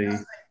 one thing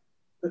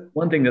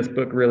this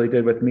book really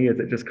did with me is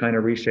it just kind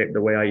of reshaped the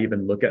way I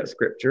even look at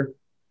scripture.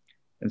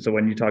 And so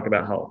when you talk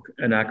about how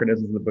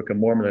anachronisms in the Book of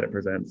Mormon that it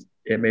presents,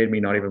 it made me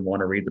not even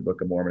want to read the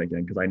Book of Mormon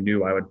again, because I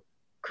knew I would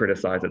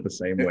criticize it the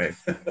same way.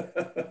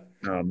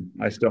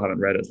 I still haven't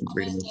read it since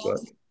reading this book.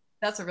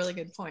 That's a really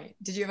good point.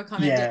 Did you have a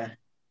comment? Yeah.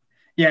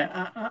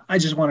 Yeah, I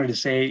just wanted to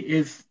say,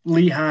 if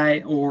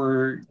Lehi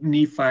or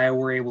Nephi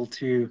were able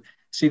to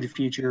see the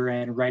future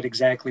and write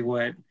exactly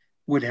what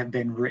would have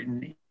been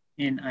written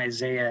in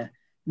Isaiah,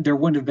 there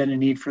wouldn't have been a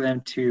need for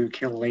them to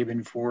kill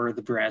Laban for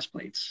the brass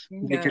plates.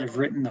 They could have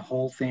written the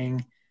whole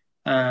thing.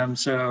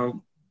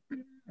 So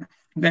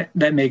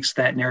that makes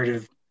that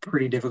narrative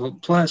pretty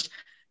difficult. Plus,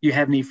 you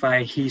have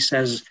Nephi. He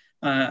says,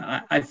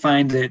 I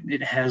find that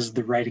it has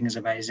the writings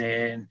of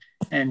Isaiah,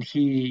 and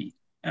he,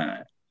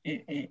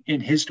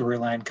 in his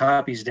storyline,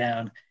 copies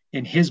down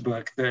in his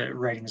book the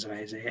writings of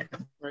Isaiah.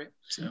 Right.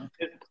 So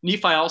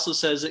Nephi also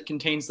says it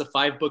contains the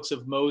 5 books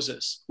of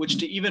Moses, which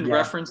to even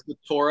reference the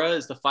Torah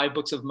as the 5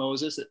 books of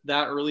Moses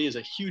that early is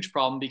a huge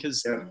problem,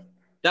 because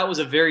that was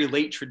a very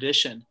late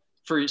tradition.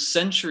 For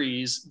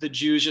centuries, the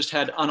Jews just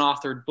had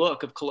unauthored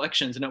book of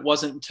collections, and it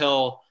wasn't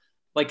until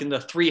like in the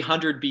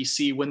 300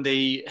 BC when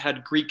they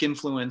had Greek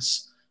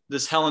influence,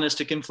 this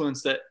Hellenistic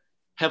influence that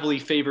heavily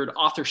favored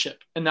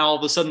authorship. And now all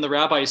of a sudden the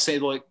rabbis say,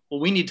 like, well,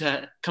 we need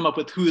to come up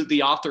with who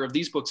the author of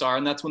these books are.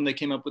 And that's when they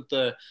came up with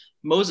the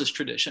Moses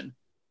tradition.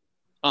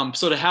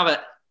 So to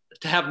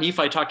have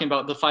Nephi talking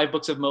about the 5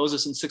 books of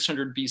Moses in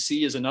 600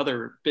 BC is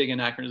another big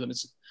anachronism.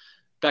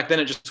 Back then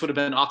it just would have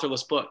been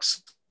authorless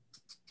books.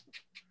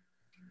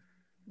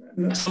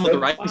 Some of the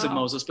writings of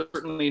Moses, but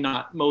certainly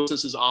not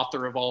Moses is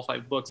author of all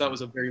 5 books. That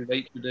was a very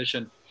late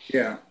tradition.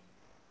 Yeah.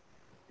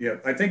 Yeah,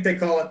 I think they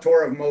call it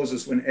Torah of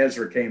Moses when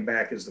Ezra came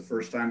back is the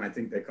first time. I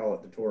think they call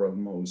it the Torah of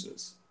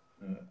Moses.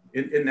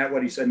 Isn't that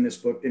what he said in this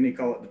book? Didn't he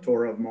call it the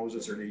Torah of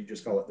Moses, or did he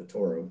just call it the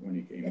Torah when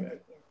he came back?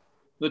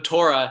 The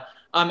Torah.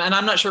 And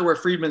I'm not sure where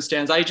Friedman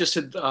stands. I just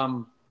had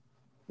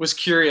was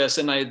curious,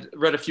 and I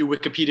read a few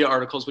Wikipedia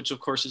articles, which of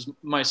course is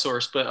my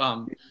source,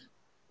 but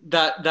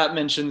that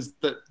mentions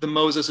that the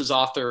Moses'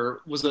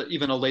 author was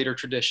even a later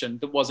tradition.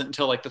 That wasn't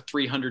until like the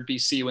 300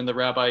 BC when the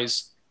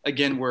rabbis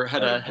again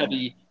had a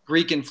heavy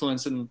Greek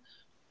influence, and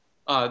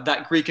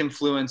that Greek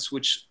influence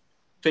which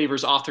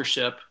favors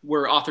authorship,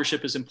 where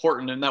authorship is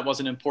important, and that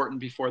wasn't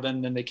important before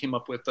then. Then they came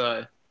up with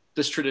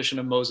this tradition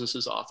of Moses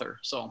as author.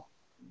 So,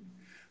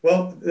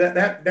 well,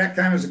 that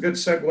kind of is a good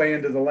segue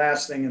into the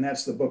last thing, and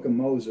that's the Book of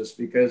Moses,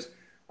 because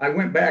I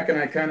went back and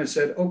I kind of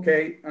said,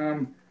 okay,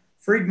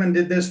 Friedman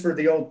did this for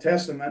the Old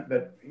Testament,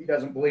 but he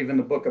doesn't believe in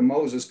the Book of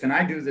Moses. Can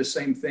I do the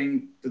same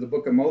thing to the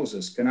Book of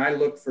Moses? Can I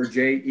look for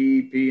J,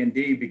 E, P, and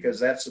D, because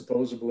that's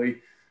supposedly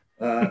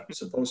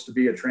supposed to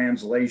be a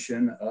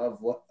translation of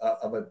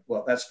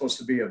that's supposed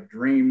to be a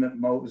dream that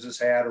Moses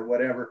had or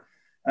whatever.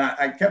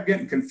 I kept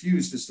getting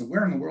confused as to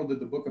where in the world did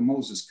the Book of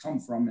Moses come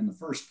from in the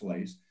first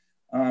place.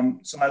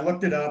 So I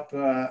looked it up.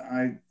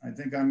 I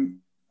think I'm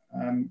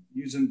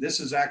using, this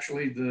is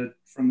actually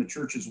from the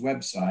church's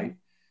website.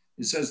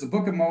 It says the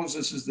Book of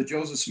Moses is the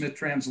Joseph Smith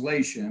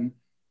translation.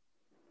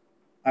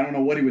 I don't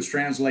know what he was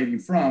translating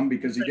from,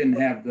 because he didn't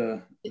have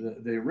the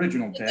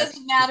original text. It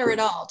doesn't matter at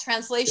all.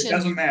 Translation. It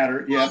doesn't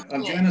matter. Yeah,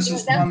 of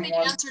Genesis 1:1. That's the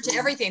answer to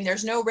everything.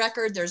 There's no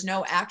record. There's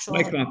no actual.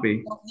 My copy.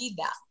 You don't need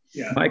that.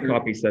 Yeah, my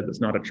copy says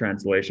it's not a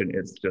translation.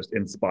 It's just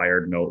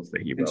inspired notes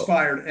that he wrote.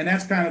 Inspired, and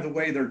that's kind of the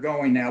way they're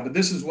going now. But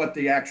this is what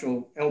the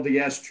actual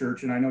LDS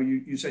church, and I know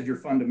you said you're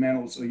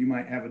fundamental, so you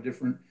might have a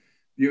different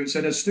view. It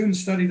said, as students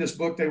study this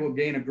book, they will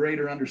gain a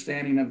greater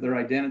understanding of their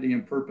identity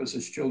and purpose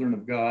as children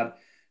of God.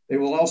 They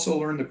will also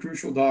learn the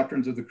crucial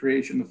doctrines of the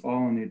creation, the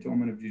fall, and the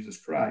atonement of Jesus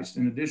Christ.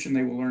 In addition,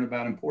 they will learn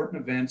about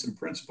important events and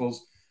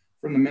principles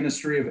from the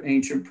ministry of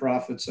ancient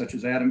prophets such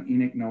as Adam,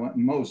 Enoch, Noah,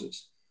 and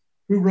Moses.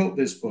 Who wrote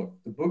this book?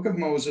 The Book of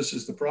Moses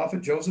is the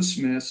prophet Joseph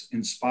Smith's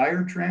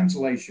inspired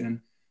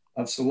translation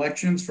of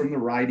selections from the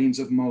writings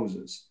of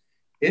Moses.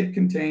 It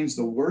contains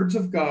the words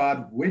of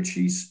God, which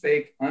he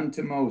spake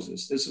unto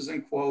Moses. This is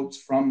in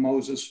quotes from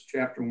Moses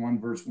chapter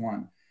 1, verse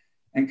 1,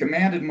 and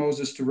commanded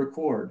Moses to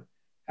record.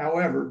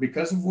 However,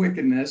 because of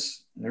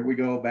wickedness, there we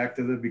go, back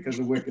to the because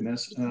of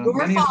wickedness,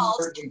 many of the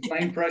words and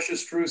plain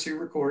precious truths he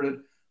recorded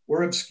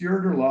were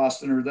obscured or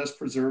lost and are thus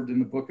preserved in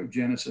the book of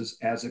Genesis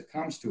as it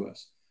comes to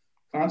us.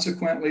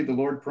 Consequently, the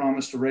Lord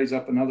promised to raise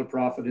up another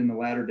prophet in the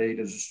latter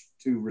days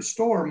to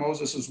restore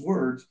Moses'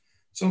 words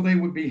so they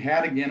would be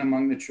had again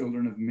among the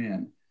children of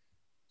men.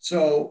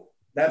 So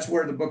that's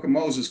where the book of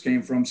Moses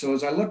came from. So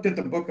as I looked at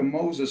the book of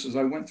Moses, as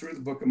I went through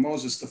the book of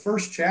Moses, the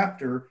first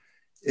chapter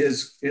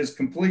is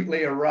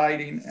completely a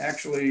writing.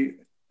 Actually,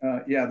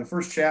 the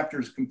first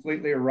chapter is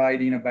completely a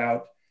writing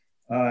about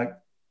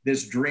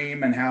this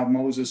dream and how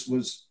Moses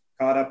was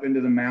caught up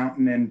into the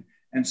mountain.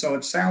 And so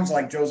it sounds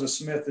like Joseph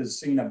Smith has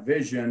seen a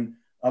vision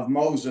of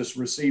Moses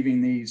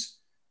receiving these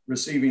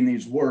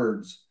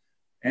words.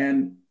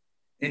 And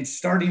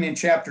starting in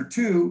chapter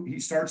 2, he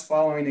starts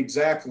following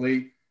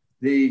exactly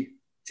the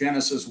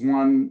Genesis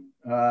 1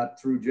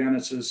 through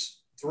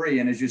Genesis 3.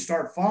 And as you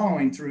start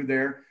following through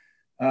there,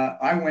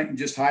 I went and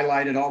just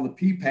highlighted all the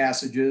P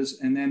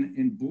passages. And then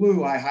in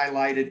blue, I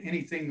highlighted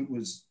anything that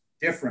was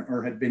different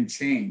or had been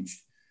changed.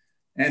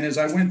 And as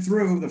I went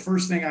through, the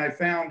first thing I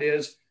found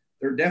is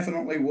there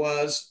definitely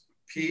was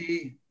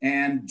P,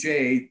 and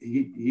J,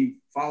 he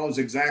follows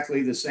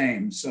exactly the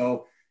same.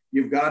 So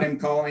you've got him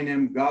calling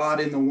him God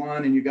in the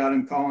one, and you got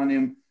him calling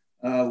him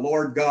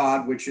Lord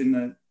God, which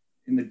in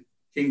the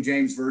King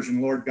James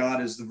Version, Lord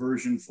God is the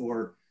version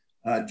for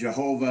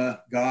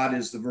Jehovah. God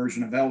is the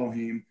version of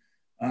Elohim.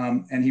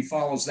 And he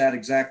follows that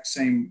exact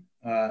same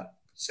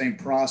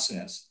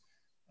process.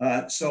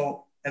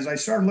 So as I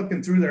started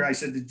looking through there, I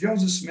said, did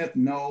Joseph Smith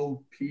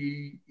know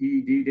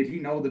PED? Did he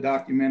know the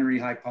documentary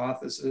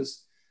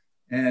hypothesis?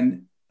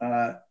 And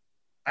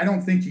I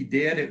don't think he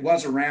did. It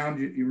was around,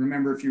 you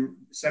remember,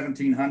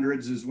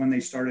 1700s is when they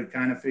started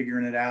kind of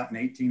figuring it out, and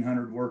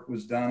 1800 work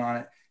was done on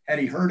it. Had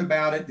he heard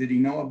about it? Did he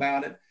know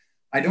about it?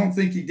 I don't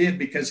think he did,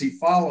 because he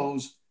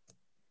follows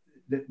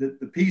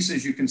the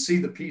pieces. You can see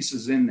the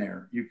pieces in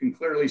there. You can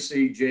clearly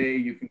see J,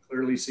 you can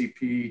clearly see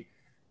P.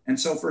 And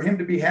so for him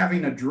to be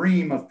having a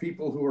dream of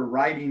people who are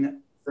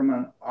writing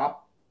from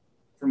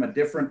a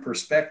different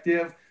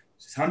perspective,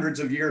 hundreds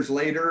of years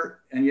later,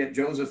 and yet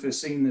Joseph has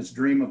seen this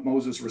dream of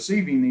Moses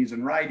receiving these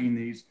and writing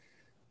these,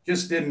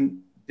 just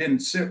didn't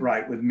sit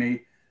right with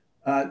me.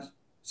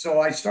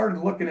 So I started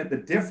looking at the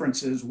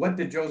differences. What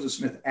did Joseph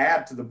Smith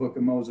add to the book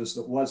of Moses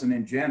that wasn't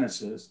in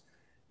Genesis?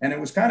 And it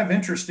was kind of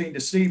interesting to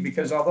see,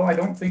 because although I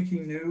don't think he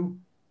knew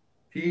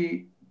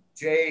P,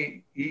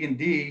 J, E, and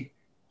D,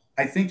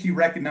 I think he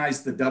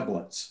recognized the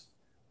doublets.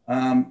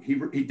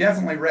 He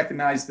definitely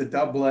recognized the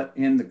doublet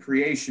in the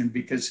creation,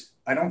 because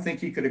I don't think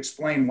he could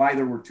explain why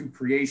there were two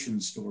creation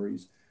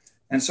stories.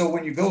 And so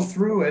when you go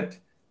through it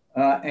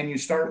and you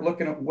start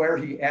looking at where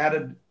he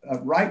added,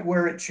 right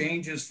where it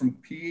changes from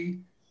P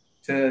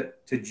to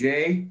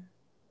J,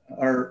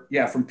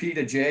 from P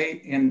to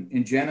J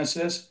in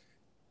Genesis,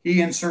 he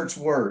inserts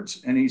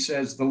words, and he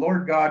says, the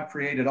Lord God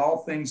created all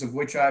things of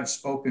which I've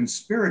spoken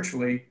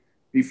spiritually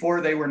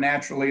before they were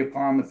naturally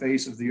upon the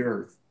face of the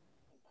earth.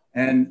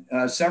 And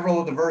several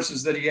of the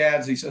verses that he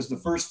adds, he says, the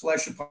first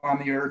flesh upon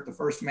the earth, the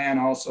first man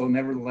also,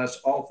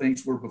 nevertheless, all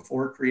things were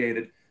before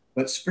created,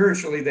 but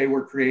spiritually they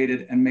were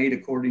created and made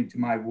according to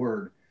my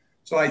word.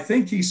 So I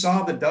think he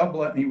saw the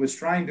doublet, and he was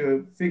trying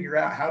to figure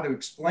out how to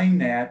explain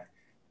that.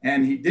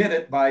 And he did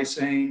it by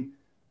saying,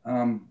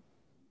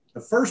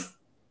 the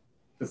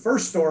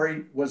first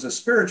story was a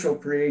spiritual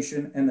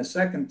creation, and the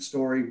second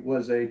story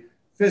was a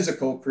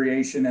physical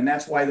creation. And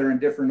that's why they're in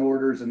different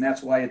orders, and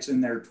that's why it's in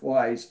there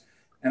twice.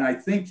 And I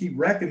think he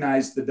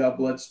recognized the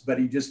doublets, but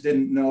he just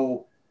didn't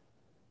know,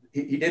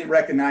 he didn't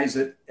recognize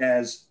it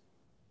as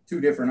two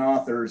different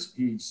authors.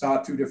 He saw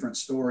two different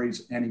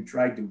stories, and he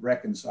tried to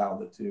reconcile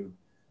the two.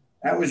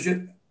 That was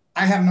just,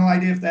 I have no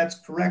idea if that's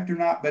correct or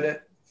not,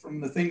 but from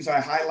the things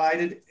I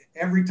highlighted,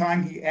 every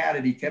time he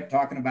added, he kept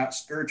talking about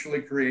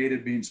spiritually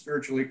created, being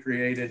spiritually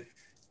created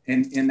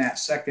in that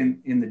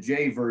second, in the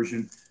J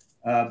version,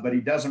 but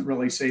he doesn't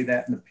really say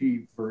that in the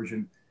P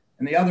version.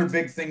 And the other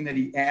big thing that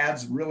he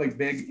adds really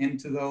big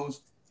into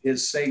those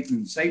is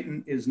Satan.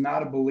 Satan is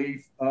not a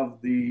belief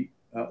of the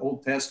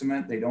Old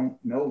Testament. They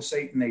don't know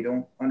Satan. They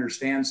don't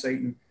understand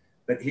Satan,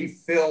 but he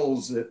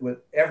fills it with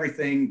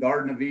everything.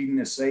 Garden of Eden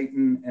is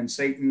Satan, and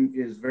Satan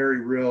is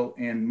very real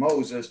in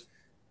Moses,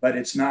 but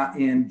it's not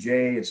in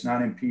J, it's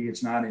not in P,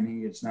 it's not in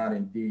E, it's not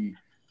in D.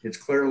 It's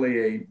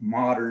clearly a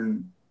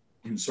modern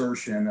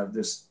insertion of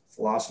this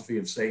philosophy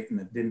of Satan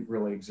that didn't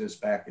really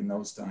exist back in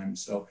those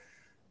times. So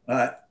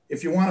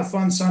if you want a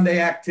fun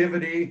Sunday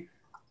activity,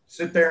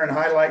 sit there and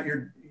highlight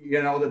your,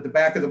 that the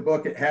back of the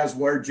book, it has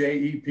where J,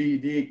 E, P,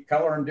 D,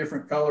 color in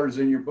different colors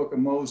in your book of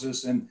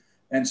Moses,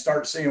 and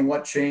start seeing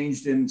what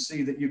changed, and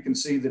see that you can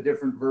see the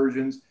different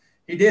versions.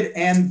 He did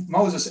end,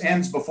 Moses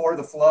ends before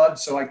the flood,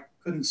 so I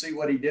couldn't see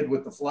what he did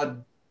with the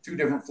flood, two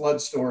different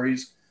flood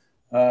stories,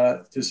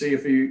 to see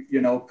if he,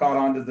 caught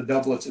on to the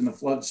doublets in the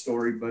flood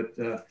story. But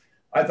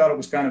I thought it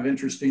was kind of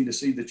interesting to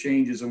see the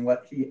changes and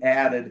what he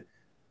added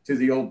to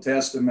the Old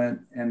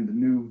Testament and the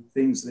new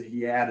things that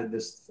he added,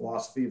 this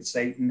philosophy of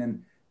Satan.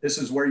 And this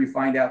is where you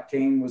find out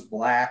Cain was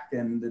black,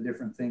 and the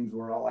different things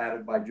were all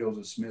added by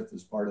Joseph Smith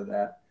as part of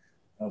that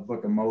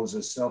book of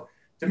Moses. So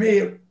to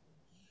me,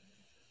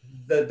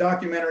 the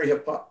documentary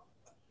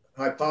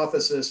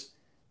hypothesis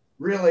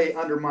really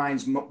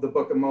undermines the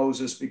book of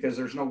Moses, because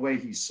there's no way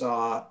he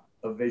saw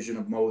a vision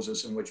of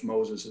Moses in which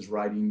Moses is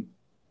writing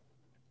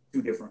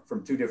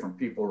from two different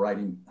people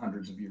writing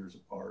hundreds of years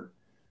apart.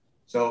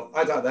 So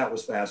I thought that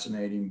was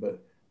fascinating.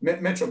 But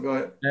Mitchell, go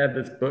ahead. I have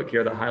this book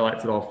here that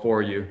highlights it all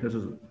for you.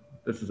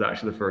 This is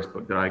actually the first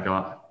book that I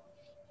got,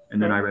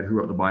 and then I read Who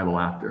Wrote the Bible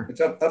after.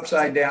 It's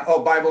upside down.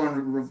 Oh, Bible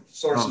and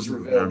Sources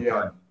Revealed.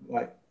 Yeah.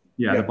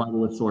 Yeah, the Bible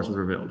with Sources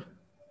Revealed.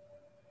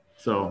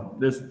 So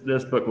this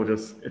book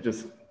it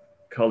just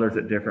colors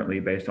it differently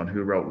based on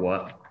who wrote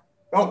what.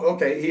 Oh,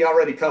 okay. He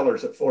already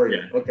colors it for you.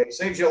 Yeah. Okay,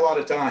 saves you a lot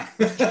of time.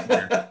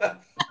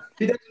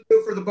 He doesn't do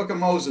it for the book of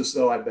Moses,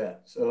 though, I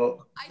bet.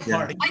 So I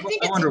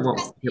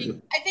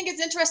think it's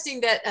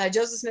interesting that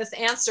Joseph Smith's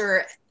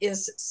answer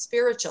is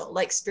spiritual,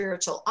 like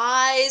spiritual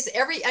eyes.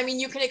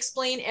 You can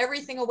explain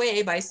everything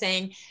away by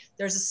saying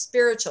there's a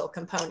spiritual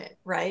component,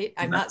 right?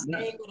 I'm not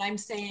saying what I'm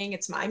saying.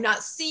 I'm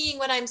not seeing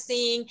what I'm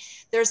seeing.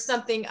 There's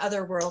something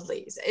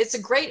otherworldly. It's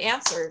a great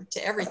answer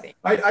to everything.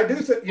 I do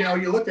think, you know,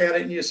 you look at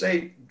it and you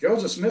say,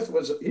 Joseph Smith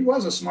was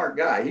a smart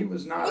guy. He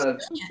was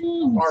not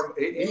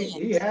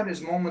he had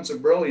his moments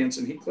of brilliance,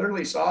 and he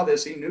clearly saw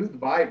this. He knew the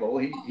Bible.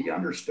 He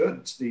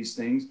understood these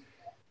things.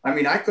 I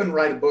mean, I couldn't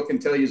write a book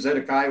and tell you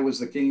Zedekiah was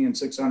the king in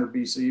 600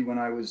 BC when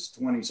I was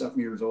 20 something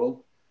years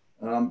old.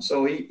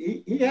 So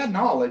he had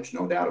knowledge,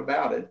 no doubt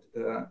about it.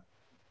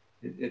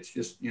 It's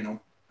just, you know,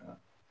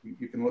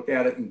 you can look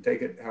at it and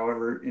take it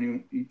however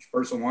each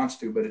person wants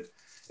to, but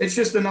it's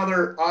just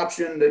another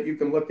option that you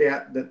can look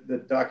at, that the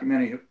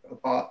documenting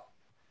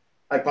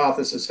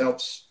hypothesis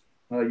helps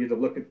you to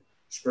look at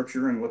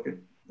scripture and look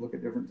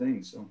at different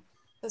things. So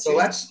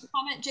that's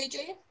comment,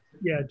 JJ.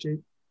 Yeah, Jay.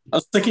 I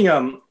was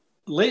thinking,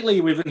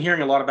 lately we've been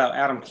hearing a lot about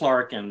Adam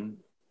Clarke and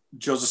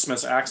Joseph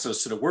Smith's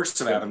access to the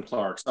works of Adam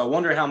Clarke. So I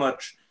wonder how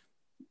much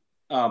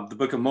the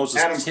Book of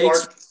Moses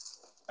takes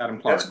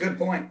Adam Clarke. That's a good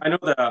point. I know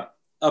that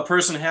a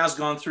person has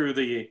gone through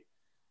the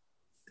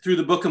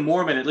Book of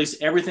Mormon, at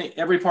least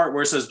every part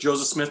where it says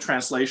Joseph Smith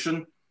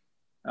translation,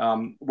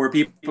 where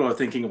people are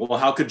thinking, well,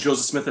 how could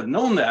Joseph Smith have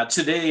known that?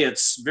 Today,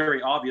 it's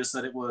very obvious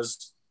that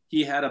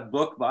he had a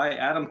book by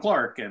Adam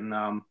Clarke,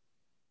 and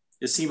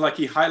it seemed like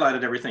he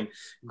highlighted everything.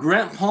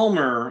 Grant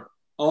Palmer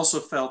also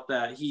felt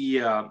that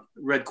he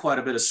read quite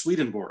a bit of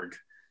Swedenborg.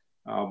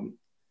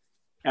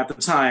 At the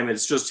time,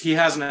 it's just he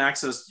hasn't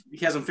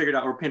figured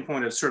out or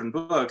pinpointed certain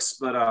books,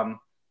 but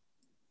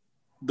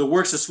the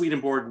works of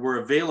Swedenborg were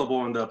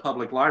available in the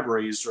public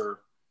libraries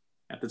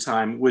at the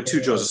time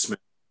to Joseph Smith.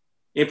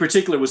 In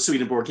particular with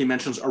Swedenborg, he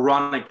mentions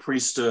Aaronic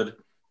priesthood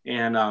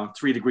and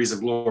 3 degrees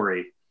of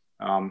glory,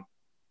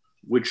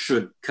 which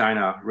should kind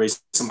of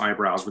raise some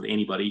eyebrows with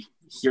anybody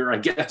here, I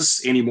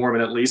guess, any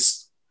Mormon at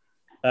least.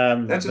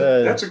 That's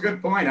a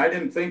good point. I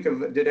didn't think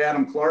of, did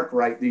Adam Clarke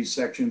write these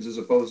sections as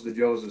opposed to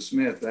Joseph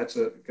Smith? That's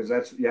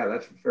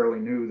fairly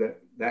new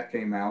that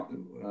came out.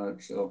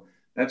 So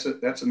that's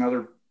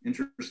another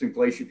interesting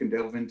place you can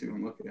delve into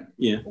and look at.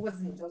 Yeah.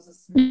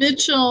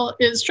 Mitchell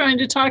is trying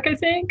to talk, I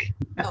think.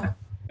 Oh.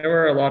 There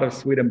were a lot of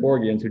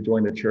Swedenborgians who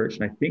joined the church,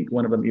 and I think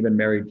one of them even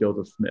married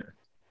Joseph Smith.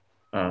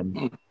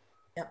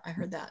 Yep, I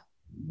heard that.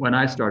 When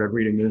I started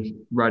reading the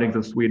writings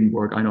of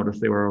Swedenborg, I noticed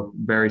they were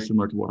very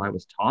similar to what I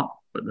was taught,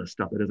 but the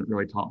stuff that isn't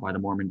really taught by the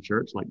Mormon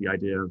church, like the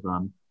idea of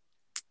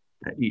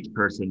that each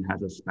person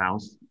has a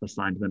spouse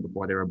assigned to them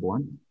before they were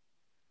born.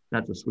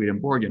 That's a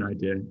Swedenborgian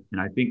idea,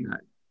 and I think that,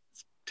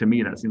 to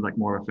me, that seems like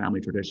more of a family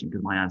tradition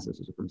because my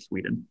ancestors are from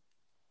Sweden.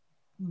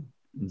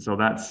 And so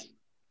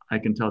I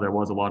can tell there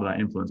was a lot of that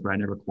influence, but I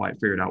never quite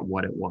figured out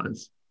what it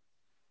was.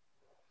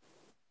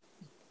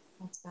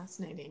 That's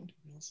fascinating.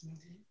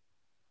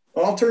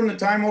 I'll turn the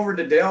time over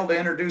to Dale to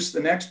introduce the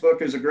next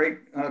book. Is a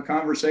great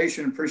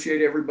conversation.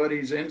 Appreciate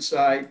everybody's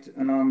insight.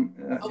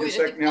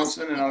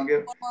 Nelson, and I'll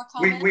give.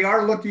 We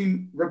are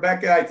looking,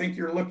 Rebecca. I think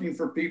you're looking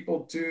for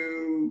people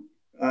to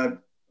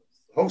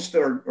host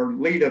or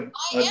lead a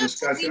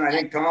discussion. I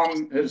think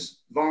Tom has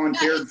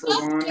volunteered for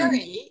one. I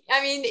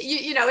mean,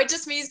 you know, it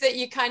just means that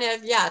you kind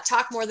of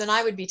talk more than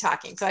I would be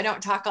talking. So I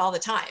don't talk all the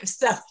time.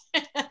 So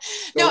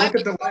no. Look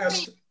at the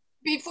list.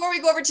 Before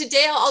we go over to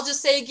Dale, I'll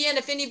just say again,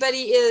 if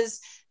anybody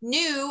is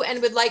new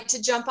and would like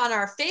to jump on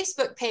our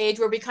Facebook page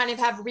where we kind of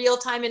have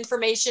real-time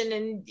information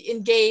and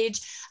engage,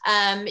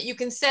 you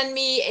can send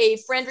me a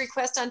friend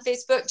request on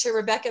Facebook to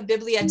Rebecca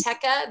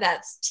Biblioteca,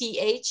 that's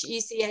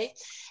THECA,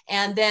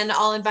 and then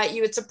I'll invite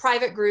you. It's a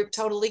private group,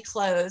 totally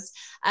closed.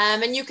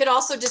 And you could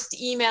also just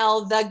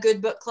email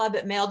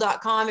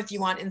thegoodbookclub@mail.com if you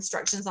want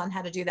instructions on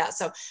how to do that.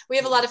 So we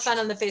have a lot of fun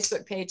on the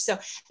Facebook page. So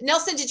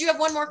Nelson, did you have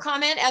one more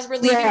comment as we're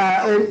leaving?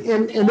 Yeah,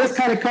 and this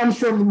kind of comes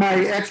from my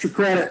extra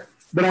credit.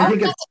 But I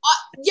think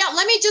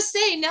let me just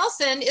say,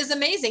 Nelson is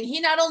amazing. He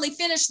not only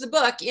finished the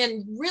book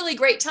in really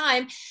great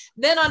time,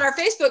 then on our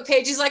Facebook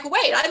page, he's like,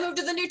 wait, I moved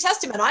to the New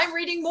Testament. I'm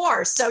reading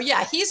more. So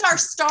yeah, he's our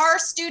star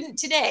student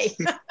today.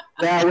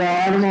 Yeah,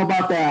 well, I don't know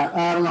about that.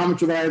 I don't know how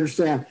much of that I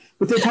understand.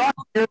 But they talk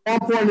at one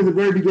point at the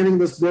very beginning of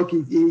this book,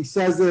 he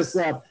says this,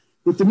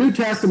 with the New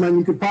Testament,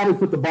 you could probably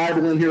put the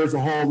Bible in here as a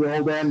whole, the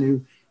Old and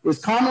New, is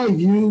commonly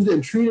viewed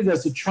and treated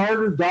as a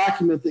charter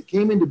document that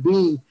came into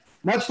being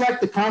much like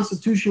the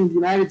Constitution of the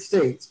United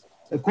States.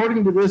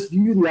 According to this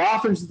view, the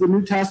authors of the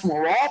New Testament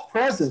were all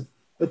present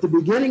at the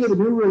beginning of the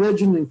new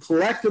religion and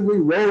collectively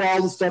wrote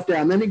all the stuff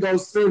down. Then he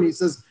goes through and he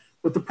says,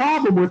 but the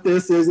problem with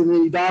this is, and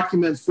then he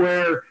documents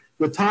where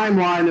the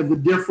timeline of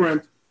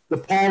the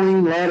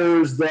Pauline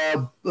letters,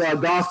 the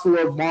Gospel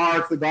of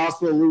Mark, the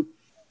Gospel of Luke,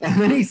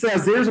 and then he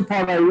says, here's a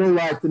part I really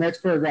like, the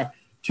next paragraph.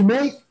 To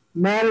make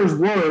matters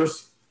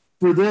worse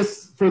for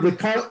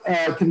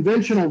the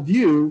conventional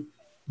view,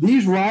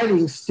 these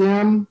writings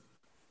stem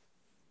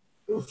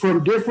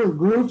from different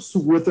groups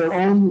with their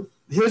own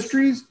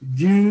histories,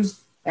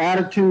 views,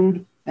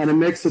 attitude, and a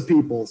mix of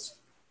peoples.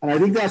 And I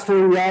think that's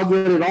where we all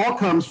get it. All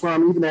comes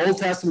from, even the Old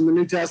Testament, the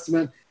New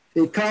Testament,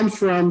 it comes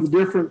from the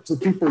difference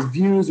of people's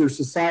views, their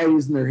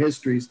societies, and their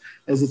histories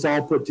as it's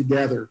all put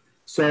together.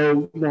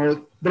 So,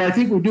 but I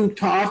think we do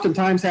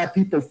oftentimes have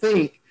people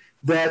think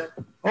that,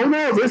 oh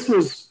no, this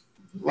was,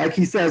 like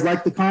he says,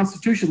 like the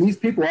Constitution. These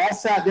people all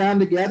sat down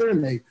together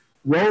and they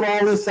wrote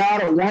all this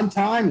out at one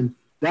time, and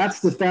that's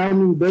the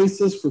founding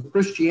basis for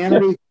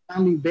Christianity,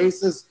 founding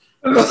basis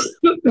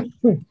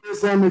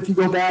if you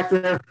go back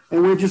there.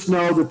 And we just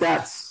know that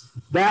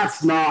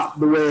that's not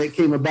the way it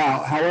came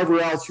about, however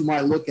else you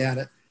might look at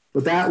it.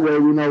 But that way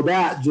we know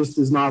that just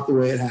is not the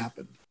way it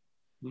happened.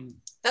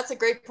 That's a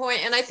great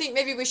point. And I think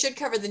maybe we should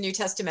cover the New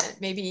Testament,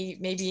 maybe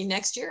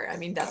next year. I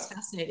mean, that's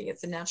fascinating.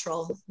 It's a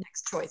natural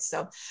next choice.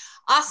 So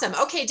awesome.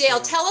 Okay,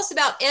 Dale, tell us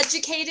about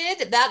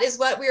Educated. That is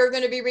what we are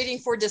going to be reading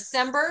for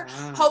December.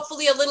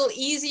 Hopefully a little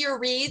easier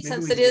read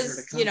since it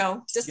is,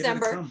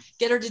 December.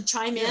 Get her to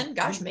chime in.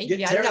 Gosh,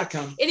 maybe, I don't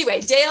know.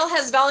 Anyway, Dale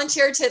has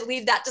volunteered to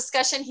lead that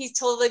discussion. He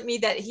told me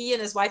that he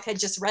and his wife had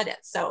just read it.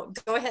 So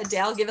go ahead,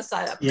 Dale, give us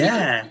a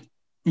Yeah,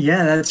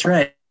 that's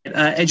right.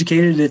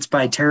 Educated. It's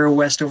by Tara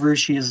Westover.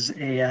 She is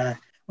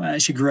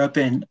she grew up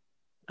in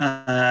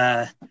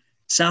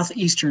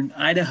southeastern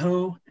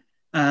Idaho.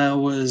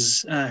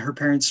 Her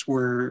parents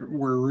were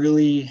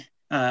really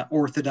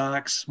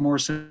Orthodox, more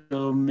so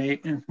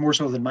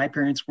than my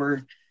parents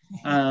were,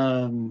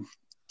 to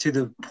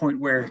the point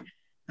where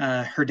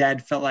her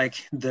dad felt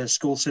like the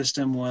school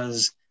system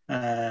was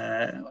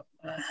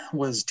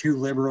too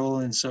liberal,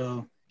 and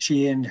so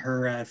she and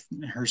her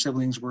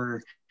siblings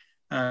were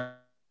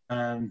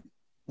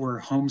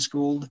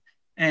homeschooled.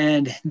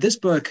 And this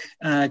book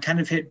kind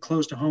of hit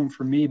close to home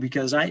for me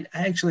because I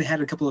actually had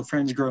a couple of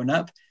friends growing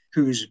up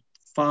whose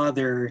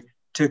father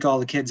took all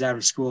the kids out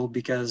of school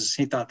because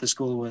he thought the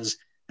school was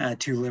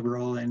too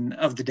liberal and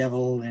of the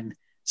devil. And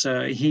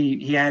so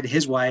he had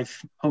his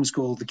wife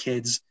homeschool the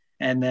kids,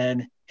 and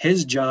then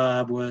his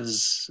job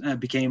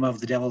became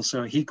of the devil.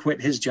 So he quit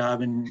his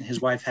job and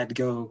his wife had to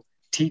go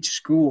teach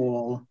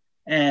school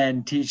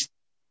and teach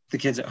the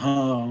kids at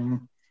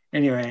home.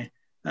 Anyway,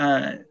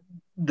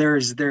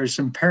 there's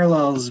some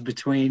parallels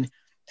between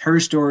her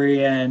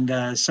story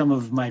and some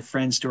of my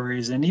friends'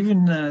 stories, and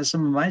even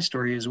some of my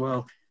story as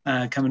well,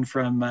 coming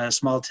from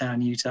small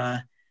town Utah,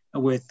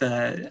 with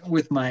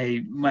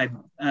my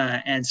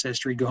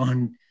ancestry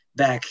going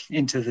back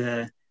into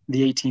the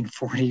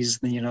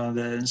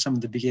 1840s, some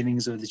of the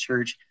beginnings of the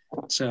church.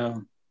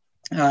 So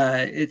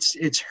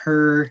it's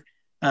her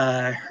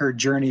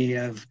journey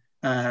of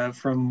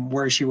from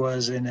where she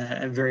was in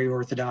a very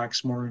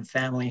Orthodox Mormon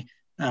family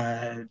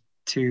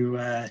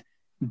to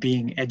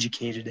being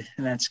educated,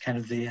 and that's kind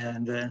of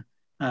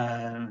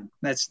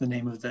that's the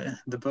name of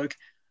the book.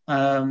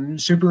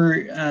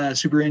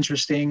 Super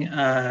interesting.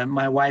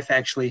 My wife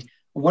actually,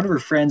 one of her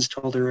friends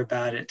told her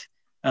about it,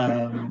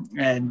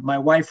 and my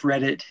wife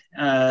read it,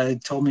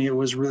 told me it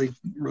was really,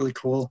 really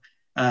cool.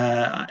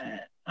 I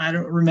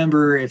don't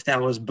remember if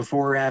that was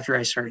before or after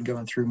I started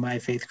going through my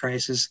faith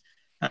crisis,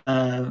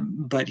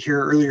 but here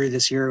earlier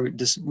this year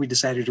we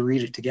decided to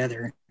read it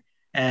together.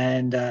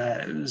 And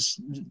it was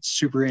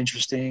super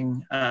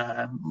interesting.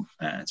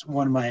 It's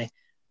one of my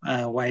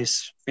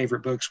wife's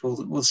favorite books.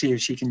 We'll see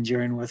if she can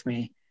join with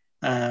me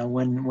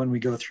when we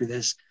go through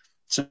this.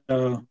 So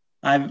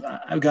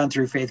I've gone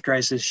through faith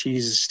crisis.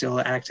 She's still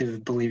an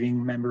active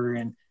believing member,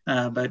 and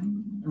but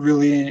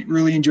really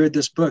enjoyed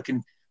this book.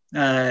 And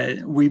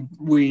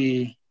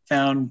we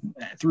found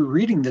through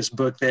reading this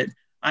book that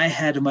I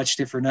had a much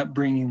different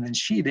upbringing than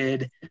she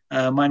did.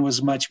 Mine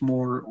was much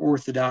more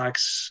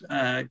Orthodox,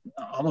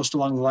 almost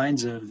along the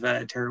lines of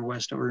Tara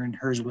Westover, and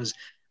hers was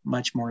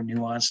much more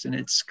nuanced. And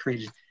it's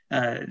created,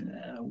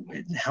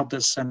 it helped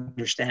us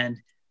understand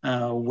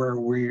where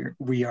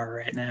we are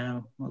right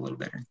now a little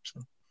better. So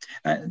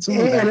it's a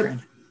little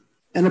background.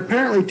 And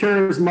apparently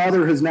Tara's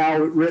mother has now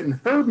written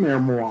her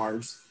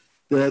memoirs.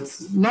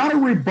 That's not a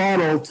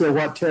rebuttal to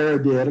what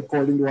Tara did,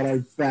 according to what I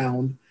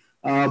found.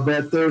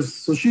 But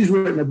so she's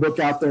written a book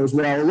out there as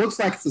well. It looks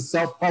like it's a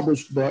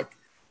self-published book,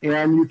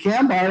 and you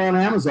can buy it on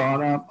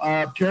Amazon.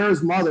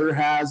 Tara's mother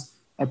has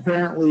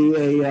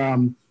apparently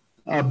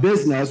a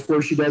business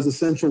where she does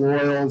essential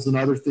oils and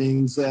other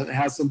things, and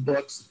has some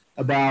books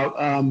about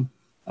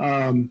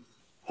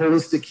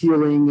holistic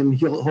healing and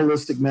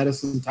holistic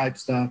medicine type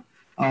stuff.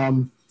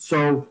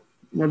 So,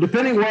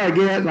 depending where I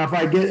get, and if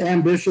I get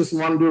ambitious and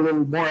want to do a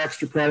little more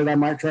extra credit, I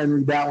might try and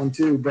read that one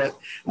too. But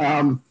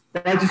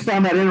I just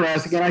found that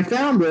interesting, and I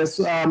found this.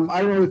 I don't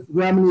know if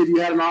how many of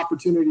you had an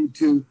opportunity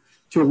to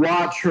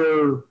watch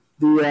the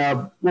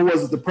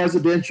the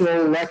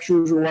presidential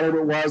lectures or whatever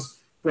it was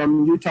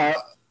from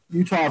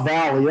Utah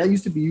Valley. That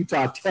used to be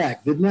Utah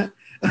Tech, didn't it?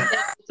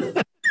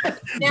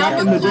 Now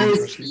in the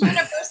days,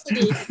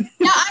 university.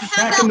 Yeah, I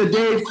have that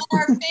on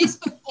our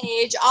Facebook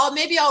page.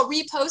 Maybe I'll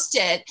repost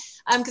it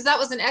because that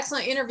was an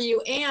excellent interview.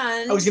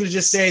 And I was going to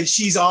just say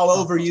she's all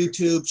over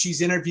YouTube.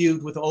 She's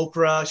interviewed with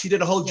Oprah. She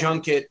did a whole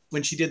junket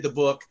when she did the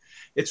book.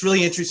 It's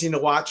really interesting to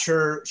watch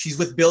her. She's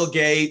with Bill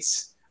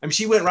Gates. I mean,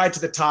 she went right to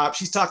the top.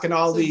 She's talking to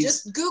all these.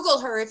 Just Google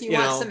her if you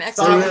want some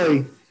extra.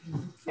 Really,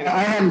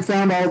 I hadn't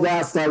found all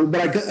that stuff,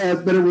 but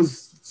it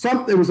was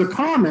something. It was a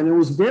comment. It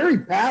was a very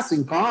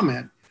passing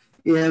comment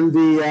in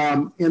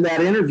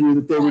that interview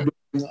that they were doing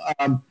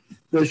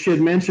that she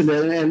had mentioned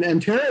it,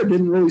 and Tara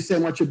didn't really say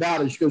much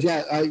about it. She goes,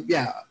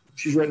 yeah,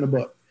 she's written a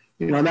book,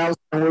 and that was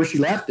where she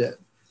left it.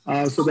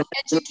 So that,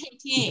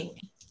 educating.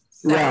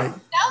 So right.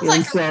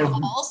 Sounds like a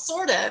role,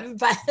 sort of,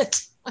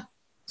 but.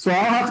 So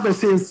I'll have to go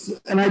see,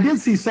 and I did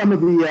see some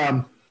of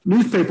the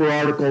newspaper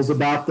articles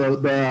about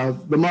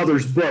the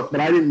mother's book, but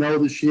I didn't know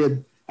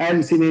that I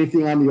hadn't seen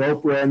anything on the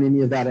Oprah and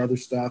any of that other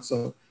stuff.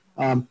 So,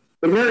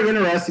 but very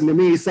interesting to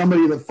me,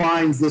 somebody that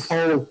finds this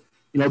whole,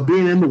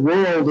 being in the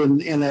world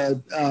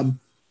and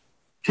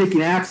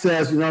taking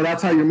access,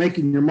 that's how you're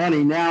making your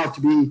money now,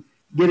 to be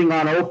getting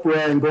on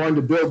Oprah and going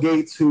to Bill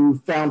Gates, who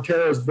found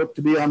Tara's book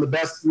to be on the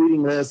best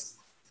reading list.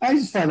 I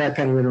just find that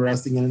kind of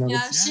interesting.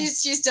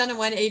 She's done a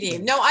 180.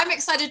 No, I'm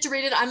excited to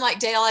read it. I'm like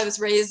Dale. I was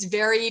raised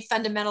very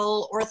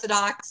fundamental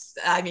Orthodox.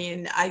 I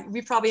mean,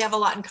 we probably have a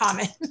lot in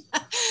common.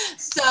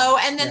 So,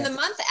 and then the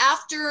month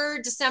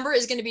after December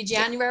is going to be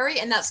January,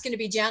 and that's going to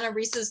be Jana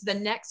Reese's The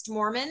Next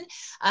Mormon.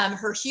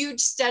 Her huge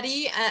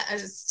study, a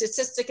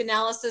statistic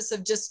analysis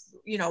of just,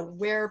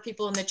 where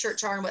people in the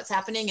church are and what's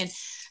happening. And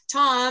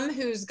Tom,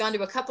 who's gone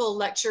to a couple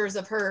lectures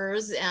of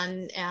hers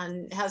and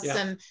has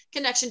some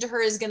connection to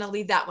her, is going to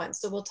lead that one.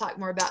 So we'll talk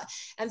more about.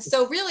 And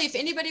so really, if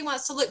anybody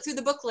wants to look through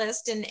the book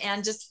list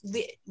and just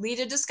lead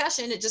a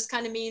discussion, it just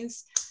kind of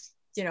means,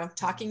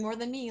 talking more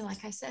than me,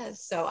 like I said.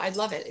 So I'd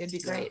love it. It'd be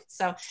great.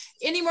 So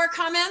any more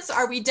comments?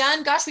 Are we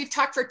done? Gosh, we've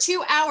talked for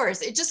 2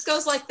 hours. It just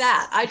goes like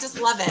that. I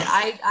just love it.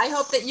 I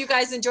hope that you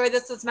guys enjoy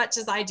this as much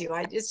as I do.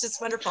 It's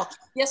just wonderful.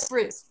 Yes,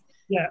 Bruce.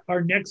 Yeah,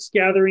 our next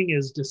gathering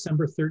is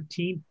December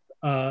 13th.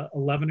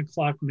 11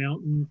 o'clock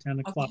Mountain, 10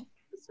 o'clock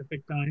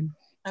Pacific time.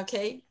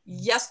 Okay.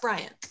 Yes,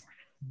 Brian.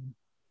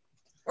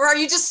 Or are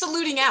you just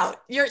saluting out?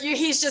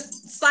 He's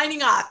just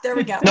signing off. There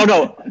we go.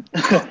 No.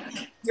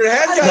 Your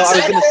head got I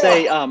was going to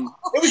say.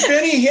 It was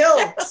Benny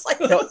Hill.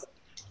 No,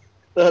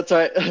 that's all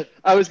right.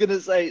 I was going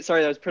to say,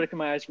 sorry, I was protecting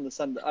my eyes from the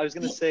sun. I was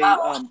going to say,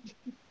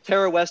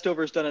 Tara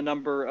Westover's done a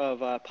number of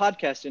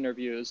podcast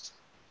interviews.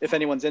 If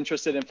anyone's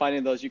interested in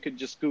finding those, you could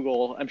just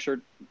Google, I'm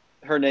sure,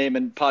 her name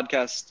and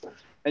podcast,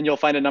 and you'll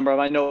find a number of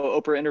them. I know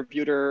Oprah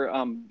interviewed her.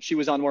 She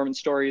was on Mormon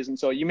Stories. And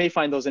so you may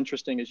find those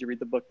interesting as you read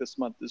the book this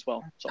month as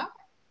well. So.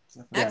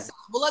 Excellent.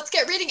 Well, let's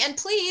get reading, and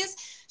please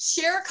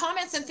share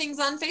comments and things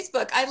on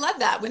Facebook. I love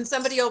that when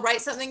somebody will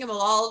write something and we'll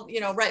all,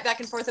 write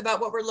back and forth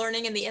about what we're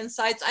learning and the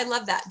insights. I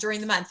love that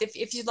during the month.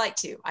 If you'd like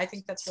to, I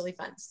think that's really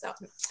fun. So,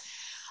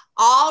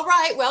 all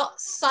right. Well,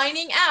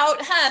 signing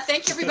out.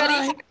 Thank you, everybody.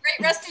 Bye. Have a great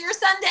rest of your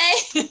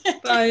Sunday.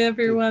 Bye,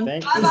 everyone.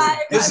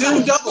 Bye-bye. The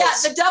Zoom doubles.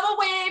 Yeah, the double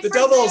wave. The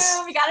doubles.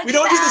 Zoom. We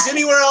don't do this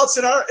anywhere else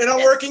in our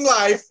working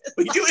life.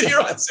 We do it here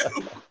on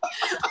Zoom.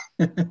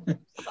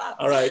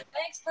 All right.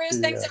 Thanks, Bruce.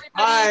 Thanks, everybody.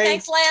 Bye.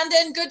 Thanks,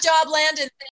 Landon. Good job, Landon.